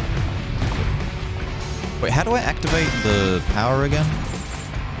 Wait, how do I activate the power again?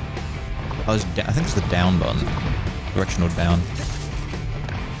 I think it's the down button. Directional down.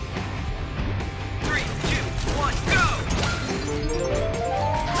 3, 2, 1, go!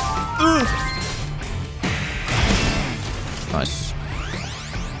 Nice.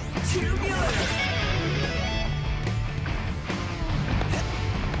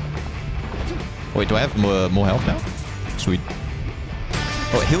 Wait, do I have more health now? Sweet.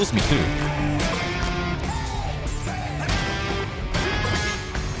 Oh, it heals me too.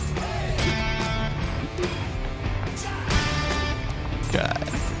 God.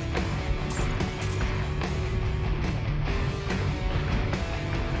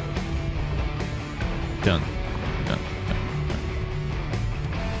 Done.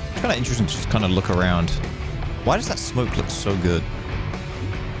 It's kind of interesting to just kind of look around. Why does that smoke look so good?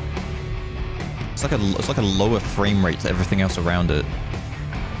 It's like a lower frame rate to everything else around it.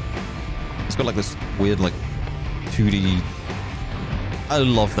 It's got like this weird like 2D. I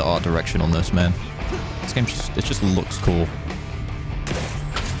love the art direction on this, man. This game just looks cool.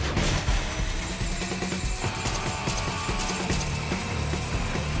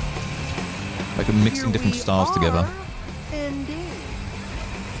 Like we're mixing different styles together. Indeed.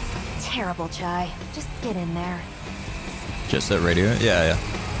 Terrible, Chai. Just get in there. Jet Set Radio? Yeah.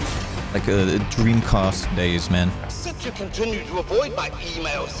 Like Dreamcast days, man. Since you continue to avoid my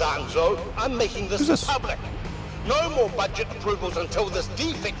email, Zanzo, I'm making this public. No more budget approvals until this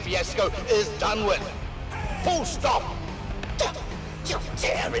defect fiasco is done with. Full stop. You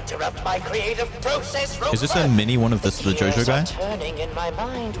dare interrupt my creative process, Roper? Is this a mini one of the JoJo guy? Turning in my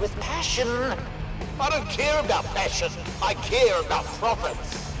mind with passion. I don't care about passion. I care about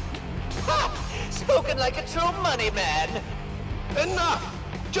profits. Ha! Spoken like a true money man. Enough.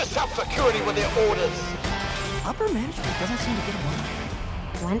 Just have security with their orders. Upper management doesn't seem to get along.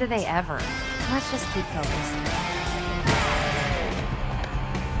 When do they ever? Let's just keep focused.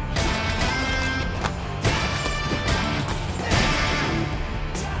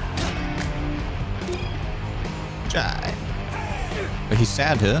 Jai. But he's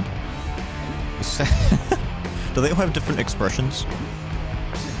sad here. He's sad. Do they all have different expressions?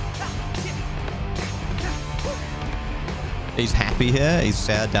 He's happy here. He's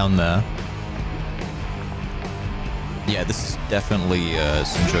sad down there. Yeah, this is definitely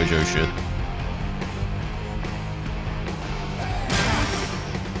some JoJo shit.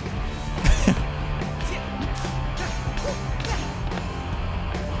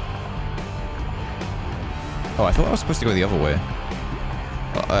 Oh, I thought I was supposed to go the other way.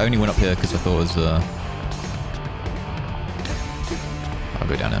 I only went up here because I thought it was, I'll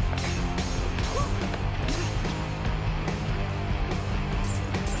go down now.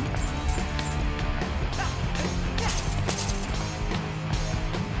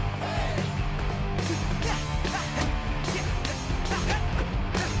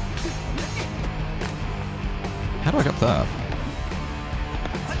 How do I get up there?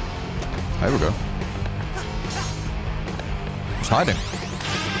 There we go. He's hiding.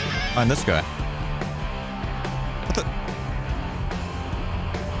 Behind this guy. What the?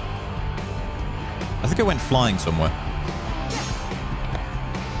 I think I went flying somewhere.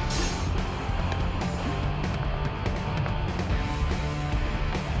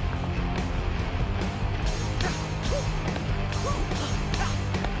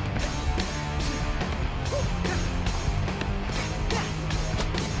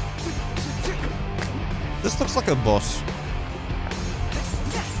 This looks like a boss.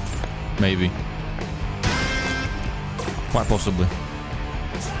 Maybe. Quite possibly.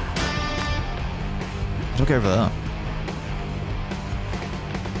 Look over there.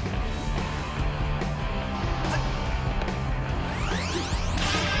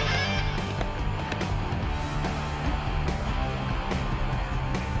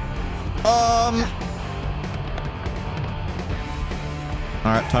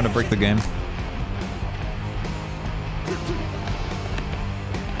 Alright, time to break the game.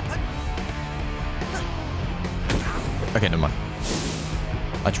 Okay, never mind.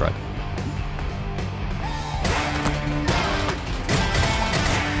 I tried.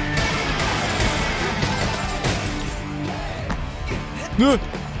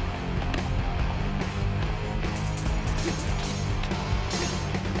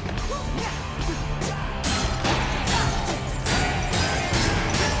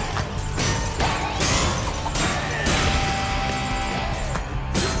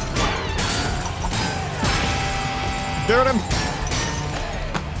 Get him!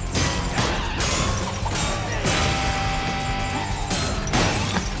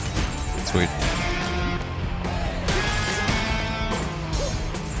 Sweet.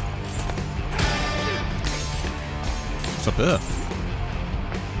 What's up there?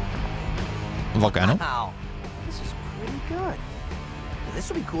 Volcano? Wow, this is pretty good. This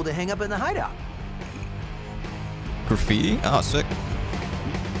would be cool to hang up in the hideout. Graffiti? Oh, sick.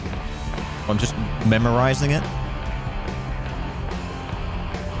 I'm just memorizing it.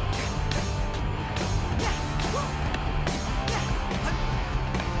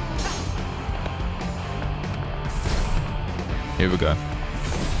 Here we go.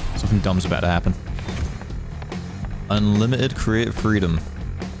 Something dumb's about to happen. Unlimited creative freedom.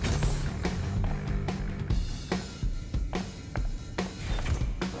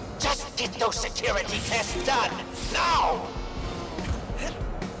 Just get those security tests done, now!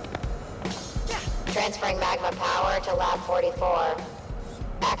 Transferring magma power to Lab 44.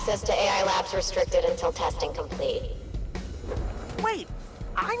 Access to AI labs restricted until testing complete. Wait,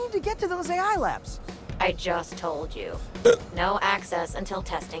 I need to get to those AI labs. I just told you. No access until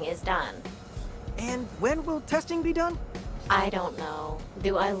testing is done. And when will testing be done? I don't know.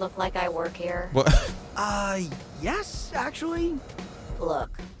 Do I look like I work here? What? Yes, actually.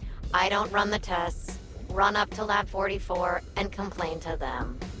 Look, I don't run the tests. Run up to Lab 44 and complain to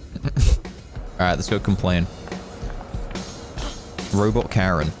them. Alright, let's go complain. Robot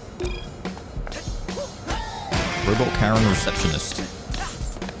Karen. Robot Karen receptionist.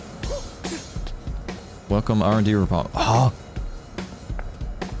 Welcome R&D report. Oh!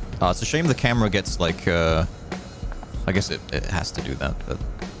 It's a shame the camera gets like, I guess it has to do that, but...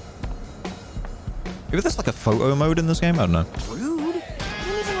 Maybe there's like a photo mode in this game? I don't know. Rude. You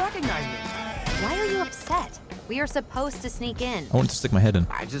didn't even recognize me. Why are you upset? We are supposed to sneak in. I wanted to stick my head in.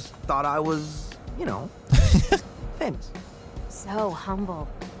 I just thought I was, you know, famous. So humble.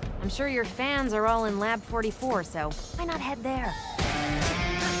 I'm sure your fans are all in Lab 44, so why not head there?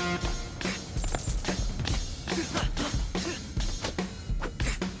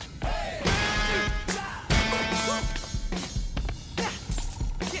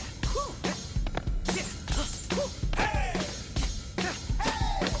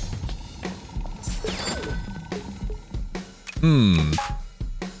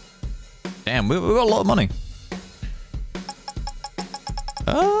 Damn, we got a lot of money.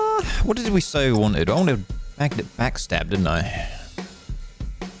 What did we say we wanted? I wanted backstab, didn't I?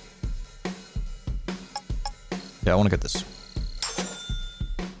 Yeah, I want to get this.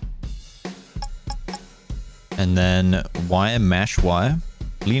 And then wire, mash wire.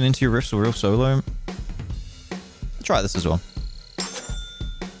 Lean into your riffs or real solo. I'll try this as well.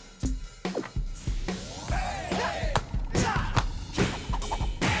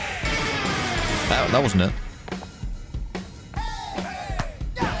 That wasn't it.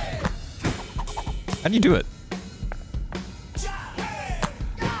 How do you do it?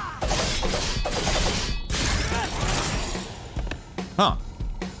 Huh.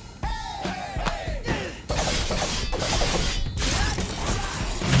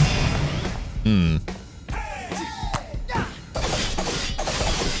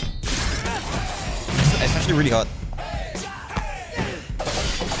 It's actually really hard.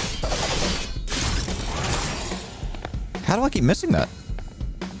 How do I keep missing that?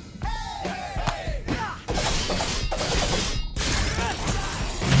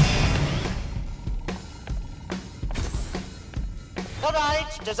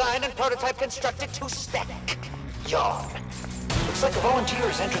 Alright, design and prototype constructed to spec. Yawn. Looks like the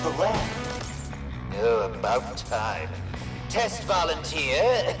volunteers entered the lab. Oh, about time. Test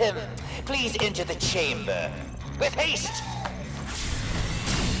volunteer, please enter the chamber. With haste!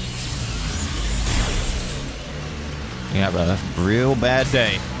 You have a real bad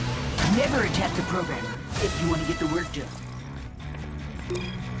day. Never attack the programmer if you want to get the work done.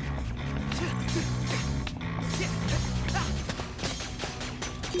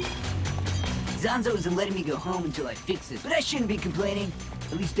 Zanzo isn't letting me go home until I fix this, but I shouldn't be complaining.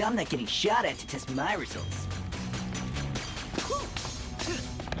 At least I'm not getting shot at to test my results.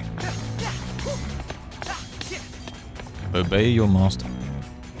 Obey your master.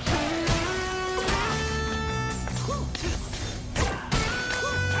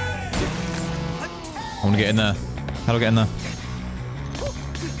 I want to get in there. How do I get in there?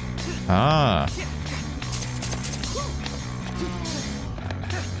 Ah.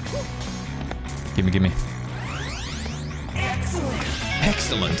 Gimme. Excellent.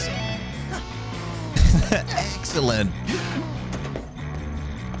 Excellent. Excellent.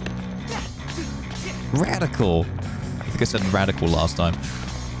 Radical. I think I said radical last time.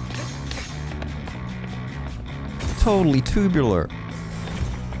 Totally tubular.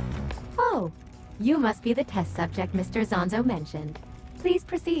 Oh, you must be the test subject Mr. Zanzo mentioned. Please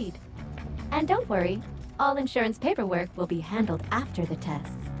proceed. And don't worry, all insurance paperwork will be handled after the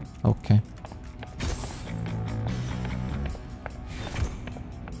tests. Okay.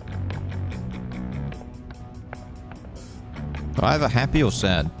 Either happy or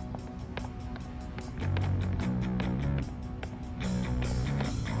sad.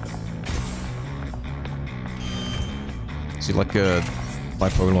 Is he like a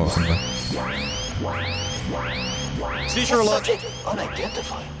bipolar or something? Seizure alert!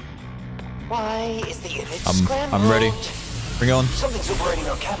 Unidentified. Why is the image scrambled? I'm ready. Bring on. Something's overriding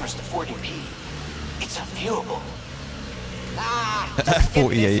our cameras to 40p. It's unviewable.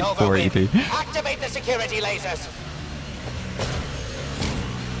 48, 480p. Activate the security lasers.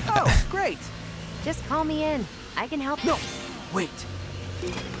 Oh, great. Just call me in. I can help. No, wait. I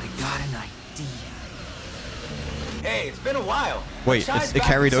got an idea. Hey, it's been a while. Wait, it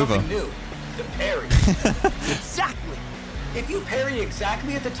carried over. New. The parry. Exactly. If you parry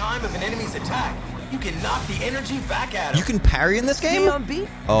exactly at the time of an enemy's attack, you can knock the energy back at him. You can parry in this game?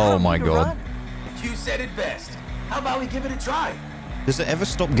 Oh my god. You said it best. How about we give it a try? Does it ever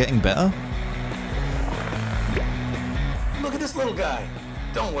stop getting better? Look at this little guy.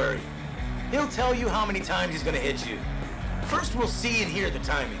 Don't worry. He'll tell you how many times he's gonna hit you. First, we'll see and hear the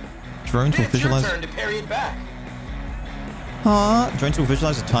timing. Drones will visualize. It's your turn to parry it back. Drones will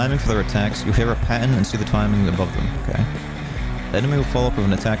visualize the timing for their attacks. You'll hear a pattern and see the timing above them. Okay. The enemy will follow up with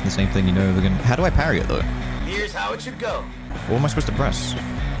an attack and the same thing you know they're gonna. How do I parry it though? Here's how it should go. What am I supposed to press?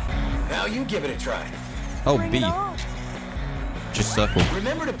 Now you give it a try. Oh, B. Just circle.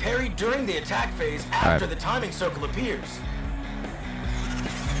 Remember to parry during the attack phase after the timing circle appears.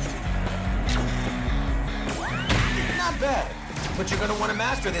 Not bad, but you're gonna want to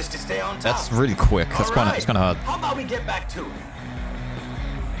master this to stay on top. That's really quick. That's it's kind of hard. How about we get back to it?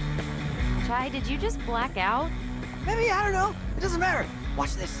 Chai, did you just black out? Maybe, I don't know. It doesn't matter.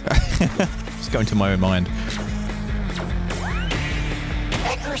 Watch this. Just going to my own mind.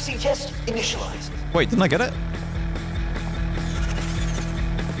 Accuracy test initialized. Wait, didn't I get it?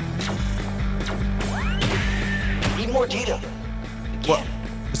 Need more data. Again. What?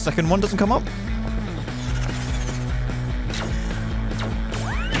 The second one doesn't come up?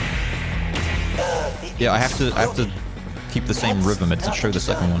 Yeah, I have to keep the same rhythm to show the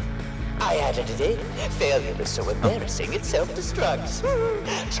second one. I added it in. Failure was so embarrassing it self-destructs.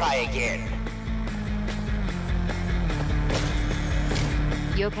 Try again.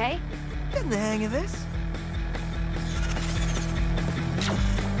 You okay? Getting the hang of this.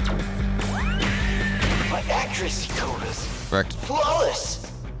 My accuracy coders. Correct.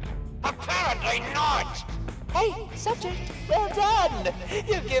 Flawless. Apparently not. Hey, subject. Well done.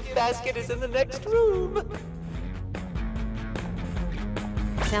 Your gift basket is in the next room.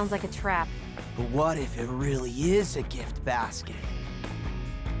 Sounds like a trap. But what if it really is a gift basket?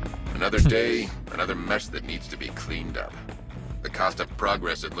 Another day, another mess that needs to be cleaned up. The cost of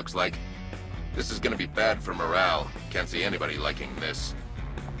progress, it looks like. This is gonna be bad for morale. Can't see anybody liking this.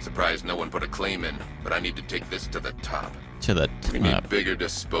 Surprised no one put a claim in, but I need to take this to the top. To the top. We need bigger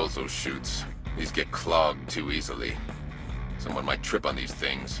disposal chutes. These get clogged too easily. Someone might trip on these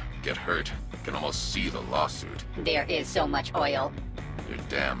things, get hurt, can almost see the lawsuit. There is so much oil. You're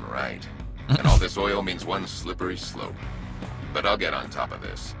damn right. And all this oil means one slippery slope. But I'll get on top of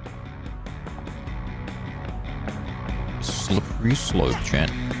this. Slippery slope, chat.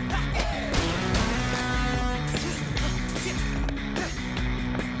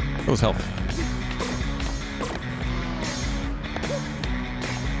 That was health.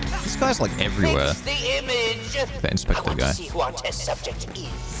 guy's like everywhere. Fix the image. That inspector I want guy. to see who our test subject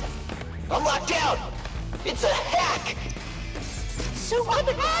is. I'm locked down. It's a hack. So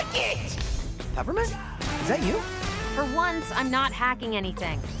unhack it. Peppermint? Is that you? For once, I'm not hacking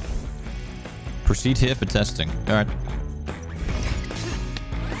anything. Proceed here for testing. All right.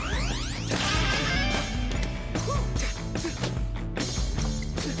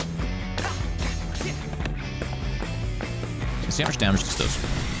 Let's see how much damage this does.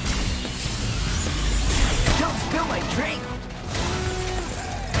 Don't spill my drink.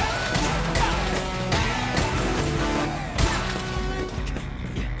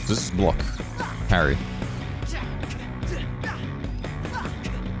 This is block. Parry.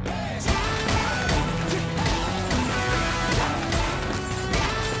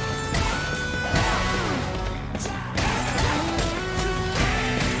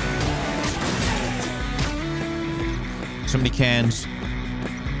 So many cans.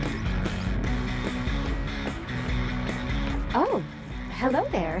 Oh, hello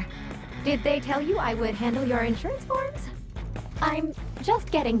there. Did they tell you I would handle your insurance forms? I'm just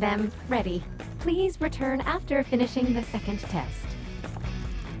getting them ready. Please return after finishing the second test.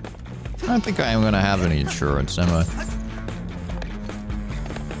 I don't think I am going to have any insurance, am I?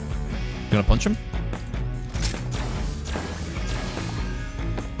 You gonna punch him?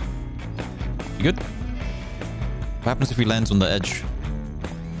 You good? What happens if he lands on the edge?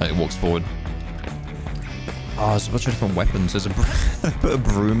 It walks forward. Oh, there's a bunch of different weapons. There's a put a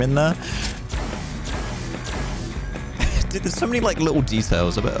broom in there. Dude, there's so many like little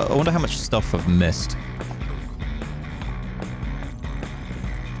details. I wonder how much stuff I've missed.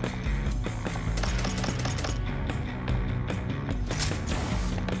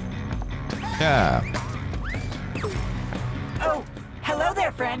 Yeah. Oh, hello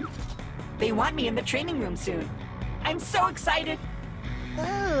there, friend. They want me in the training room soon. I'm so excited.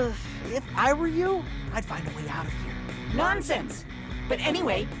 If I were you, I'd find a way out of here. Nonsense. But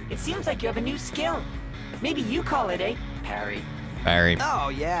anyway, it seems like you have a new skill. Maybe you call it a parry. Parry. Oh,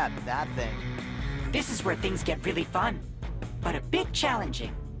 yeah, that thing. This is where things get really fun, but a bit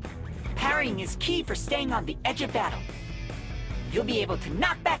challenging. Parrying is key for staying on the edge of battle. You'll be able to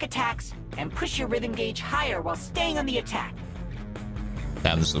knock back attacks and push your rhythm gauge higher while staying on the attack.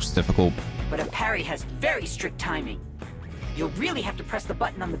 Damn, this looks difficult. But a parry has very strict timing. You'll really have to press the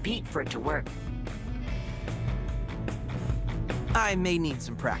button on the beat for it to work. I may need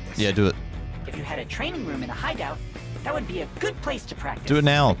some practice. Yeah, do it. If you had a training room in a hideout, that would be a good place to practice. Do it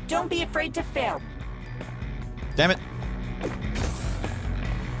now. But don't be afraid to fail. Damn it.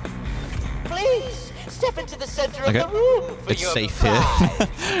 Please, step into the center Okay. of the room for It's your safe prize.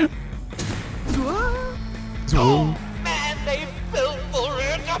 here. Oh, man, they fell for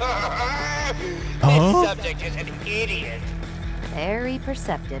it. Huh? This subject is an idiot. Very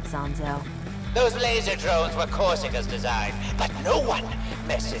perceptive, Zanzo. Those laser drones were Corsica's design, but no one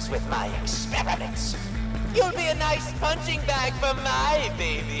messes with my experiments. You'll be a nice punching bag for my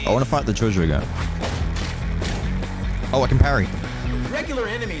baby. I want to fight the Jojo guy. Oh, I can parry. Regular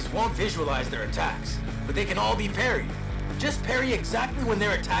enemies won't visualize their attacks, but they can all be parried. Just parry exactly when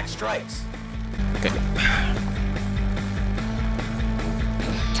their attack strikes. Okay.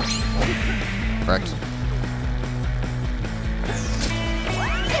 Correct.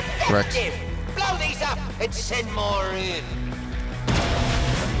 Correct. Effective. Blow these up and send more in.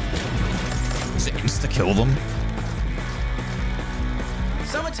 Is it insta-kill them?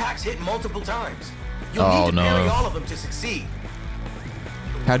 Some attacks hit multiple times. You'll Oh, need to no. parry all of them to succeed.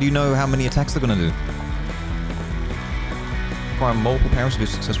 How do you know how many attacks they're gonna do? Require multiple parries to be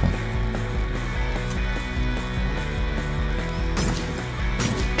successful.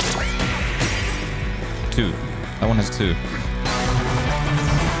 Two. That one has two.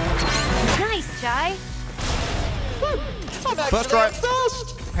 Nice, Chai. I'm actually First try.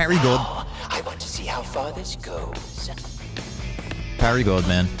 first. Parry god. Oh, I want to see how far this goes. Parry god,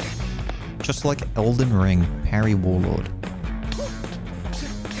 man. Just like Elden Ring, parry warlord.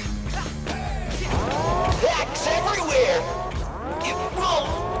 Hacks everywhere. It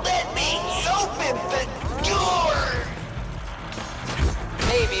won't let me open the door.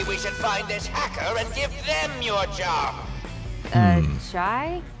 Maybe we should find this hacker and give them your job.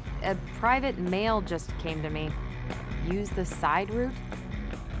 Chai? A private mail just came to me. Use the side route?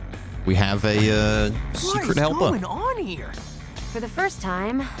 We have a secret helper. What is going on here? For the first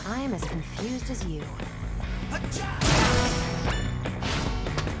time, I am as confused as you. That's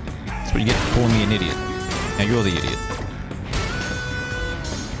what you get for calling me an idiot. Now you're the idiot.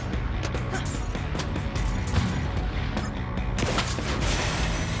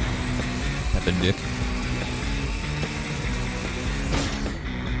 Pepper dick.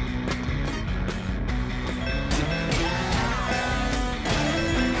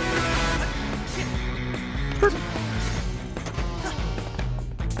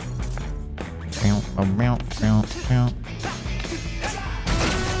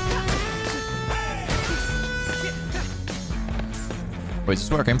 Wait, is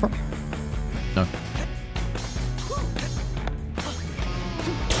this where I came from? No.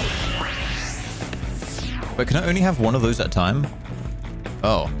 But can I only have one of those at a time?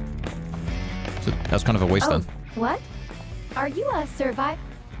 Oh. So that's kind of a waste then. What? Are you a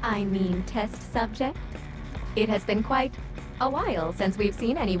test subject? It has been quite a while since we've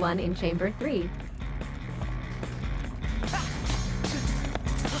seen anyone in Chamber 3.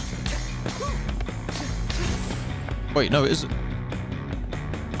 Wait, no, it isn't.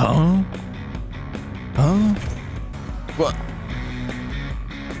 Oh? Oh? What?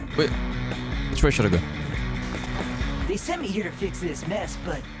 Wait, which way should I go? They sent me here to fix this mess,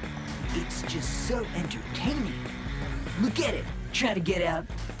 but it's just so entertaining. Look at it, try to get out.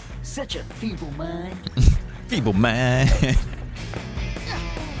 Such a feeble mind. Feeble man.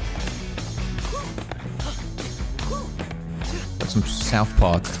 That's some South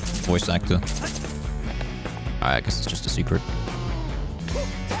Park voice actor. I guess it's just a secret.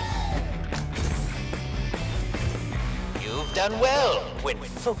 You've done well when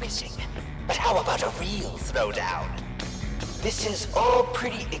focusing. But how about a real throwdown? This is all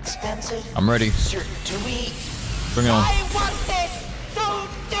pretty expensive. I'm ready. Sir Dewey. Bring it on. I want this! So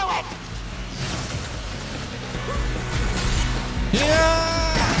do it! Yeah!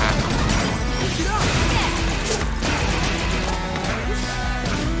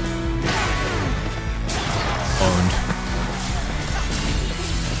 Owned.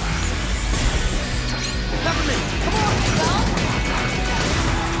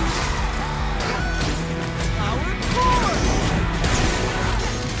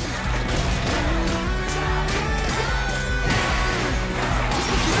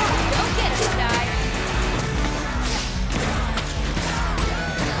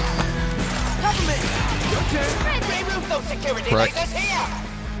 Correct.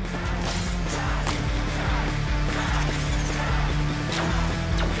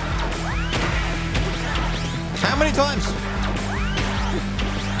 How many times?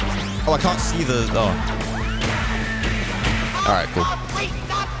 Oh, I can't see the... Oh. Alright, cool.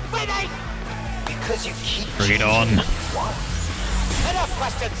 Because you keep... Bring it on. Enough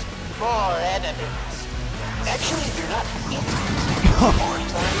questions. More enemies. Actually, you're not...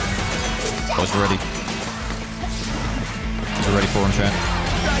 I was ready. I was ready for him, chat.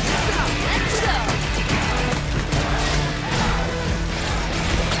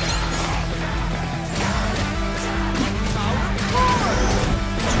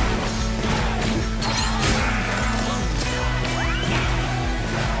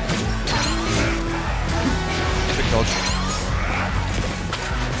 Epic dodge.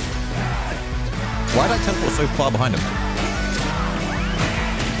 Why did I teleport so far behind him?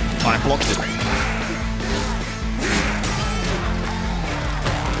 I blocked it.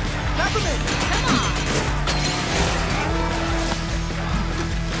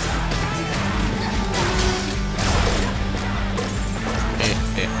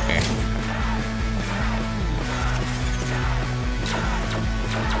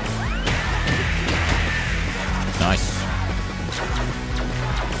 Nice.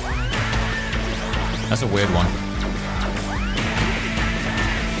 That's a weird one.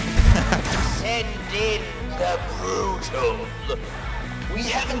 Send in the brutal. We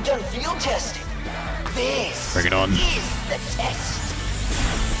haven't done field testing. This Bring it on. is the test.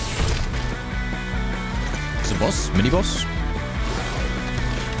 It's a boss? Mini boss?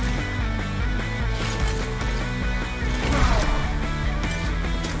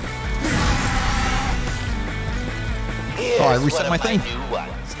 Oh, I reset my thing.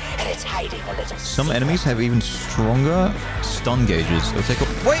 Some enemies have even stronger stun gauges. It'll take a...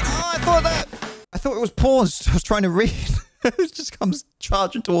 Wait! Oh, I thought that... I thought it was paused. I was trying to read. It just comes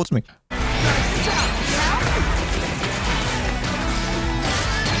charging towards me.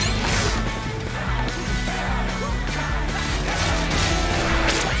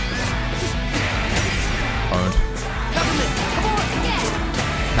 Owned.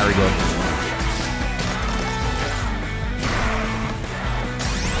 Harry God.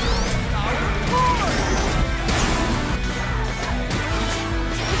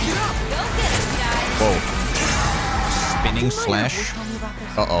 Whoa. Spinning slash.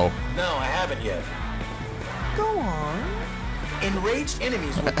 Uh-oh. No, I haven't yet. Go on. Enraged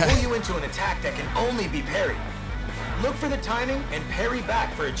enemies will pull you into an attack that can only be parried. Look for the timing and parry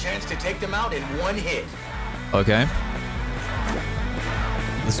back for a chance to take them out in one hit. Okay.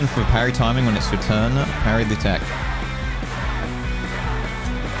 Listen for parry timing when it's your turn. Parry the attack.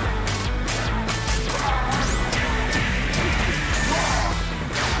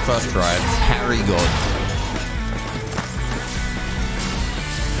 First try. Parry God.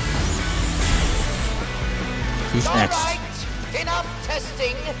 Who's next? Right. Enough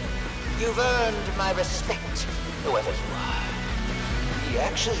testing. You've earned my respect, whoever you are. You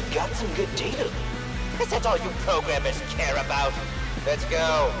actually got some good data. Is that all you programmers care about? Let's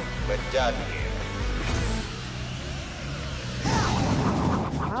go. We're done here.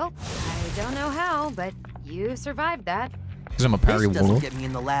 Well, I don't know how, but you survived that. Because I'm a parry This doesn't wall. get me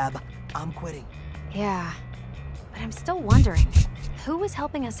in the lab. I'm quitting. Yeah, but I'm still wondering, who was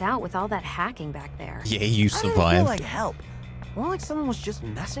helping us out with all that hacking back there? Yeah, you I didn't feel survived. like help. More like someone was just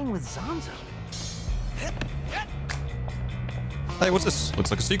messing with Zanzo. Hey, what's this?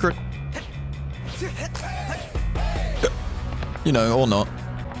 Looks like a secret. You know, or not.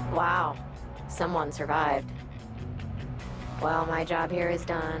 Wow, someone survived. Well, my job here is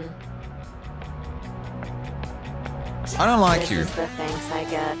done. I don't like This you. is the thanks I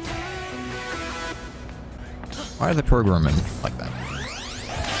get. Why are they programming like that?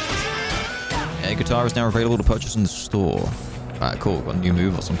 Yeah, guitar is now available to purchase in the store. Alright, cool. Got a new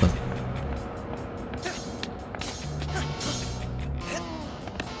move or something.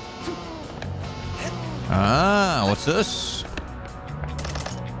 Ah, what's this?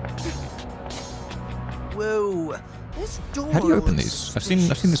 Whoa, this door. How do you open looks these? I've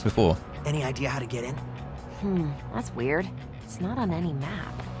seen this before. Any idea how to get in? That's weird. It's not on any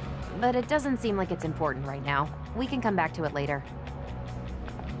map. But it doesn't seem like it's important right now. We can come back to it later.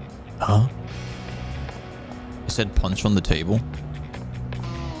 Huh? It said punch on the table.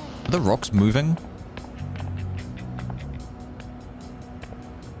 Are the rocks moving?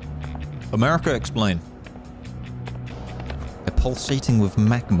 America, explain. They're pulsating with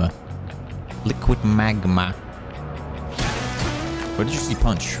magma. Liquid magma. Where did you see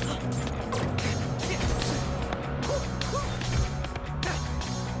punch?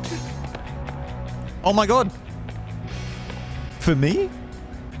 Oh my god! For me?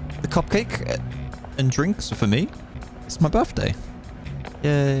 The cupcake and drinks are for me? It's my birthday.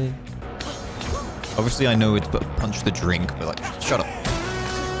 Yay. Obviously I know it's but punch the drink, but like, shut up.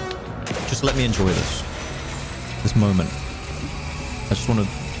 Just let me enjoy this moment. I just want to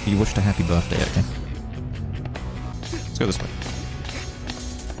be wished a happy birthday, okay? Let's go this way.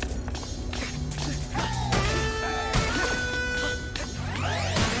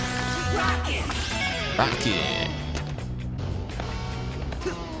 Rocket.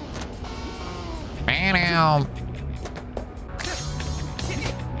 Bam.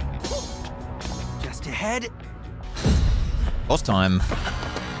 Just ahead. Boss time.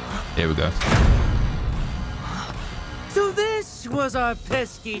 There we go. So this was our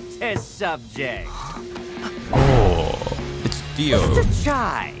pesky test subject. Oh, it's Dio. Mr.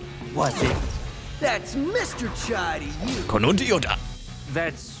 Chai, was it? That's Mr. Chai to you. Konodioda.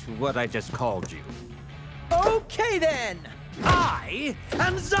 That's what I just called you. Okay then. I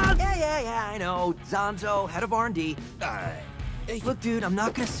am Zanzo. Yeah, I know. Zanzo, head of R&D. Look, dude, I'm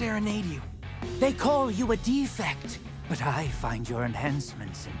not gonna serenade you. They call you a defect, but I find your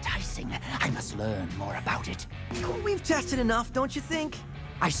enhancements enticing. I must learn more about it. We've tested enough, don't you think?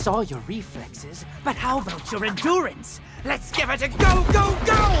 I saw your reflexes, but how about your endurance? Let's give it a go, go,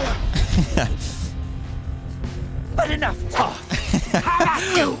 go! But enough talk. How about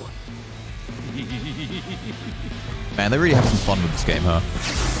you? Man, they really have some fun with this game, huh?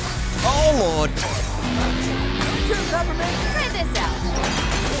 Oh lord! Try this out.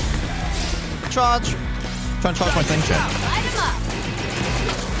 Charge! Try and charge my thing, chat. Light him up.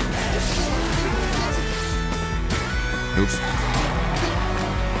 Oops.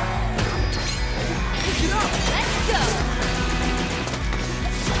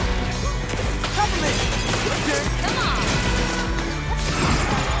 Let's go. Come on.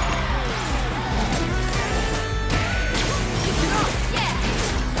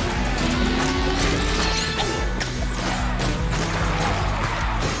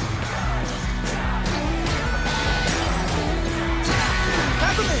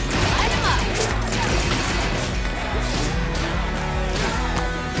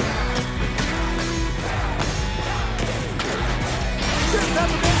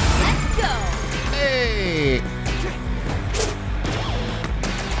 Let's go. Hey!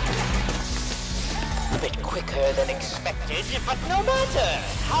 A bit quicker than expected, but no matter.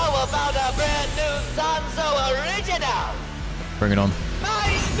 How about a brand new Zanzo original? Bring it on. My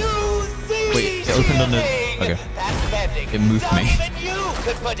new theme. Wait, it opened on the... Okay. That's pending. It moved Not me. even you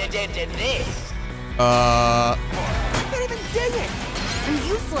could put it into this. Can't even dig it. I'm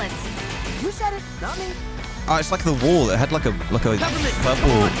useless. You said it, not me. Oh, it's like the wall. It had like a purple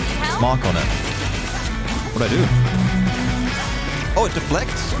mark on it. What'd I do? Oh, it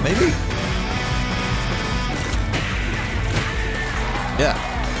deflects? Maybe? Yeah.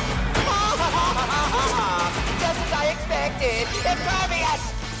 Just as I expected. infected!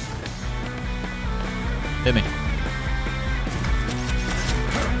 Impervious! Hit me.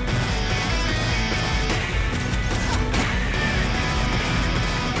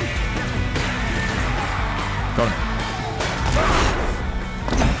 Got him.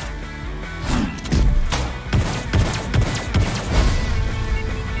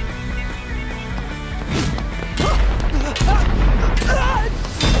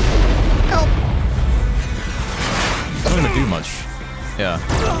 Help! Not gonna do much. Yeah.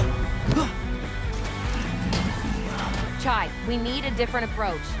 Chai, we need a different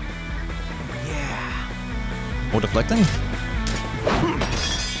approach. More deflecting?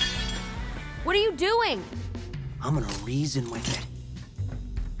 What are you doing? I'm gonna reason with it.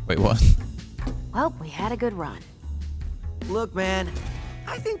 Wait, what? Well, we had a good run. Look, man,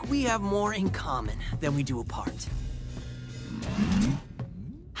 I think we have more in common than we do apart.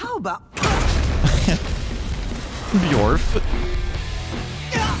 How about... Bjorf.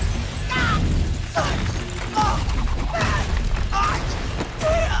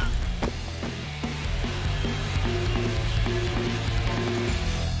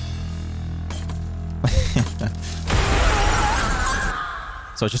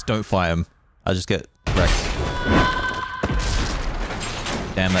 So I just don't fight him. I just get wrecked.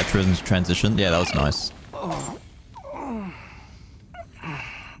 Damn, that transition. Yeah, that was nice.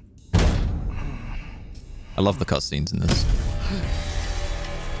 I love the cutscenes in this.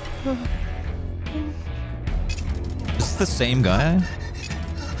 Is this the same guy?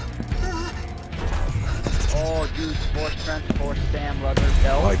 Oh, you sports transport Sam Rudder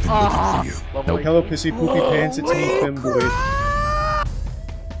belt. I've been looking for you. Nope. Hello, pissy poopy pants. It's me, Femboy.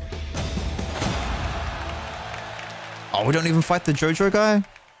 Oh, we don't even fight the JoJo guy?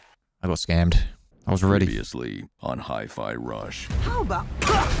 I got scammed. I was ready. Previously on Hifi Rush. How about...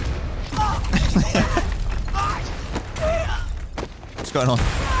 What's going on?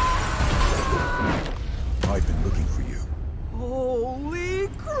 I've been looking for you. Holy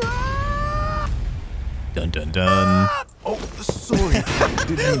crap! Dun dun dun. Oh, sorry.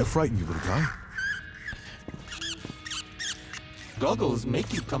 Didn't mean to frighten you, little guy. Goggles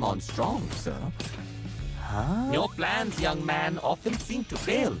make you come on strong, sir. Huh? Your plans, young man, often seem to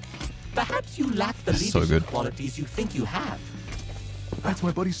fail. Perhaps you lack the So leadership good. qualities you think you have. That's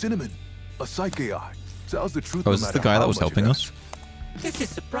my buddy Cinnamon, a psych AI. Tells the truth. Oh, no is this the matter guy how that was much it helping us? hurts. This is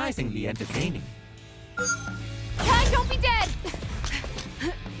surprisingly entertaining. Kai, don't be dead!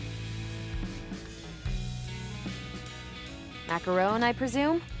 Macaron, I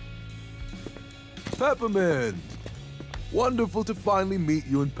presume? Peppermint! Wonderful to finally meet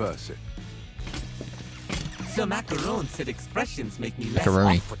you in person. Sir Macaron said expressions make me less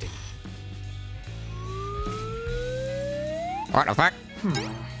Macaroni. off-putting. What the fuck?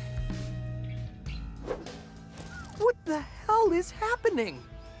 What the hell is happening?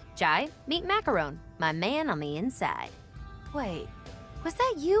 Chai, meet Macaron, my man on the inside. Wait, was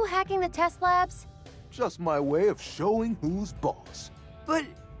that you hacking the test labs? Just my way of showing who's boss. But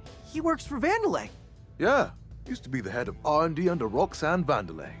he works for Vandalay. Yeah, used to be the head of R&D under Roxanne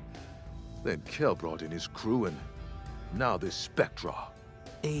Vandalay. Then Kel brought in his crew and now this Spectra.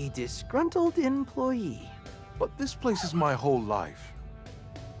 A disgruntled employee. But this place is my whole life.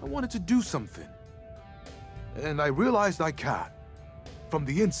 I wanted to do something. And I realized I can. From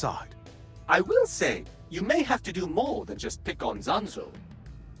the inside. I will say, you may have to do more than just pick on Zanzo.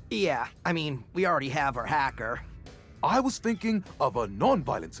 Yeah, I mean, we already have our hacker. I was thinking of a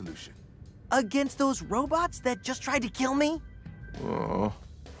non-violent solution. Against those robots that just tried to kill me? Oh.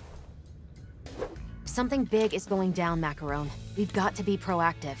 Something big is going down, Macaron. We've got to be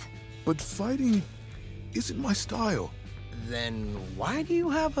proactive. But fighting isn't my style. Then why do you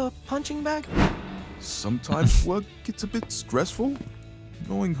have a punching bag? Sometimes work gets a bit stressful,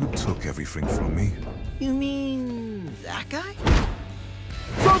 knowing who took everything from me. You mean that guy?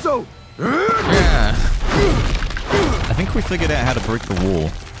 Zozo! Yeah. I think we figured out how to break the wall.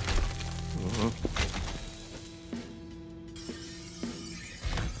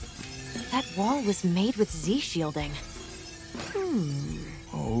 That wall was made with Z-shielding.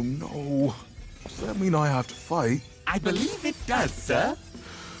 Oh no. Does that mean I have to fight? I believe it does, sir.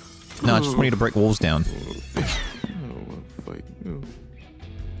 No, I just want you to break walls down. I don't want to fight you.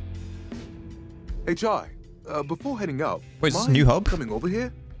 Hey, Chai, before heading out, Wait, is this a mind new hub? coming over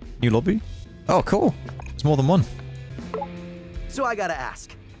here? New lobby? Oh, cool. There's more than one. So I gotta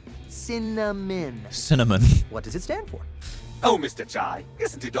ask. Cinnamon. Cinnamon. What does it stand for? Oh, Mr. Chai,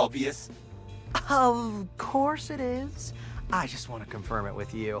 isn't it obvious? Of course it is. I just want to confirm it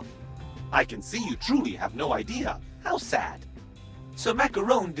with you. I can see you truly have no idea. How sad. So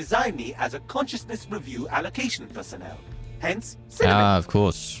Macaron designed me as a consciousness review allocation personnel. Hence, Cinnamon. Ah, of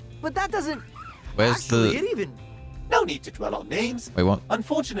course. But that doesn't... Where's Actually, the... it even... No need to dwell on names. Wait, what?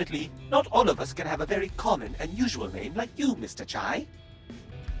 Unfortunately, not all of us can have a very common and usual name like you, Mr. Chai.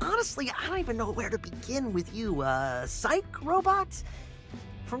 Honestly, I don't even know where to begin with you. Psych robot?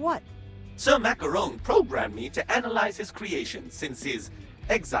 For what? Sir Macaron programmed me to analyze his creation since his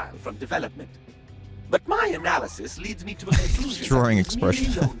exile from development. But my analysis leads me to a conclusion. Drawing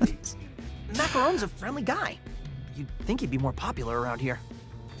expression. Really lonely. Macaron's a friendly guy. You'd think he'd be more popular around here.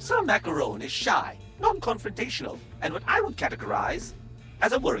 Sir Macaron is shy, non-confrontational, and what I would categorize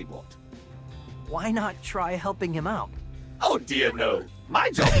as a worrywart. Why not try helping him out? Oh dear no. My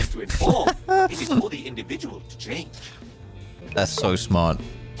job is to inform. It is for the individual to change. That's so smart.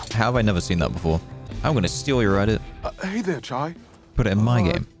 How have I never seen that before? I'm gonna steal your Reddit. Hey there, Chai. Put it in my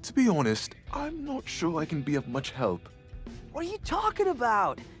game. To be honest, I'm not sure I can be of much help. What are you talking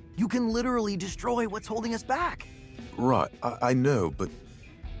about? You can literally destroy what's holding us back. Right, I know, but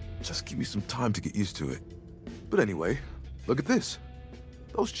just give me some time to get used to it. But anyway, look at this.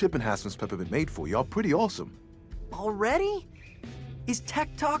 Those chip enhancements Peppermint made for you are pretty awesome. Already? Is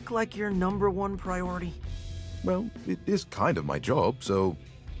tech talk like your #1 priority? Well, it is kind of my job, so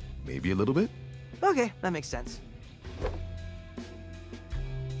maybe a little bit. Okay, that makes sense.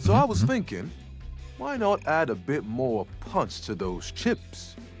 So I was thinking, why not add a bit more punch to those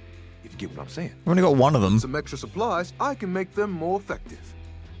chips? If you get what I'm saying. I've only got one of them. Some extra supplies, I can make them more effective.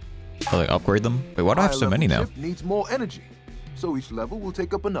 Oh, like upgrade them? Wait, why do I have so many now? Chip needs more energy, so each level will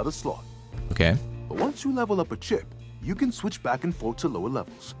take up another slot. Okay. But once you level up a chip, you can switch back and forth to lower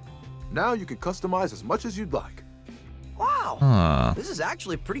levels. Now you can customize as much as you'd like. Wow! This is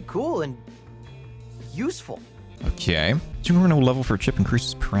actually pretty cool and useful. Okay. General level for a chip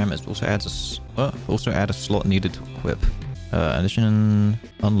increases parameters. Also add a slot needed to equip. Addition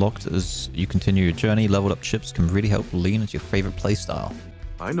unlocked as you continue your journey. Leveled up chips can really help lean into your favorite playstyle.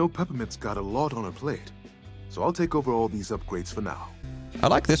 I know Peppermint's got a lot on her plate, so I'll take over all these upgrades for now. I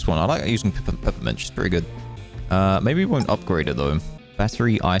like this one. I like using Peppermint. She's pretty good. Maybe we won't upgrade it though.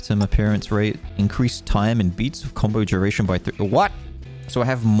 Battery item appearance rate. Increased time and beats of combo duration by 3. What? So I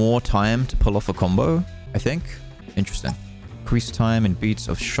have more time to pull off a combo, I think. Interesting. Increased time and beats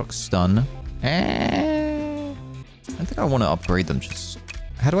of shock stun. I think I want to upgrade them. Just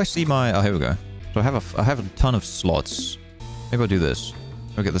how do I see my... Oh, here we go. So I have a ton of slots. Maybe I'll do this.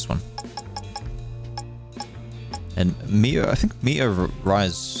 I'll get this one. And Mia, I think Mia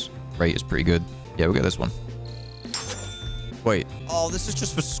rise rate is pretty good. Yeah, we'll get this one. Wait. Oh, this is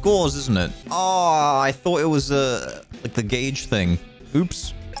just for scores, isn't it? Oh, I thought it was like the gauge thing.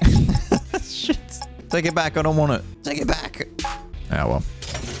 Oops. Shit. Take it back. I don't want it. Take it back. Ah, well.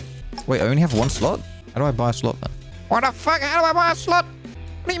 Wait, I only have one slot? How do I buy a slot then? What the fuck? How do I buy a slot?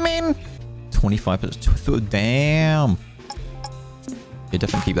 What do you mean? 25%. Damn. Yeah,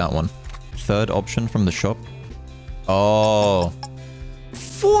 definitely keep that one. Third option from the shop. Oh.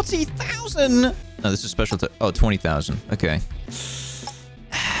 40,000? No, this is special to... Oh, 20,000. Okay.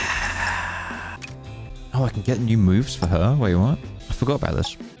 Oh, I can get new moves for her. Wait, what? I forgot about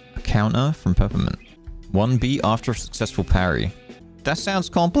this. A counter from Peppermint. 1B after a successful parry. That sounds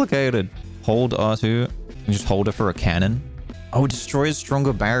complicated. Hold R2. And just hold it for a cannon. Oh, destroys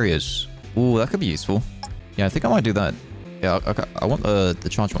stronger barriers. Ooh, that could be useful. Yeah, I think I might do that. Yeah, I want the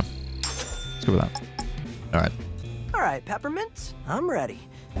charge one. Let's go with that. Alright. Alright, Peppermint. I'm ready.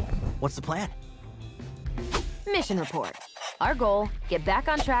 What's the plan? Mission report. Our goal, get back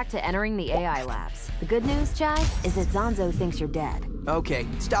on track to entering the AI labs. The good news, Chai, is that Zanzo thinks you're dead. Okay,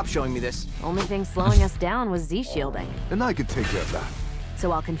 stop showing me this. Only thing slowing us down was Z-shielding. And I can take care of that.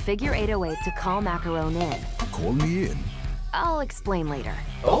 So I'll configure 808 to call Macaron in. Call me in? I'll explain later.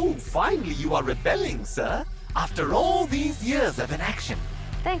 Oh, finally you are rebelling, sir. After all these years of inaction.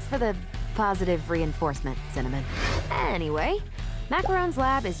 Thanks for the positive reinforcement, Cinnamon. Anyway, Macaron's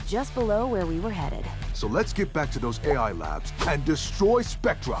lab is just below where we were headed. So let's get back to those AI labs and destroy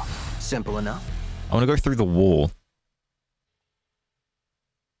Spectra. Simple enough. I want to go through the wall.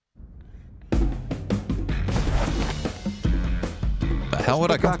 The hell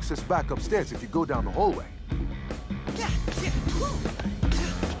would I go? Access back upstairs if you go down the hallway.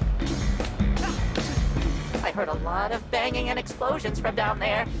 I heard a lot of banging and explosions from down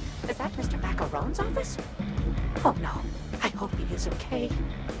there. Is that Mr. Macaron's office? Oh no, I hope he is okay.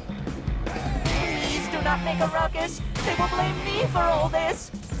 Please do not make a ruckus. They will blame me for all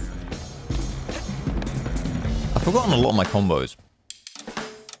this. I've forgotten a lot of my combos.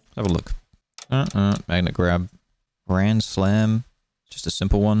 Let's have a look. Magnet grab. Grand slam. Just a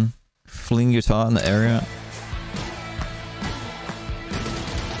simple one. Fling guitar in the area.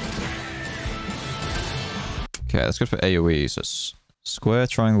 Okay, that's good for AoE. So square,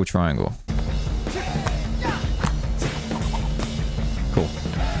 triangle, triangle. Cool.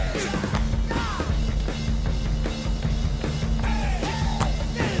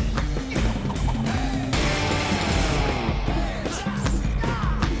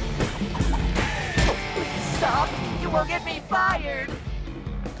 Stop! You will get me fired!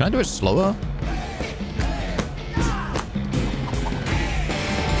 Can I do it slower?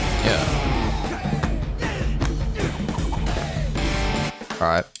 Yeah.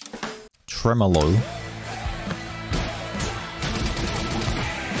 Alright. Tremolo.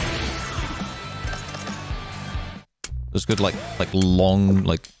 It's good, like long,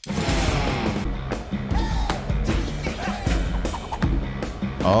 like...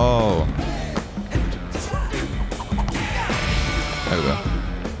 Oh. There we go.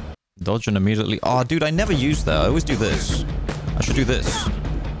 Dodge and immediately... Oh, dude, I never use that. I always do this. I should do this.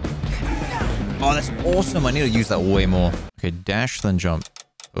 Oh, that's awesome. I need to use that way more. Okay, dash, then jump.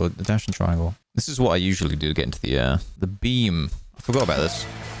 Oh, the dash and triangle. This is what I usually do to get into the air. The beam. I forgot about this.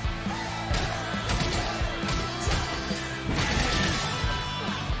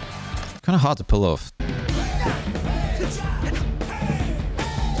 Kind of hard to pull off.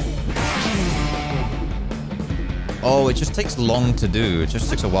 Oh, it just takes long to do. It just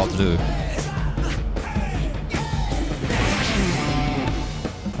takes a while to do.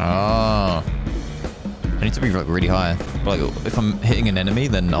 Ah. I need to be like really high. But like, if I'm hitting an enemy,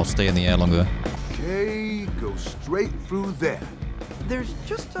 then I'll stay in the air longer. Okay, go straight through there. There's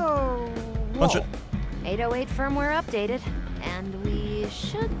just a Punch it. 808 firmware updated, and we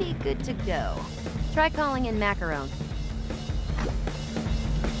should be good to go. Try calling in Macaron.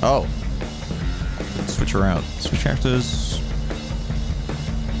 Oh. Switch around. Switch characters.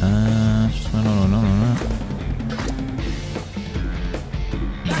 Just no.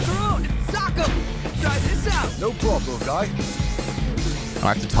 Macaron! Sock him! Try this out! No problem, guy.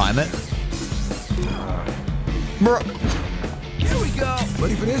 I have to time it. Bruh. Here we go!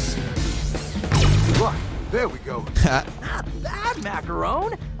 Ready for this? Right, there we go. Not bad,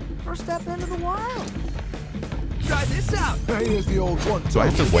 Macaron! First step into the wild. Try this out! Here's the old one. Do I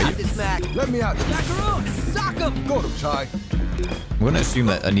have to wait? This, Mac. Let me out. Macaron! Sock him! Got him, Ty. I'm gonna assume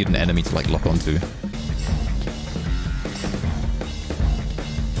that I need an enemy to like lock onto.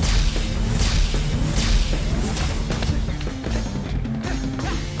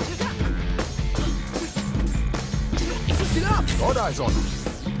 All eyes on him.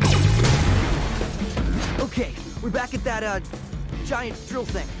 Okay, we're back at that, giant drill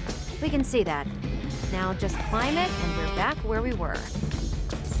thing. We can see that. Now just climb it, and we're back where we were.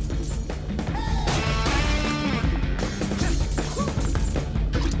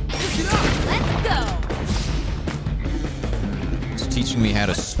 Let's go! It's teaching me how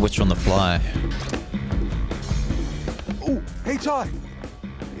to switch on the fly. Ooh, hey, Ty.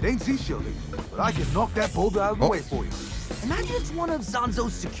 It ain't Z-shielding, but I can knock that boulder out of the way for you. Imagine it's one of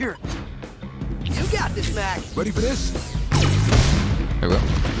Zanzo's security. You got this, Mac. Ready for this? There we go.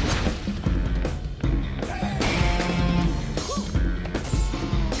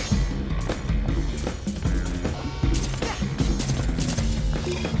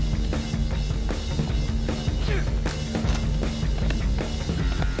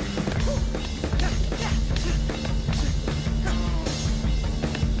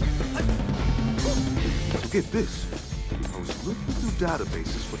 Get this. I was looking through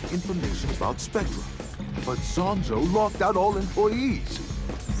databases for information about Spectra, but Zanzo locked out all employees.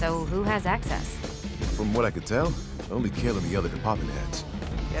 So who has access? From what I could tell, only Kale and the other department heads.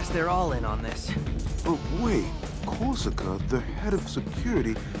 Guess they're all in on this. But wait, Corsica, the head of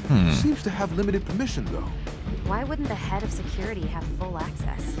security, seems to have limited permission, though. Why wouldn't the head of security have full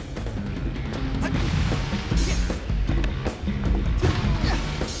access?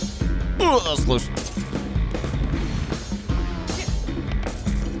 Oh, that was close.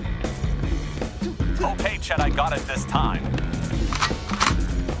 Okay, Chet, I got it this time.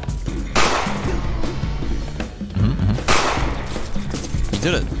 You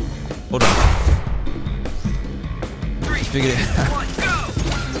did it. Hold on. 3, figured it out. 1, go!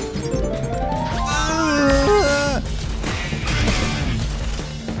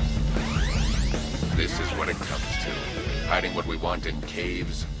 This is what it comes to. Hiding what we want in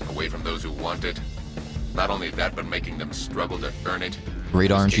caves, away from those who want it. Not only that, but making them struggle to earn it.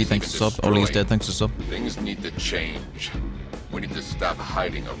 Raid RNG, thanks to sub. Ollie's dead, thanks to sub. Things need to change. We need to stop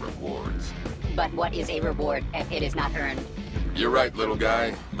hiding our rewards. But what is a reward if it is not earned? You're right, little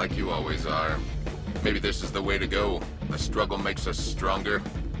guy, like you always are. Maybe this is the way to go. The struggle makes us stronger.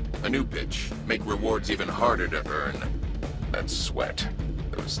 A new pitch. Make rewards even harder to earn. That sweat.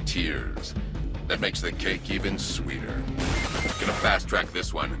 Those tears. That makes the cake even sweeter. Gonna fast track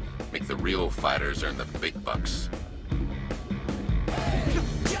this one. Make the real fighters earn the big bucks.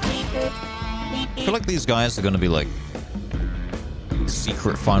 I feel like these guys are gonna be like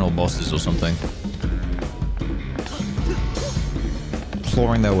secret final bosses or something.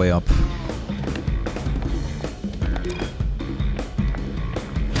 Clawing their way up.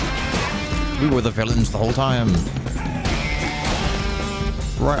 We were the villains the whole time.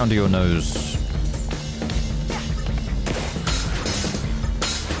 Right under your nose.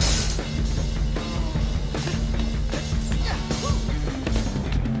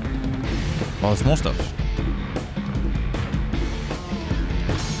 Oh, there's more stuff.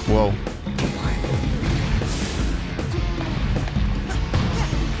 Whoa.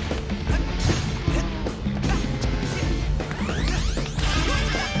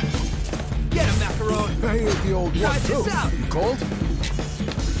 Get him, Macaron! Hey, the old one, too. You cold?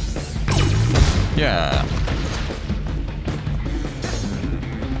 Yeah.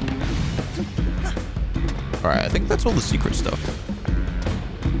 Alright, I think that's all the secret stuff.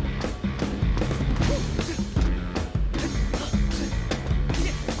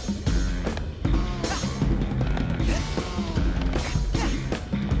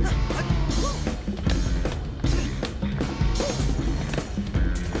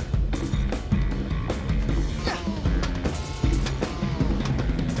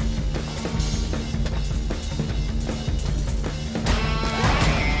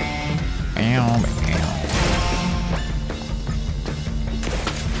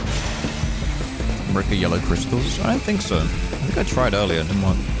 Break the yellow crystals? I don't think so. I think I tried earlier, didn't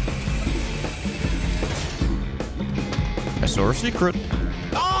want. I saw a secret.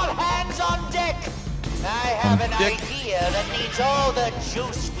 All hands on deck! I have an idea that needs all the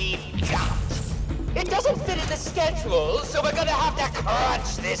juice we've got. It doesn't fit in the schedule, so we're gonna have to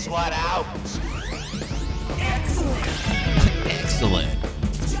crunch this one out. Excellent. Excellent.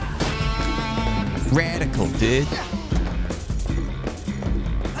 Radical, dude.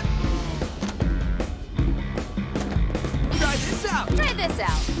 Try this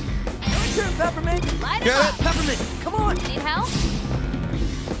out. Your turn, Peppermint. Light it up. Peppermint, come on. Need help?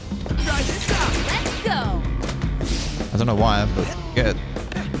 Try this out. Let's go. I don't know why, but get it.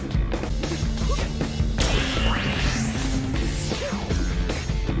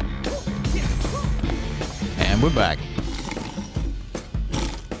 And we're back.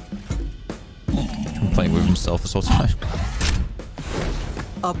 He's been playing with himself this whole time.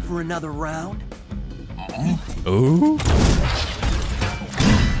 Up for another round? Ooh.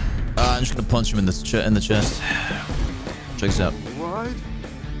 I'm just gonna punch him in the chest. Check this out. Alright.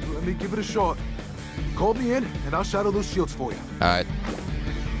 Let me give it a shot. Call me in, and I'll shadow those shields for you. Alright.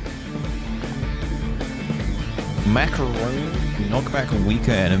 Macaron. Knock back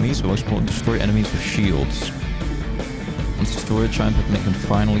weaker enemies, but most important, destroy enemies with shields. Once destroyed, Giant Peppermint can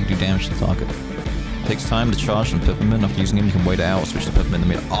finally do damage to the target. Takes time to charge some Peppermint. After using them, you can wait it out, switch to Peppermint in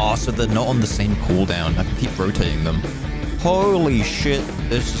the middle. Oh, so they're not on the same cooldown. I can keep rotating them. Holy shit,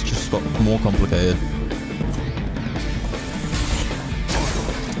 this has just got more complicated.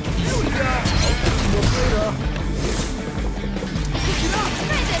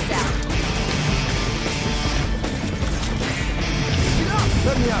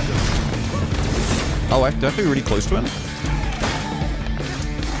 Oh, I have to be really close to him?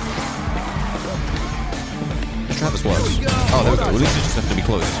 Let's try how this works. Oh, there we go. At least you just have to be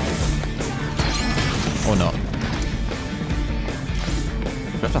close. Or not.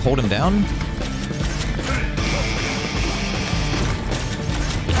 Do I have to hold him down?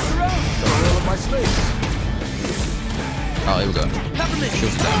 Oh, there we go.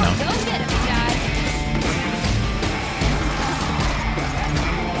 Shield's down now. Go get him, guy.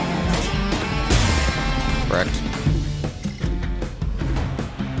 Correct.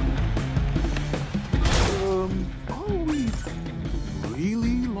 Are we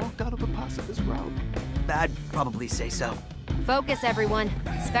really locked out of the pacifist route? I'd probably say so. Focus, everyone.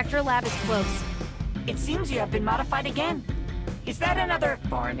 Spectra Lab is close. It seems you have been modified again. Is that another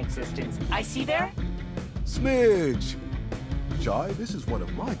foreign existence I see there? Smidge! Jai, this is one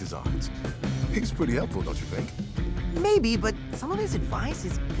of my designs. He's pretty helpful, don't you think? Maybe, but some of his advice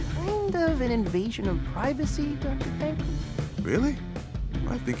is kind of an invasion of privacy, don't you think? Really?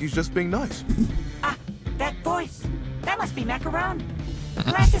 I think he's just being nice. Ah, that voice. That must be Macaron.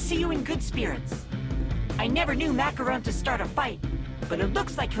 Glad to see you in good spirits. I never knew Macaron to start a fight, but it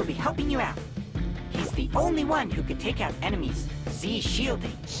looks like he'll be helping you out. He's the only one who could take out enemies, Z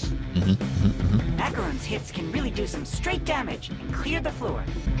shielding. Macaron's hits can really do some straight damage and clear the floor.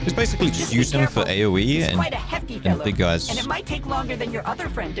 Just basically just use him for AoE He's and, quite a hefty and fellow, big guys. and it might take longer than your other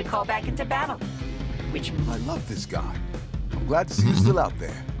friend to call back into battle. which... I love this guy. I'm glad to see you still out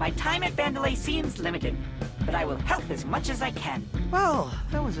there. My time at Vandalay seems limited, but I will help as much as I can. Well,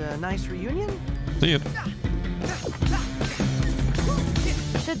 that was a nice reunion. See ya.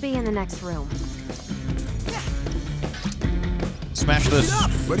 Should be in the next room. Smash this.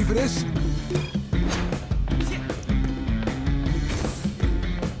 Ready for this?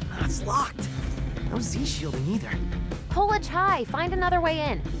 It's locked. No Z-shielding either. Pull a chai. Find another way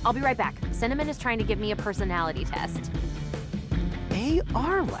in. I'll be right back. Cinnamon is trying to give me a personality test.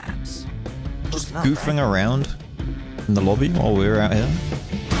 AR labs. Just goofing around in the lobby while we're out here.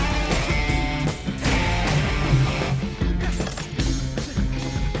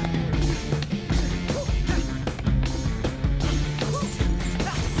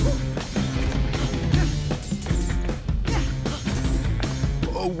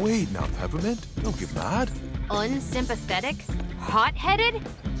 Oh, wait now, Peppermint. Don't get mad. Unsympathetic? Hot-headed?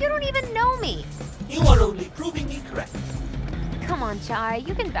 You don't even know me. You are only proving me correct. Come on, Chai.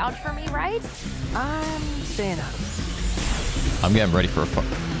 You can vouch for me, right? I'm staying out. I'm getting ready for a fuck.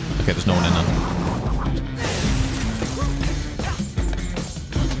 Okay, there's no one in there.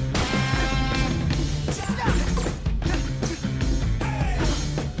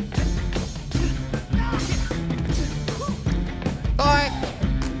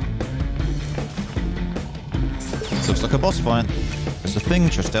 Looks like a boss fight. There's a thing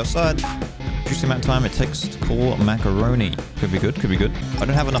just outside. Reduce the amount of time it takes to call macaroni. Could be good, could be good. I don't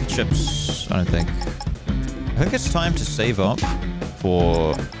have enough chips, I don't think. I think it's time to save up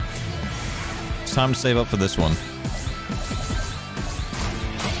for... It's time to save up for this one.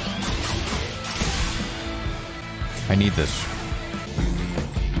 I need this.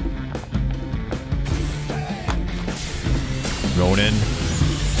 Going in.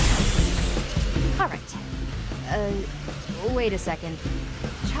 All right. Wait a second.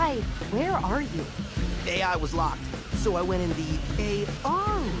 Chai, where are you? AI was locked, so I went in the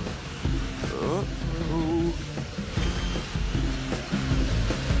AR room.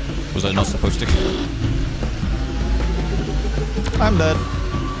 Was I not supposed to? I'm dead.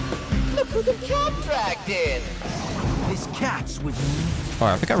 Look who the cat dragged in. This cat's with me.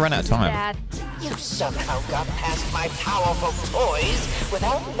 Alright, I think I ran out of time. Dad. You somehow got past my powerful toys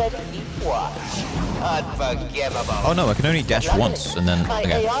without letting me watch. Unforgivable. Oh no, I can only dash once and then My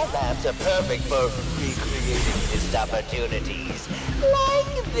again. AR labs are perfect for recreating missed opportunities.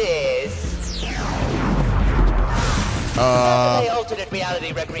 Like this. They alternate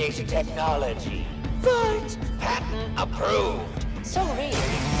reality recreation technology. But patent approved. So real,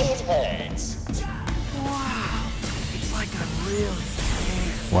 it hurts. Wow. It's like I'm really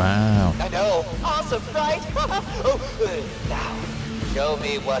scared. Wow. I know. Awesome, right? Oh, now, show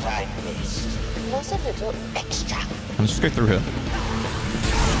me what I missed. Plus a little extra. Let's just go through here.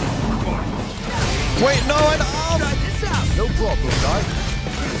 Wait, no, I don't. Try this out. No problem, guy.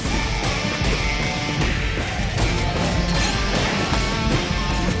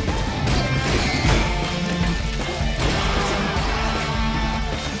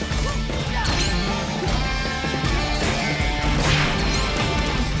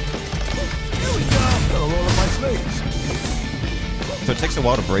 Here we go. Fell all of my slaves. So it takes a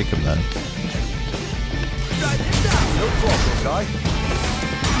while to break them then. Try this out. No problem, guy.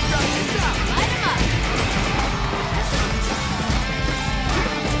 Try this out. Light him up.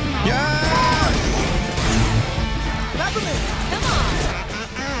 Yeah! Peppermint. Come on.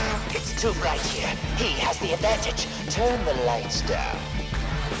 It's too bright here. He has the advantage. Turn the lights down.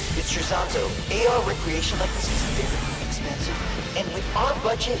 It's Trizanto. AR recreation like this is very expensive. And with our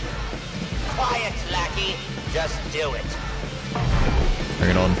budget... Quiet, lackey. Just do it.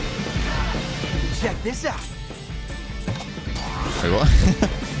 Bring it on. Check this out. Wait, what?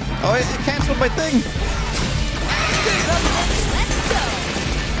 Oh, it cancelled my thing! Let's go.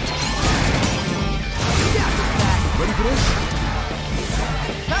 Ready for this?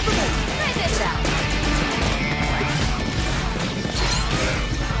 Peppermint. Try this out.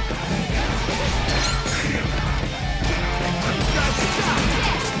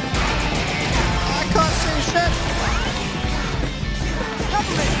 I can't see shit!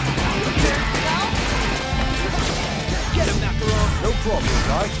 Peppermint. Go. Get him, Macaron. No problem,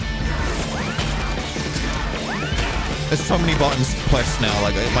 guy. There's so many buttons to press now,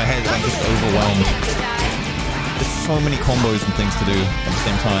 like my head, I'm just overwhelmed. There's so many combos and things to do at the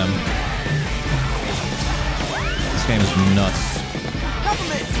same time. This game is nuts.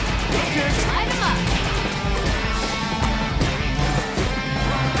 Peppermint. Light him up.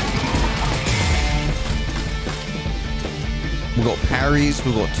 We've got parries,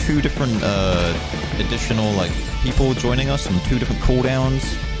 we've got two different additional like people joining us and two different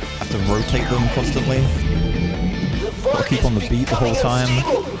cooldowns. I to rotate them constantly. Gotta keep on the beat the whole time.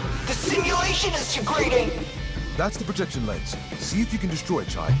 The simulation is degrading. That's the projection lens. See if you can destroy it,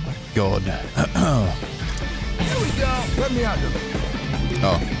 Chai. God. Here we go. Let me out of it.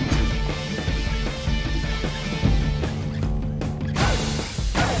 Oh.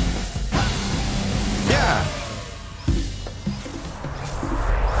 Yeah.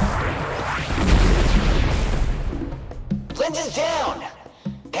 Lens is down.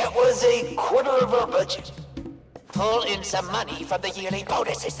 That was a quarter of our budget. Pull in some money from the yearly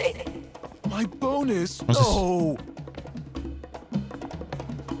bonuses then. My bonus? Oh.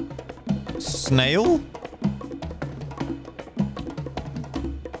 Snail?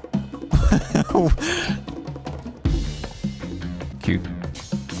 Cute.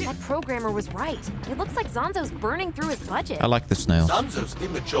 That programmer was right. It looks like Zanzo's burning through his budget. I like the snail. Zanzo's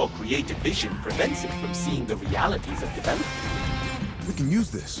immature creative vision prevents him from seeing the realities of development. We can use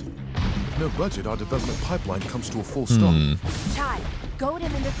this. With no budget, our development pipeline comes to a full stop. Chai, goad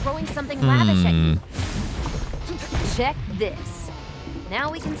him into throwing something lavish at you. Check this. Now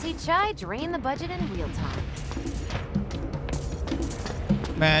we can see Chai drain the budget in real time.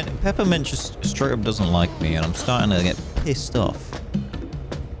 Man, Peppermint just straight up doesn't like me, and I'm starting to get pissed off.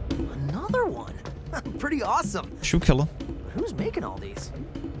 Another one? Pretty awesome. Should kill her. But who's making all these?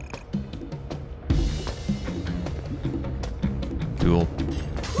 Cool.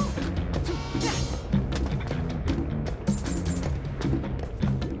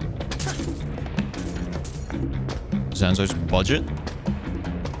 Zanzo's budget?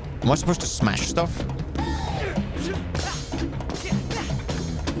 Am I supposed to smash stuff?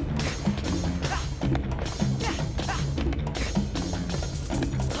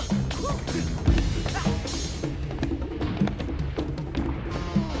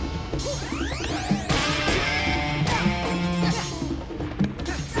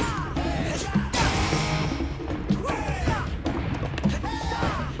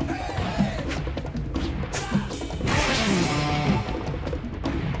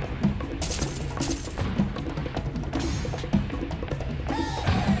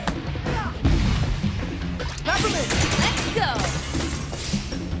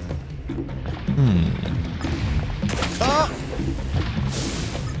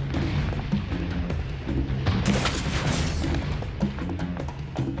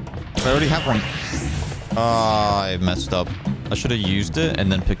 I already have one. I messed up. I should have used it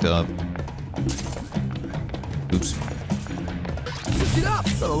and then picked it up. Oops. Lift it up!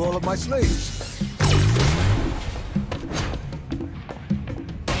 That'll roll up my slaves.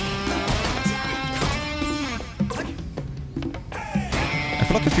 I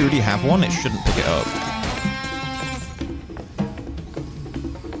feel like if you already have one, it shouldn't pick it up.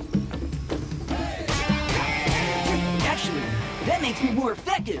 Actually, that makes me more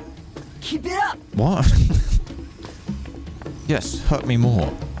effective. Keep it up. What? Yes, hurt me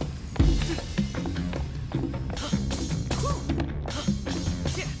more.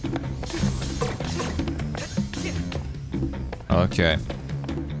 Okay.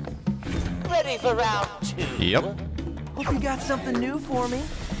 Ready for round 2? Yep. Hope you got something new for me.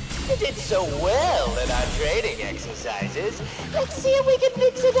 You did so well in our training exercises. Let's see if we can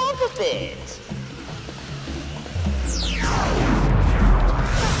mix it up a bit.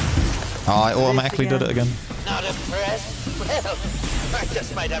 Oh, I automatically did it again. Not impressed? Well, I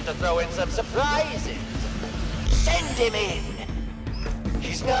just might have to throw in some surprises. Send him in.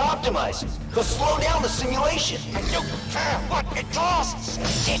 He's not optimized. He'll slow down the simulation. I don't care what it costs.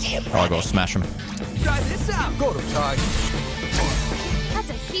 Get him. Oh, I gotta smash him. Try this out. Go to Ty. That's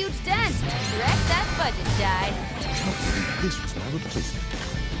a huge dent. Wreck that budget, Chai. This was my replacement.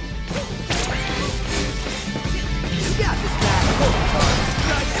 You got this guy. Go to Ty.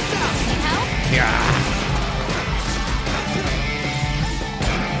 Try this out. Need help? Yeah.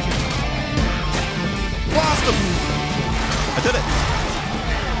 Blast him! I did it.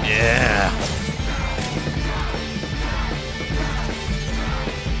 Yeah.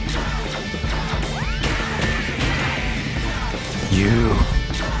 You.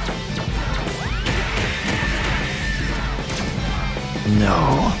 No.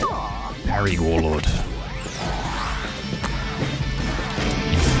 Harry Warlord.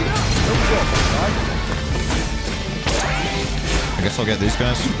 I guess I'll get these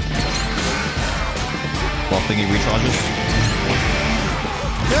guys. While thingy recharges.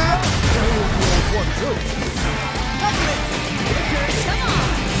 Yeah.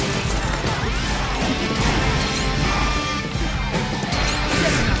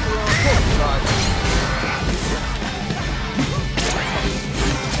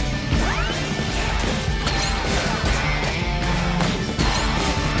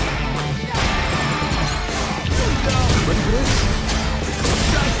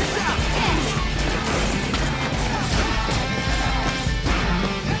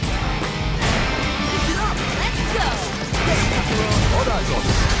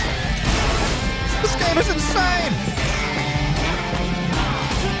 This game is insane!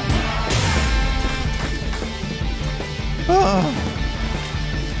 Oh.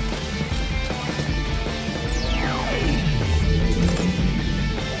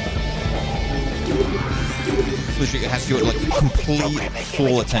 Literally, it has your like complete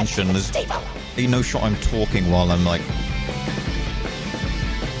full attention. There's no shot I'm talking while I'm like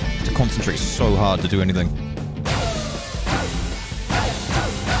to concentrate so hard to do anything.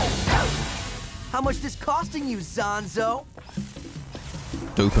 How much this costing you, Zanzo?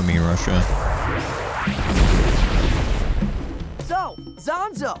 Dopamine rush. So,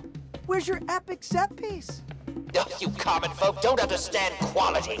 Zanzo, where's your epic set piece? Oh, you common folk don't understand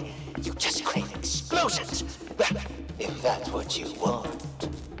quality. You just crave explosions. Well, if that's what you want.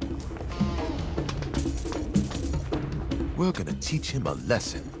 We're gonna teach him a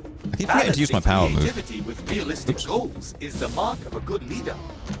lesson. I keep forgetting to use my power move. Creativity with realistic goals is the mark of a good leader.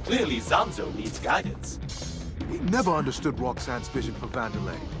 Clearly, Zanzo needs guidance. He never understood Roxanne's vision for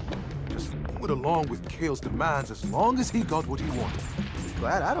Vandelay. Just went along with Kale's demands as long as he got what he wanted.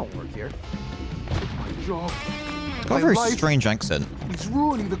 Glad I don't work here. My job. It's got a very strange accent. He's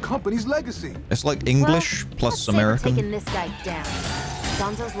ruining the company's legacy. It's like English plus American. Taking this guy down.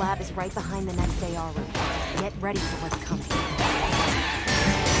 Zanzo's lab is right behind the next AR room. Get ready for what's coming.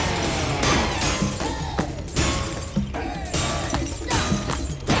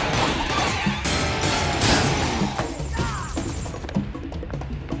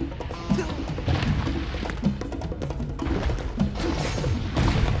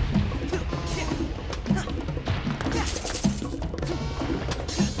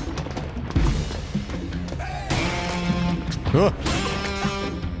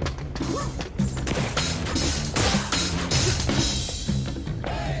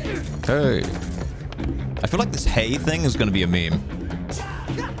 Hey. I feel like this hay thing is going to be a meme.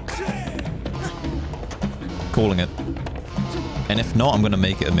 Calling it. And if not, I'm going to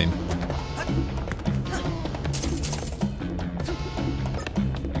make it a meme.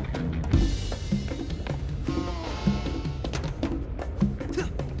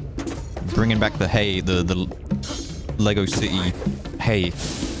 Bringing back the hay, the Lego City hay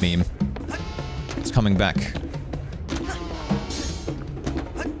meme. It's coming back.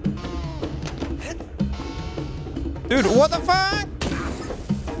 Dude, what the fuck?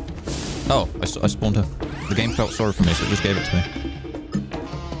 Oh, I spawned her. The game felt sorry for me, so it just gave it to me.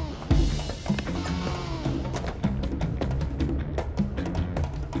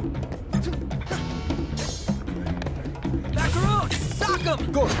 Macaron! Sock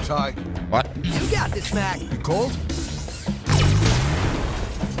him! Go, Ty. What? You got this, Mac. You cold?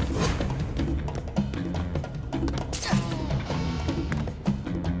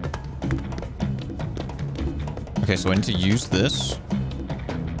 Okay, so I need to use this.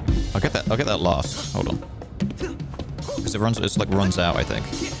 I'll get that last. Hold on. Because it's like runs out, I think.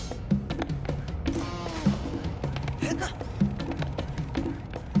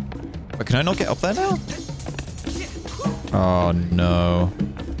 Wait, can I not get up there now? Oh no.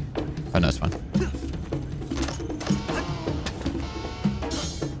 Oh no, it's fine.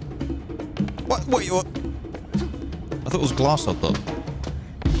 What? Wait, what? I thought it was glass up there.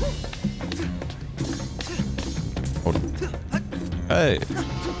 Hold on. Hey.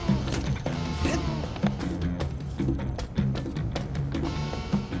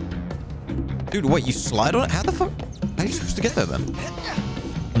 Dude, wait, you slide on it? How the fuck? How are you supposed to get there then?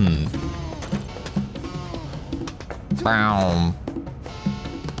 Bow.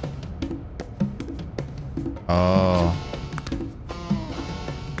 Oh.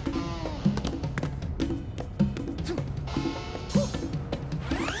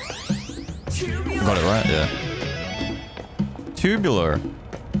 Got it right, yeah. Tubular.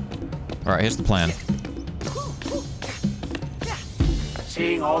 Alright, here's the plan.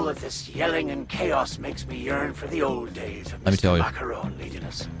 Seeing all of this yelling and chaos makes me yearn for the old days of Let me tell you. Macaron leading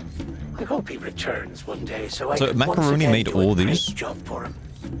us. I hope he returns one day so So I can Macaroni made all these? job for him.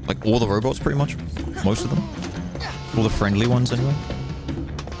 Like all the robots, pretty much? Most of them? All the friendly ones, anyway?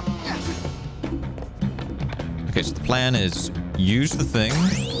 Okay, so the plan is use the thing,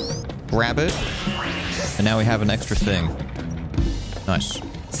 grab it, and now we have an extra thing. Nice.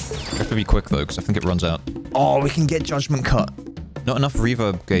 We have to be quick, though, because I think it runs out. Oh, we can get Judgment Cut. Not enough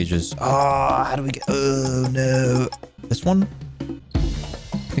reverb gauges. Oh, how do we get... Oh, no. This one?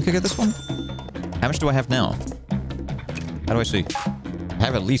 Think I get this one? How much do I have now? How do I see? I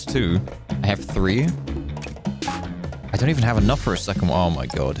have at least 2. I have 3. I don't even have enough for a second one. Oh my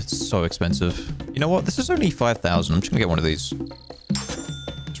god, it's so expensive. You know what? This is only 5,000. I'm just gonna get one of these.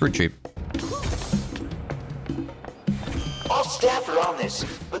 It's really cheap. All staff are on this,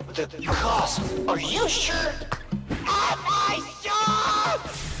 but the cost, are you sure? Am I sure?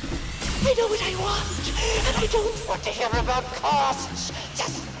 I know what I want, and I don't want to hear about costs.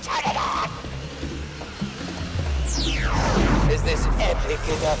 Just turn it on. Is this epic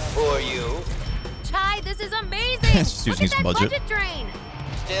enough for you? Chai, this is amazing! It's just using his budget. Drain.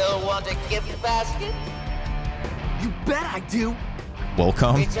 Still want a gift basket? You bet I do.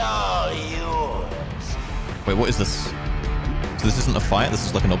 Welcome. It's all yours. Wait, what is this? So this isn't a fight? This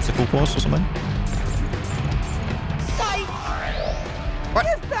is like an obstacle course or something? Sight! What?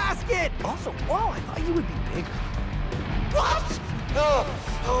 Gift basket! Also, whoa, I thought you would be bigger. What? Oh,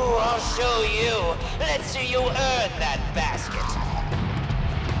 I'll show you. Let's see you earn that basket.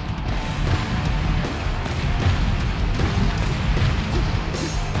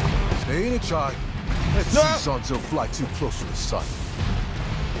 Stay in it, Chai. Let's see Sanzo fly too close to the sun.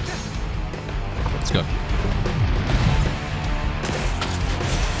 Let's go.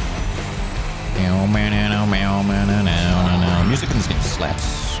 Music in this game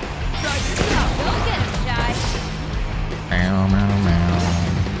slaps. Go get it, Chai.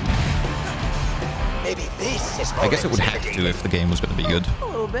 Maybe this is I guess it would have to if the game was going to be good. A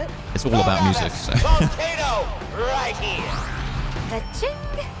little bit. It's all about music, so. Volcano, right here. Ka-ching!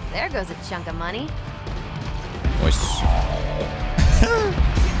 There goes a chunk of money. Nice.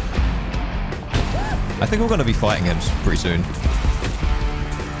 I think we're going to be fighting him pretty soon.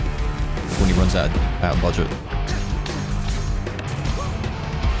 When he runs out of budget.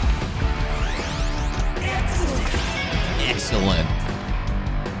 Excellent.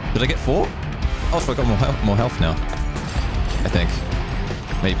 Did I get 4? Oh, so I got more health now. I think.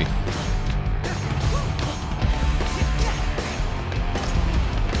 Maybe.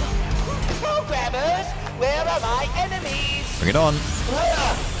 Programmers, where are my enemies? Bring it on.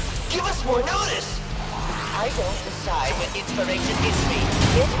 Give us more notice. I don't decide when inspiration hits me.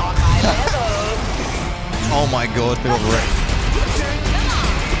 It's on my level. Oh my god, they got wrecked.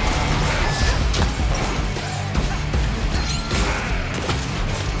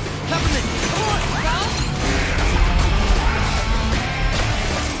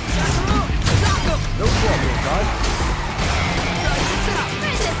 No problem, guys. Try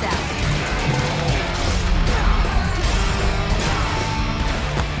this out.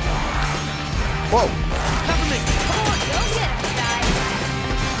 Whoa. Cover me. Come on, go get it, guys.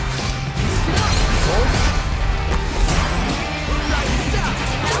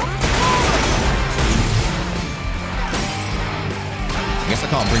 I guess I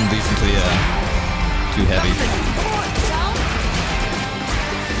can't bring these into the air. Too heavy.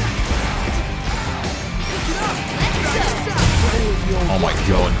 Oh my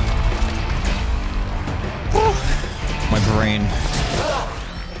god. My brain.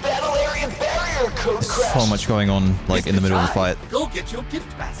 Battle area barrier code There's crash. so much going on, like, in the middle of the fight. Go get your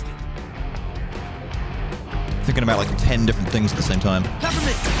gift basket. Thinking about like 10 different things at the same time.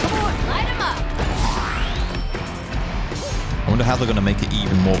 Peppermint, come on, light him up. I wonder how they're going to make it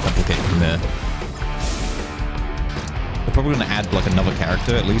even more complicated from there. They're probably going to add like another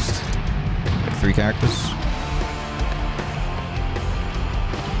character at least. Like 3 characters.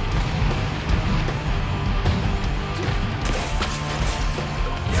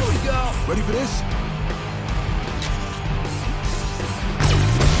 Here we go. Ready for this?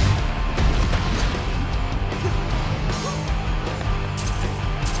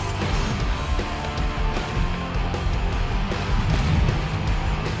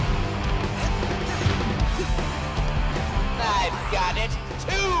 I've got it. 2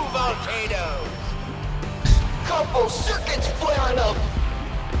 volcanoes. Couple circuits flaring up.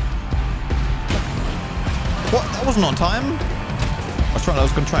 What? That wasn't on time? I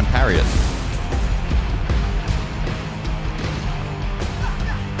was going to try and parry it.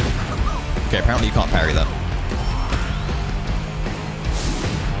 Okay, apparently you can't parry that.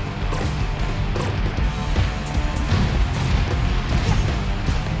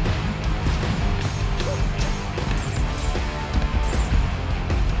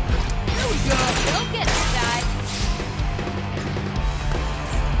 Here we go. Go get it, guys.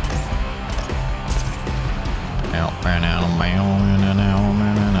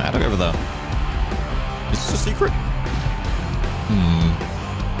 How do I go over there? Is this a secret?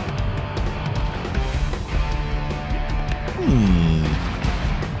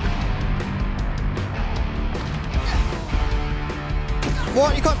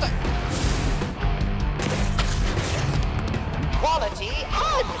 What? You can't stay. Quality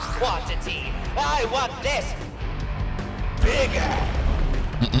and quantity. I want this. bigger.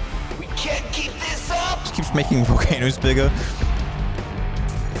 We can't keep this up. Just keeps making volcanoes bigger.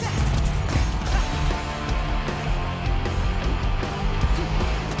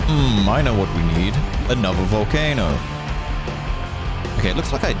 I know what we need. Another volcano. Okay, it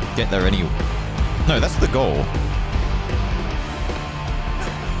looks like I get there any... No, that's the goal.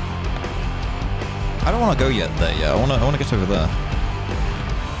 I don't want to go yet there yet. I want to get over there.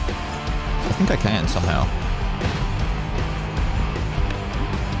 I think I can somehow.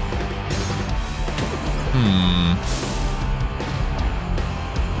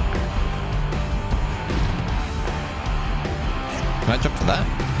 Can I jump to that?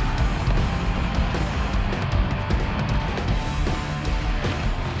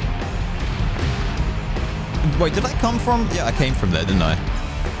 Wait, did I come from? Yeah, I came from there, didn't I?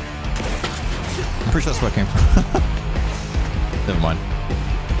 I'm pretty sure that's where I came from. Never mind.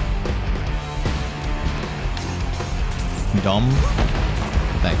 Dumb.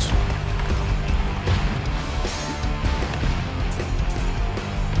 Thanks.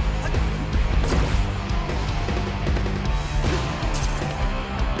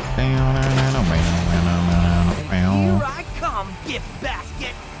 Here I come, gift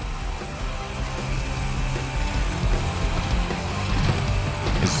basket.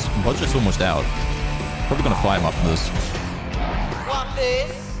 His budget's almost out. Probably gonna fly him after this. Want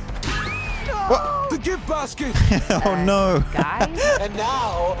this? What? The gift basket! Oh no! Guys? And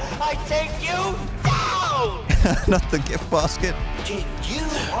now I take you down! Not the gift basket. Did you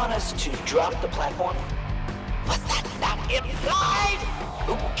want us to drop the platform? Was that not implied?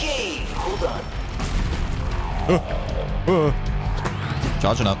 Okay, hold on.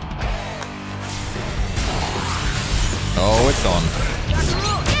 Charging up. Oh, it's on.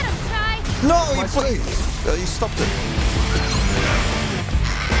 Get him, Ty! No, he stopped it.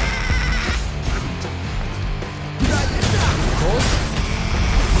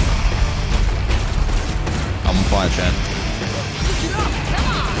 I'm on fire, Chad.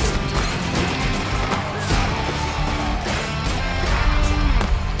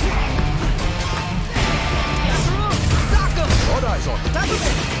 All eyes on.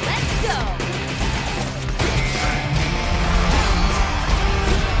 Let's go!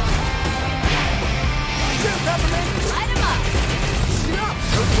 Light him up! No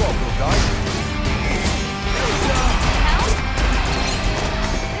problem, guys.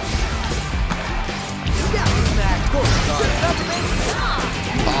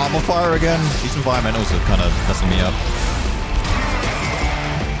 Oh, I'm on fire again. These environmentals are kind of messing me up.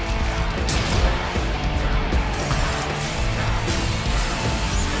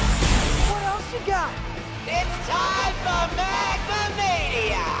 What else you got? It's time for Magma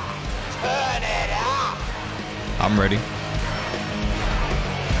Mania! Turn it up! I'm ready.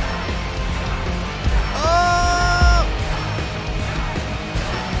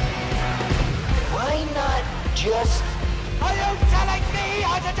 Why not just... Are you telling me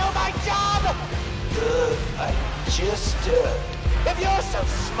how to do my job? If you're so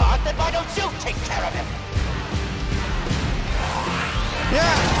smart, then why don't you take care of him?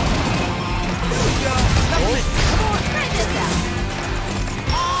 Yeah!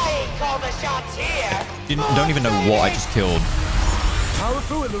 I call the shots here! Don't even know what I just killed. Power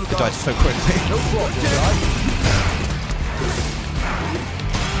through it, little It guy. died so quickly. No problem, guys.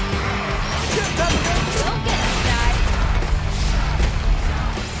 Don't get him, Ty!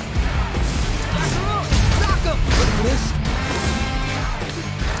 Ready for this?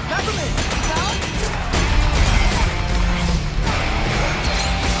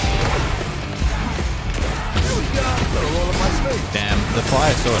 Damn, the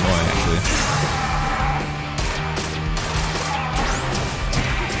fire is so annoying, actually.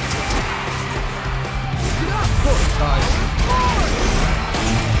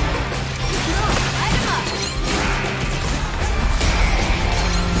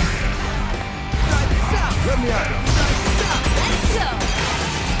 Let me at him. Let's go!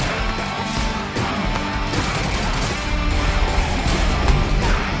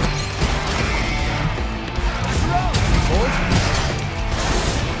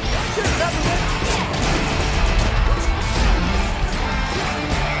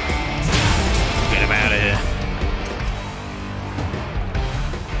 Get him out of here.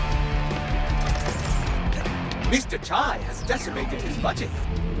 Mr. Chai has decimated his budget.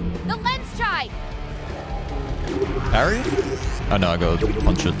 The lens Chai! Harry? Oh no, I gotta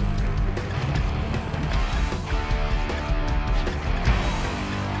punch it.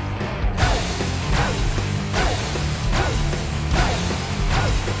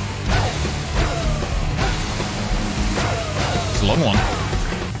 It's a long one.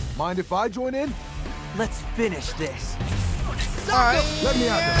 Mind if I join in? Let's finish this. Let me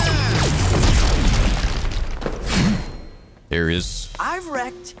out. There he is. I've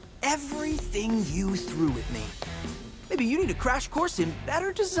wrecked everything you threw at me. Maybe you need a crash course in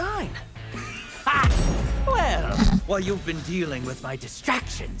better design. Ha! Well, while you've been dealing with my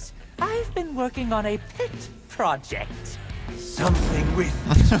distractions, I've been working on a pet project. Something with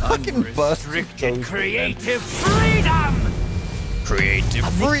unrestricted creative freedom! Creative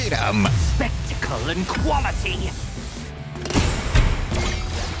freedom! Spectacle and quality!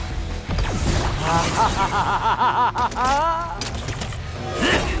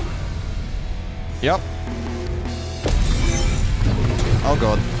 Yep. Oh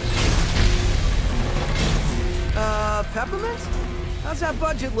god. Peppermint? How's that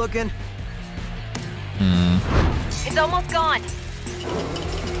budget looking? It's almost gone.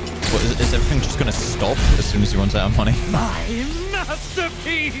 What, is everything just gonna stop as soon as he runs out of money? My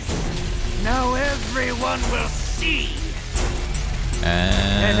masterpiece! Now everyone will see!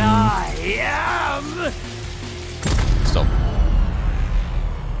 And I am... Stop.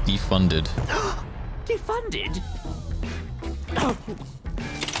 Defunded. Defunded?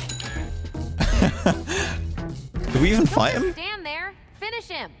 Did we even fight him? Stand there. Finish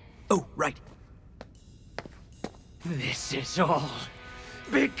him. Oh, right. This is all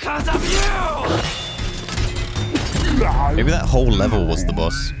because of you! Maybe that whole level was the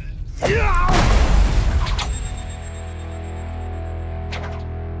boss.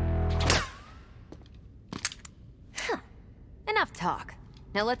 Enough talk.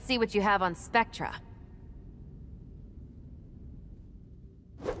 Now let's see what you have on Spectra.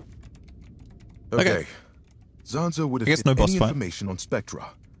 Okay. Zanzo would have hit no boss any fight. information on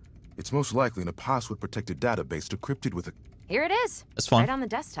Spectra. It's most likely in a password-protected database decrypted with a... Here it is. That's fine. Right on the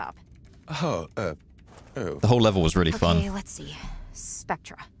desktop. Oh. The whole level was really fun. Okay, let's see.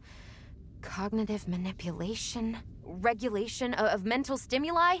 Spectra. Cognitive manipulation. Regulation of mental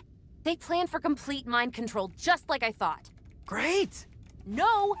stimuli. They plan for complete mind control, just like I thought. Great!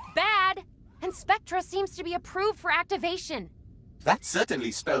 No, bad! And Spectra seems to be approved for activation. That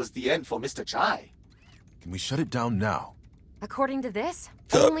certainly spells the end for Mr. Chai. Can we shut it down now? According to this,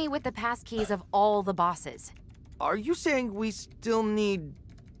 only with the passkeys of all the bosses. Are you saying we still need...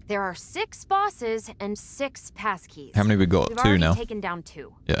 There are 6 bosses and 6 passkeys. How many we got? We've 2 already now. taken down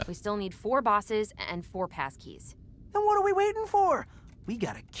 2. Yeah. We still need 4 bosses and 4 passkeys. Then what are we waiting for? We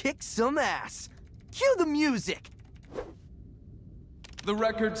gotta kick some ass. Cue the music! The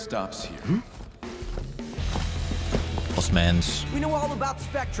record stops here. Bossmans. We know all about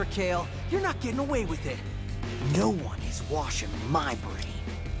Spectra, Kale. You're not getting away with it. No one is washing my brain.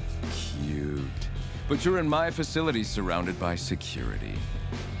 Cute. But you're in my facility surrounded by security.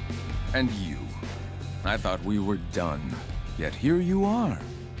 And you. I thought we were done. Yet here you are.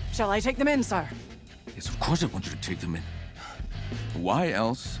 Shall I take them in, sir? Yes, of course I want you to take them in. Why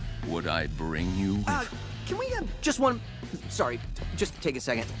else would I bring you with... Can we just one... Sorry, just take a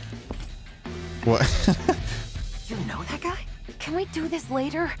second. What? You know that guy? Can we do this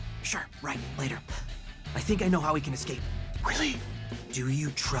later? Sure, right, later. I think I know how we can escape. Really? Do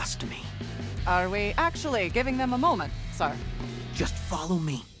you trust me? Are we actually giving them a moment, sir? Just follow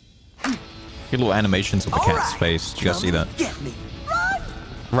me. Get little animations of the cat's face. Did you guys see that? Get me.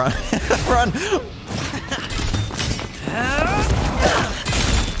 Run! Run!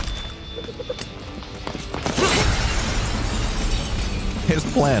 Here's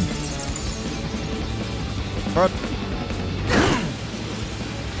the plan. Run!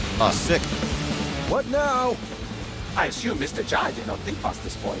 Ah, sick. What now? I assume Mr. Chai did not think past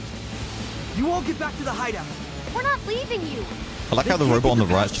this point. You all get back to the hideout. We're not leaving you. I like how the robot on the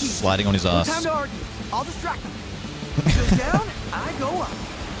right is just sliding on his No ass. time to argue. I'll distract them. Goes down, I go up.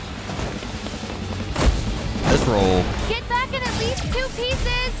 Let's roll. Get back in at least 2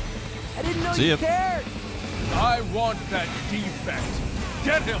 pieces. I didn't know See you ya. cared. I want that defect.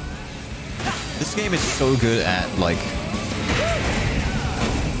 Get him! This game is so good at, like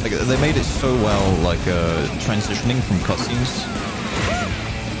they made it so well, like, transitioning from cutscenes.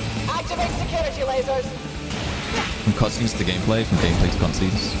 Activate security lasers. From cutscenes to gameplay, from gameplay to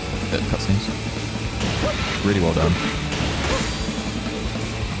cutscenes. Really well done.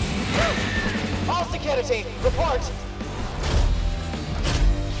 All security, report.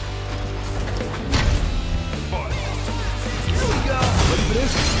 Here we go. Ready for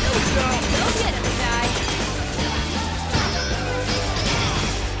this? Here we go. Go get him, guy.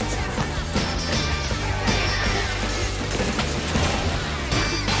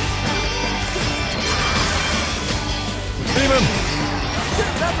 Demon!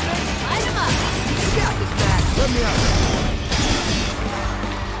 Light him up. You got this back. Let me out.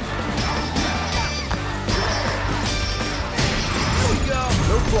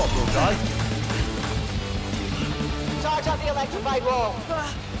 electrified roll.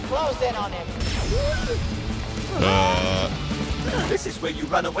 Close in on him. This is where you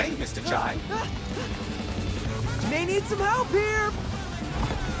run away, Mr. Chai. May need some help here.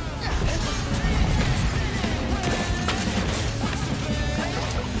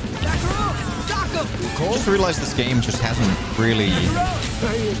 I just realized this game just hasn't really...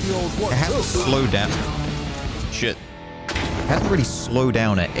 It hasn't slowed down. Shit. It hasn't really slowed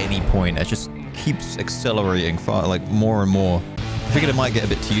down at any point. It just keeps accelerating far, like, more and more. I figured it might get a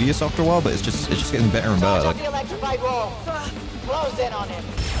bit tedious after a while, but it's just getting better and better. Like, The electrified roll. Close in on him.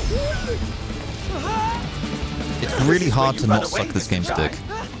 it's really hard to not suck this game's dick.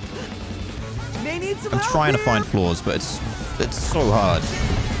 I'm trying to find flaws, but it's so hard.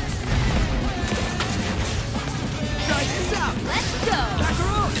 Let's go.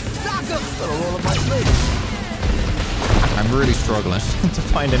 I'm really struggling to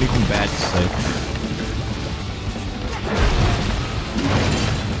find anything bad to say.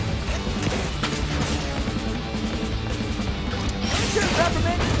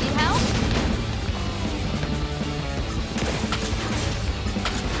 Need help?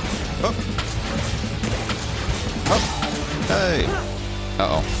 Oh. Oh. Hey.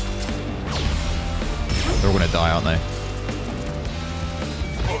 Uh-oh. They're gonna die, aren't they?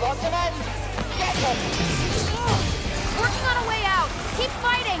 Working on a way out. Keep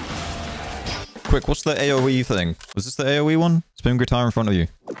fighting. Quick, what's the AoE thing? Was this the AoE one? Spin guitar in front of you.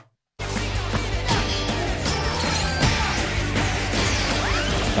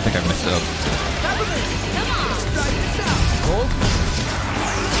 I think I messed it up.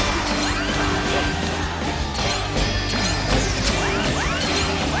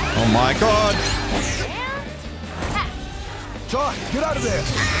 Oh my god! Chai, get out of there!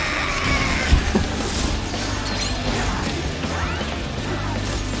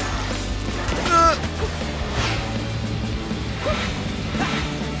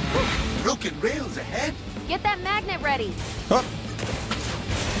 Broken rails ahead. Get that magnet ready. Oh.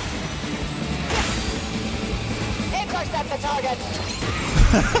 Intercept the target.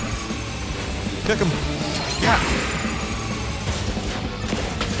 Kick him. Yeah.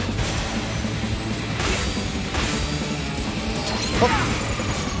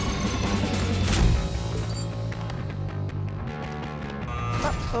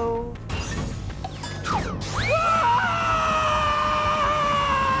 Uh-oh.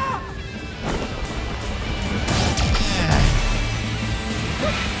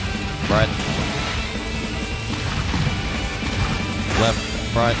 Right. Left.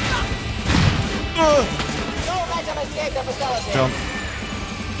 Right. Don't let them escape the facility. Jump.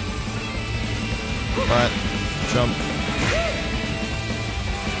 Right. Jump.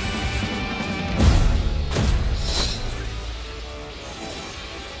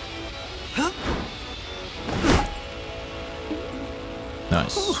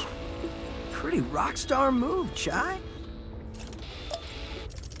 Nice. Ooh, pretty rock star move, Chai.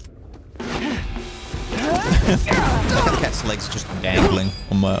 That cat's legs just dangling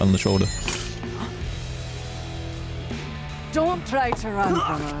on the shoulder. Don't try to run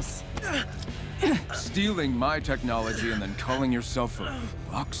from us. Stealing my technology and then calling yourself a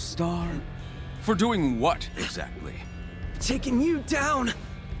rock star? For doing what, exactly? Taking you down.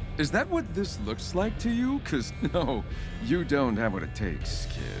 Is that what this looks like to you? 'Cause no, you don't have what it takes,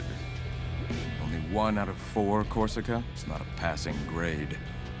 kid. Only 1 out of 4, Corsica? It's not a passing grade.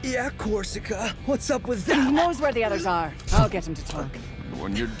 Yeah, Corsica. What's up with that? He knows where the others are. I'll get him to talk. And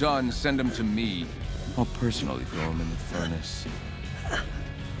when you're done, send him to me. I'll personally throw him in the furnace.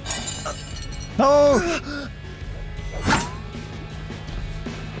 No!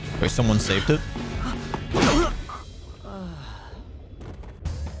 Wait, someone saved it?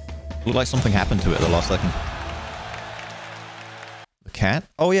 Looked like something happened to it at the last second. The cat?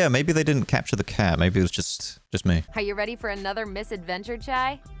 Oh yeah, maybe they didn't capture the cat. Maybe it was just me. Are you ready for another misadventure,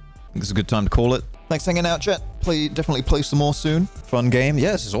 Chai? I think it's a good time to call it. Thanks for hanging out, chat. Definitely play some more soon. Fun game.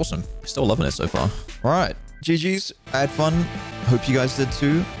 Yeah, this is awesome. Still loving it so far. All right. GG's. I had fun. Hope you guys did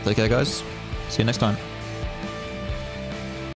too. Take care, guys. See you next time.